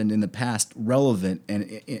happened in the past relevant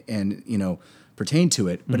and pertain to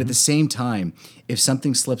it. But at the same time, if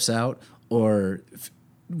something slips out or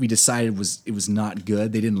we decided it was not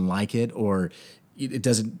good, they didn't like it, or it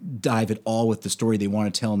doesn't dive at all with the story they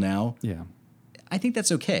want to tell now, I think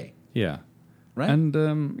that's okay. Yeah. Right? And,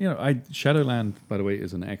 Shadowland, by the way,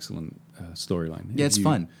 is an excellent storyline. Yeah, it's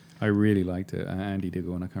fun. I really liked it. Andy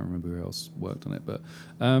Diggle, and I can't remember who else worked on it, but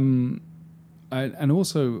And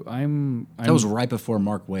also, that was right before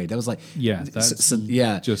Mark Waid. That was like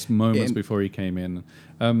just moments before he came in.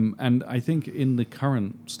 And I think in the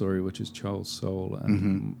current story, which is Charles Soule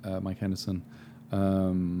and Mike Henderson,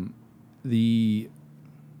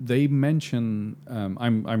 they mention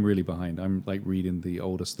I'm really behind. I'm like reading the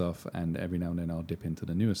older stuff, and every now and then I'll dip into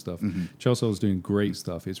the newer stuff. Charles Soule's doing great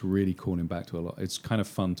stuff. It's really calling back to a lot. It's kind of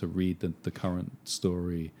fun to read the current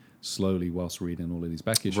story slowly whilst reading all of these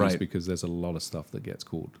back issues, because there's a lot of stuff that gets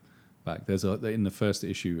called back. There's in the first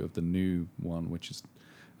issue of the new one, which is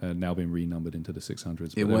now been renumbered into the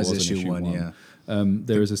 600s. It was issue one, yeah.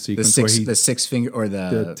 There is a sequence where the 6 finger or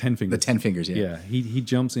the 10 fingers. The 10 fingers, yeah. Yeah, he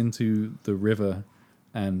jumps into the river,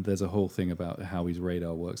 and there's a whole thing about how his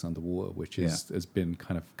radar works underwater, which has been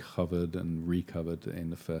kind of covered and recovered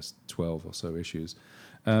in the first 12 or so issues.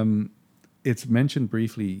 It's mentioned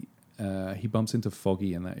briefly. He bumps into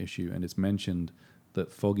Foggy in that issue, and it's mentioned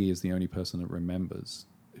that Foggy is the only person that remembers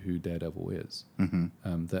who Daredevil is.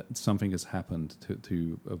 That something has happened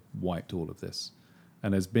to have wiped all of this.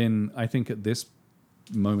 And there's been, I think at this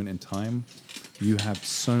moment in time, you have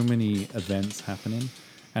so many events happening.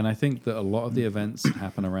 And I think that a lot of the events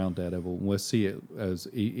happen around Daredevil. We'll see it as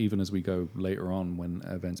even as we go later on when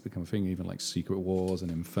events become a thing, even like Secret Wars and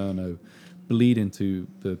Inferno bleed into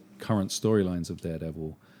the current storylines of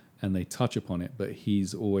Daredevil. And they touch upon it, but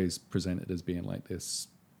he's always presented as being like this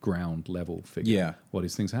ground level figure. Yeah, what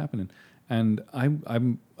these things happening, and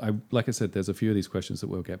I'm like I said, there's a few of these questions that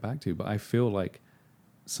we'll get back to, but I feel like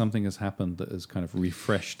something has happened that has kind of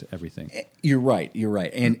refreshed everything. You're right,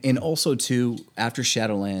 and also too after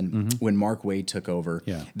Shadowland, when Mark Waid took over,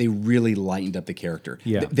 they really lightened up the character.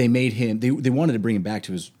 Yeah, they made him. They wanted to bring him back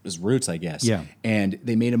to his roots, I guess. Yeah, and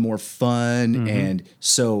they made him more fun, and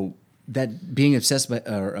so. That being obsessed by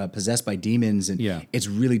or possessed by demons, and it's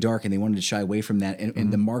really dark, and they wanted to shy away from that.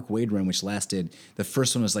 And the Mark Waid run, which lasted, the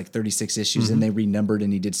first one was like 36 issues, and they renumbered,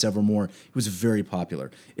 and he did several more. It was very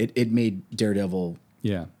popular. It made Daredevil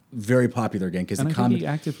very popular again, because I think he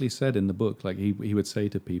actively said in the book, like he would say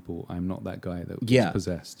to people, "I'm not that guy that was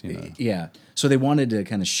possessed." You know? Yeah. So they wanted to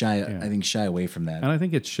kind of shy away from that. And I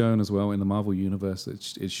think it's shown as well in the Marvel universe.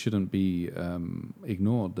 It shouldn't be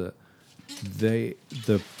ignored that. The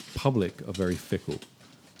public are very fickle.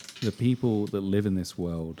 The people that live in this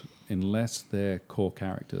world, unless their core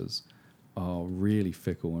characters are really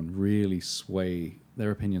fickle and really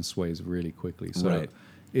their opinion sways really quickly. So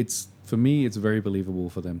it's, for me, it's very believable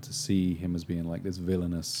for them to see him as being like this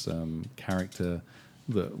villainous character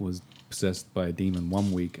that was possessed by a demon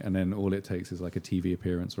one week, and then all it takes is like a TV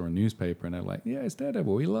appearance or a newspaper, and they're like, yeah, it's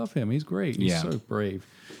Daredevil, we love him, he's great, he's so brave.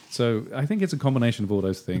 So I think it's a combination of all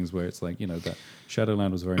those things where it's like, you know, that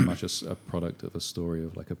Shadowland was very much a product of a story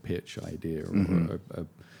of like a pitch idea or a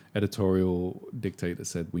editorial dictate that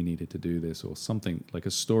said we needed to do this, or something like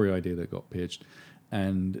a story idea that got pitched,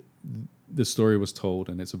 and the story was told,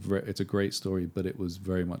 and it's a great story, but it was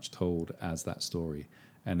very much told as that story,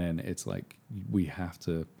 and then it's like we have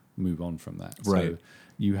to move on from that. So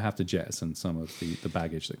you have to jettison some of the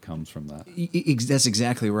baggage that comes from that. That's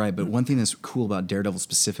exactly right. But one thing that's cool about Daredevil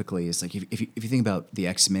specifically is like if you think about the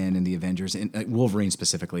X-Men and the Avengers, and Wolverine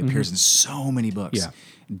specifically appears in so many books. Yeah.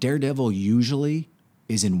 Daredevil usually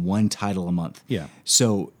is in one title a month. Yeah.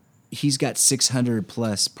 So he's got 600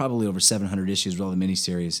 plus, probably over 700 issues with all the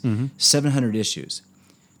miniseries. 700 issues.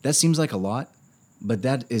 That seems like a lot. But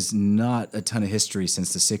that is not a ton of history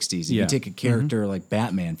since the 60s. If you take a character like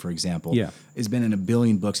Batman, for example, has been in a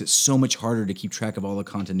billion books. It's so much harder to keep track of all the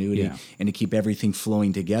continuity and to keep everything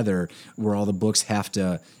flowing together, where all the books have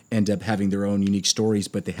to end up having their own unique stories,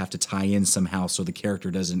 but they have to tie in somehow so the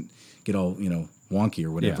character doesn't get all, wonky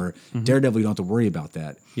or whatever. Daredevil, you don't have to worry about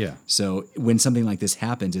that. Yeah. So when something like this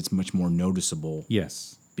happens, it's much more noticeable.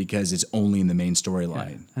 Yes. Because it's only in the main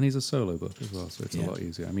storyline. Yeah. And he's a solo book as well, so it's a lot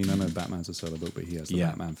easier. I mean, I know Batman's a solo book, but he has the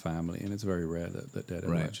Batman family, and it's very rare that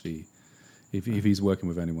Daredevil actually, if he's working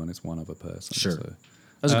with anyone, it's one other person. Sure. So,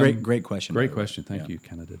 that's a great question. Great question. Thank you,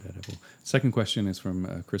 Canada Daredevil. Second question is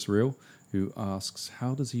from Chris Real, who asks,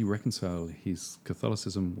 how does he reconcile his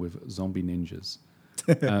Catholicism with zombie ninjas?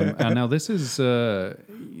 And now this is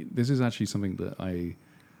actually something that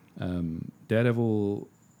Daredevil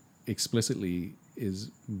explicitly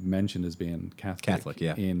is mentioned as being Catholic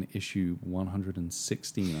in issue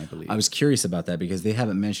 116, I believe. I was curious about that because they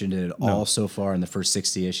haven't mentioned it at all so far in the first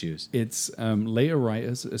 60 issues. It's later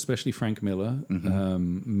writers, especially Frank Miller,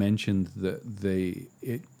 mentioned that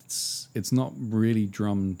it's not really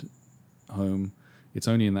drummed home. It's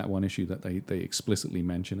only in that one issue that they explicitly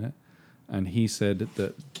mention it. And he said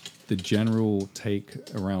that the general take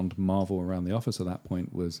around Marvel, around the office at that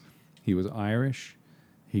point, was he was Irish.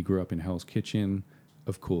 He grew up in Hell's Kitchen.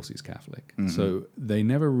 Of course, he's Catholic. So they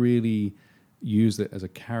never really used it as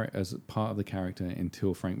as a part of the character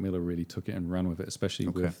until Frank Miller really took it and ran with it, especially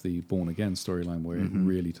with the Born Again storyline, where it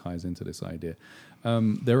really ties into this idea.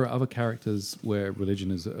 There are other characters where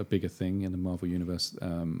religion is a bigger thing in the Marvel universe.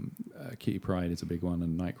 Kitty Pryde is a big one,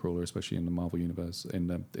 and Nightcrawler, especially in the Marvel universe, in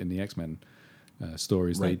the X-Men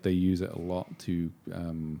stories, they use it a lot to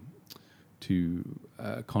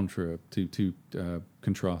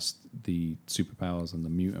contrast the superpowers and the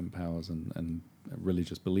mutant powers and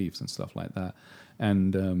religious beliefs and stuff like that.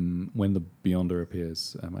 And when the Beyonder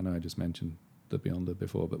appears, I know I just mentioned the Beyonder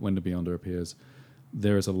before, but when the Beyonder appears,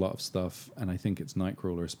 there is a lot of stuff, and I think it's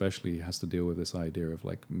Nightcrawler especially has to deal with this idea of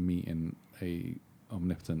like meeting a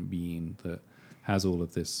omnipotent being that has all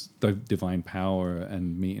of this divine power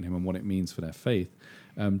and meeting him and what it means for their faith.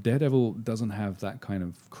 Daredevil doesn't have that kind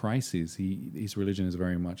of crisis. His religion is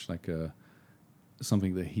very much like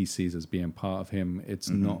something that he sees as being part of him. It's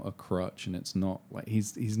not a crutch, and it's not like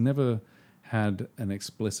he's never had an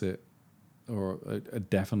explicit or a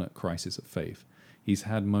definite crisis of faith. He's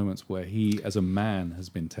had moments where he, as a man, has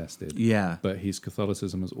been tested. Yeah, but his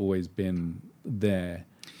Catholicism has always been there.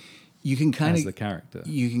 You can kind of the character.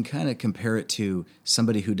 You can kind of compare it to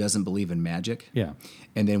somebody who doesn't believe in magic. Yeah,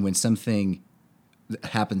 and then when something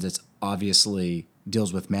happens that's obviously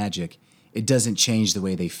deals with magic, it doesn't change the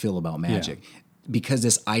way they feel about magic. Yeah. Because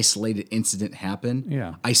this isolated incident happened,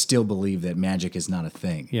 I still believe that magic is not a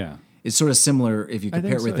thing. Yeah. It's sort of similar if you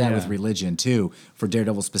compare it with with religion too. For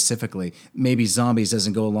Daredevil specifically, maybe zombies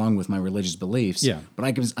doesn't go along with my religious beliefs. Yeah. But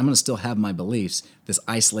I'm going to still have my beliefs. This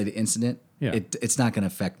isolated incident, it's not going to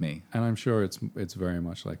affect me. And I'm sure it's very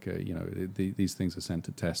much like these things are sent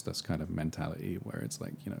to test us kind of mentality, where it's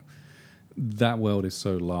like that world is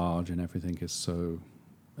so large and everything is so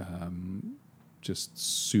just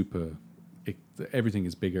super. Everything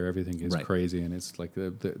is bigger, everything is crazy, and it's like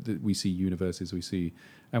we see universes,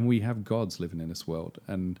 and we have gods living in this world.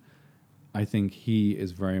 And I think he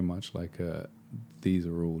is very much like these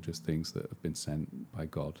are all just things that have been sent by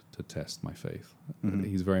God to test my faith.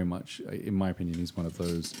 He's very much, in my opinion, he's one of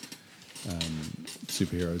those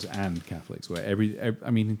superheroes and Catholics where I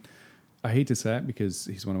mean, I hate to say it because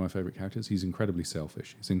he's one of my favorite characters. He's incredibly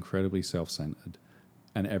selfish. He's incredibly self-centered,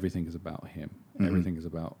 and everything is about him. Everything is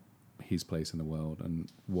about his place in the world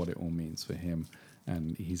and what it all means for him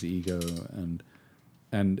and his ego,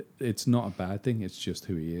 and it's not a bad thing. It's just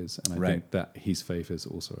who he is, and I think that his faith is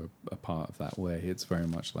also a part of that. Where it's very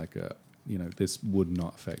much like this would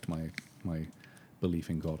not affect my belief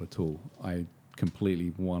in God at all. I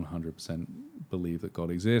completely 100% believe that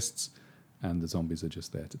God exists, and the zombies are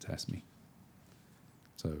just there to test me.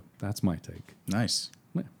 So that's my take. Nice.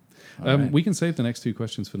 Yeah. We can save the next two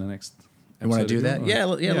questions for the next. You want to do that? Yeah,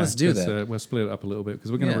 let's do that. We'll split it up a little bit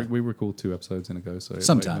because we record 2 episodes in a go. So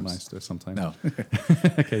sometimes, nice to sometimes, no,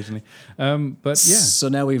 occasionally. But yeah. So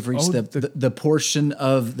now we've reached the portion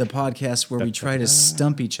of the podcast where we try to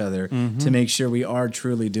stump each other to make sure we are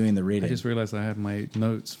truly doing the reading. I just realized I had my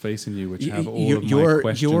notes facing you, which have all of my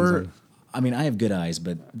questions. I mean, I have good eyes,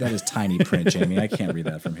 but that is tiny print, Jamie. I can't read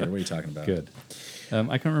that from here. What are you talking about? Good.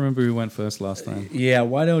 I can't remember who went first last time. Yeah,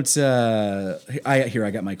 why don't I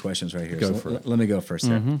got my questions right here. Go for it. Let me go first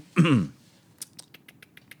here.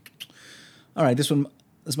 All right,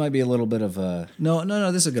 this might be a little bit of a no.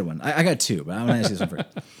 This is a good one. I got 2, but I'm gonna ask you this one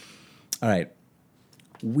first. All right,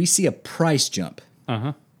 we see a price jump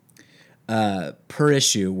per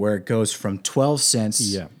issue where it goes from 12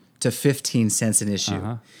 cents to 15 cents an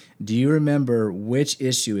issue. Do you remember which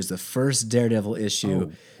issue is the first Daredevil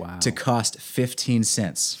issue to cost 15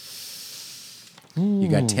 cents? You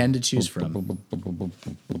got 10 to choose from.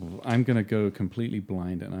 I'm going to go completely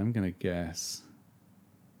blind, and I'm going to guess.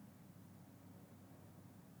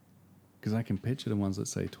 Because I can picture the ones that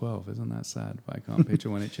say 12. Isn't that sad? But I can't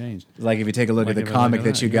picture when it changed. Like if you take a look at the comic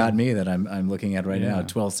that you got me that I'm looking at right now,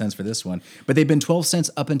 12 cents for this one. But they've been 12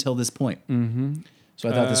 cents up until this point. So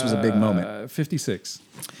I thought this was a big moment. 56.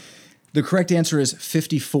 The correct answer is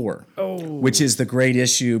 54, which is the great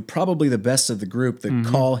issue, probably the best of the group, the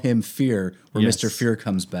Call Him Fear, where Mr. Fear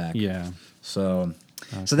comes back. Yeah. So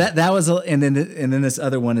that was, and then this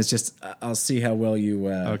other one is just, I'll see how well you.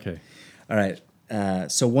 Okay. All right.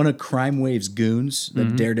 So one of Crime Wave's goons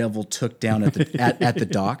that Daredevil took down at the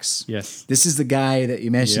docks. Yes. This is the guy that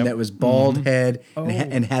you mentioned that was bald head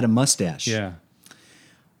and had a mustache. Yeah.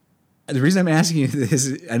 The reason I'm asking you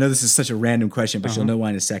this, I know this is such a random question, but you'll know why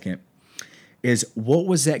in a second. Is what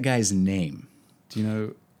was that guy's name? Do you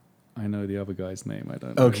know? I know the other guy's name. I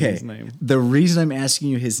don't know his name. The reason I'm asking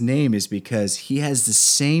you his name is because he has the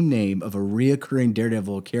same name of a reoccurring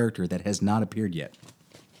Daredevil character that has not appeared yet.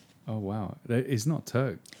 Oh wow, it's not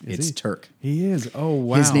Turk. It's Turk. He is. Oh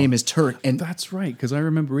wow, his name is Turk, and that's right. Because I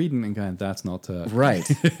remember reading and going, "That's not Turk." Right.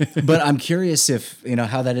 But I'm curious if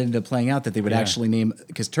how that ended up playing out. That they would actually name,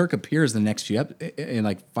 because Turk appears in the next few in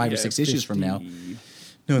like 5 or 6 issues from now.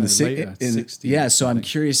 No, in the 60. Yeah, so I'm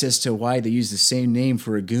curious as to why they use the same name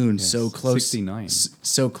for a goon so close. 69.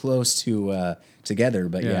 So close to together,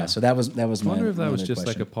 but so that was I my. wonder if that was just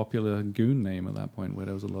question. like a popular goon name at that point, where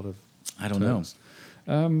there was a lot of. I don't know.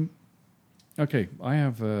 Okay, I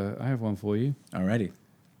have one for you. Alrighty.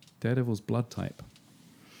 Daredevil's blood type.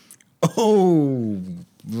 Oh,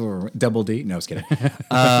 double D. No, I was kidding.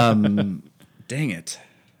 Dang it.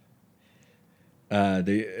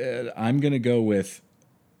 I'm gonna go with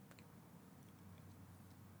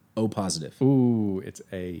O positive. Ooh, it's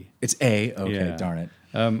A. It's A. Okay, Yeah. darn it.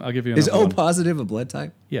 I'll give you. Is O one. positive a blood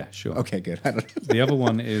type? Yeah, sure. Okay, good. The other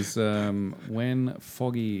one is when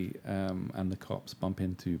Foggy and the cops bump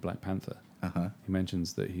into Black Panther. He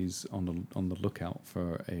mentions that he's on the lookout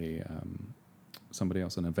for a somebody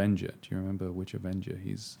else, an Avenger. Do you remember which Avenger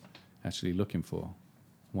he's actually looking for?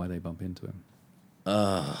 Why they bump into him?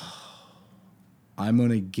 I'm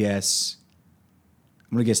gonna guess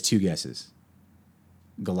 2 guesses.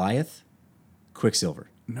 Goliath, Quicksilver.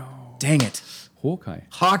 No. Dang it. Hawkeye.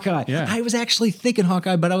 Yeah. I was actually thinking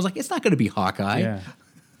Hawkeye, but I was like, it's not going to be Hawkeye. Yeah.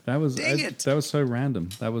 That was Dang it. That was so random.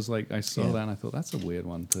 That was like, I saw that and I thought, that's a weird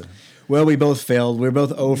one to. Well, we both failed. We are both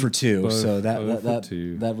 0 for 2, Both so 0 for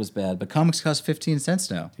 2. that was bad. But comics cost 15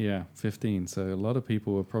 cents now. Yeah, 15. So a lot of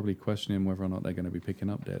people are probably questioning whether or not they're going to be picking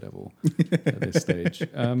up Daredevil at this stage.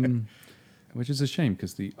 Which is a shame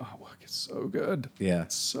because the artwork is so good. Yeah.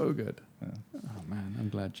 It's so good. Oh, man. I'm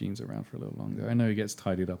glad Gene's around for a little longer. I know he gets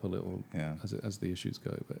tidied up a little as the issues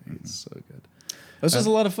go, but it's so good. This was a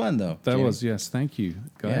lot of fun, though. That Jamie. was, yes. Thank you,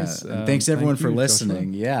 guys. Yeah. And thanks, everyone, for you,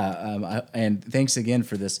 listening. Joshua. Yeah. And thanks again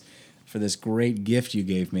for this great gift you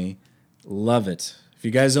gave me. Love it. If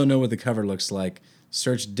you guys don't know what the cover looks like,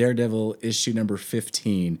 search Daredevil issue number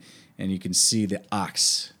 15, and you can see the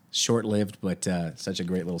ox. Short-lived, but such a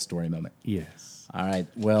great little story moment. Yes. All right.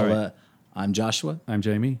 Well, I'm Joshua. I'm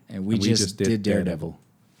Jamie. And we just did Daredevil.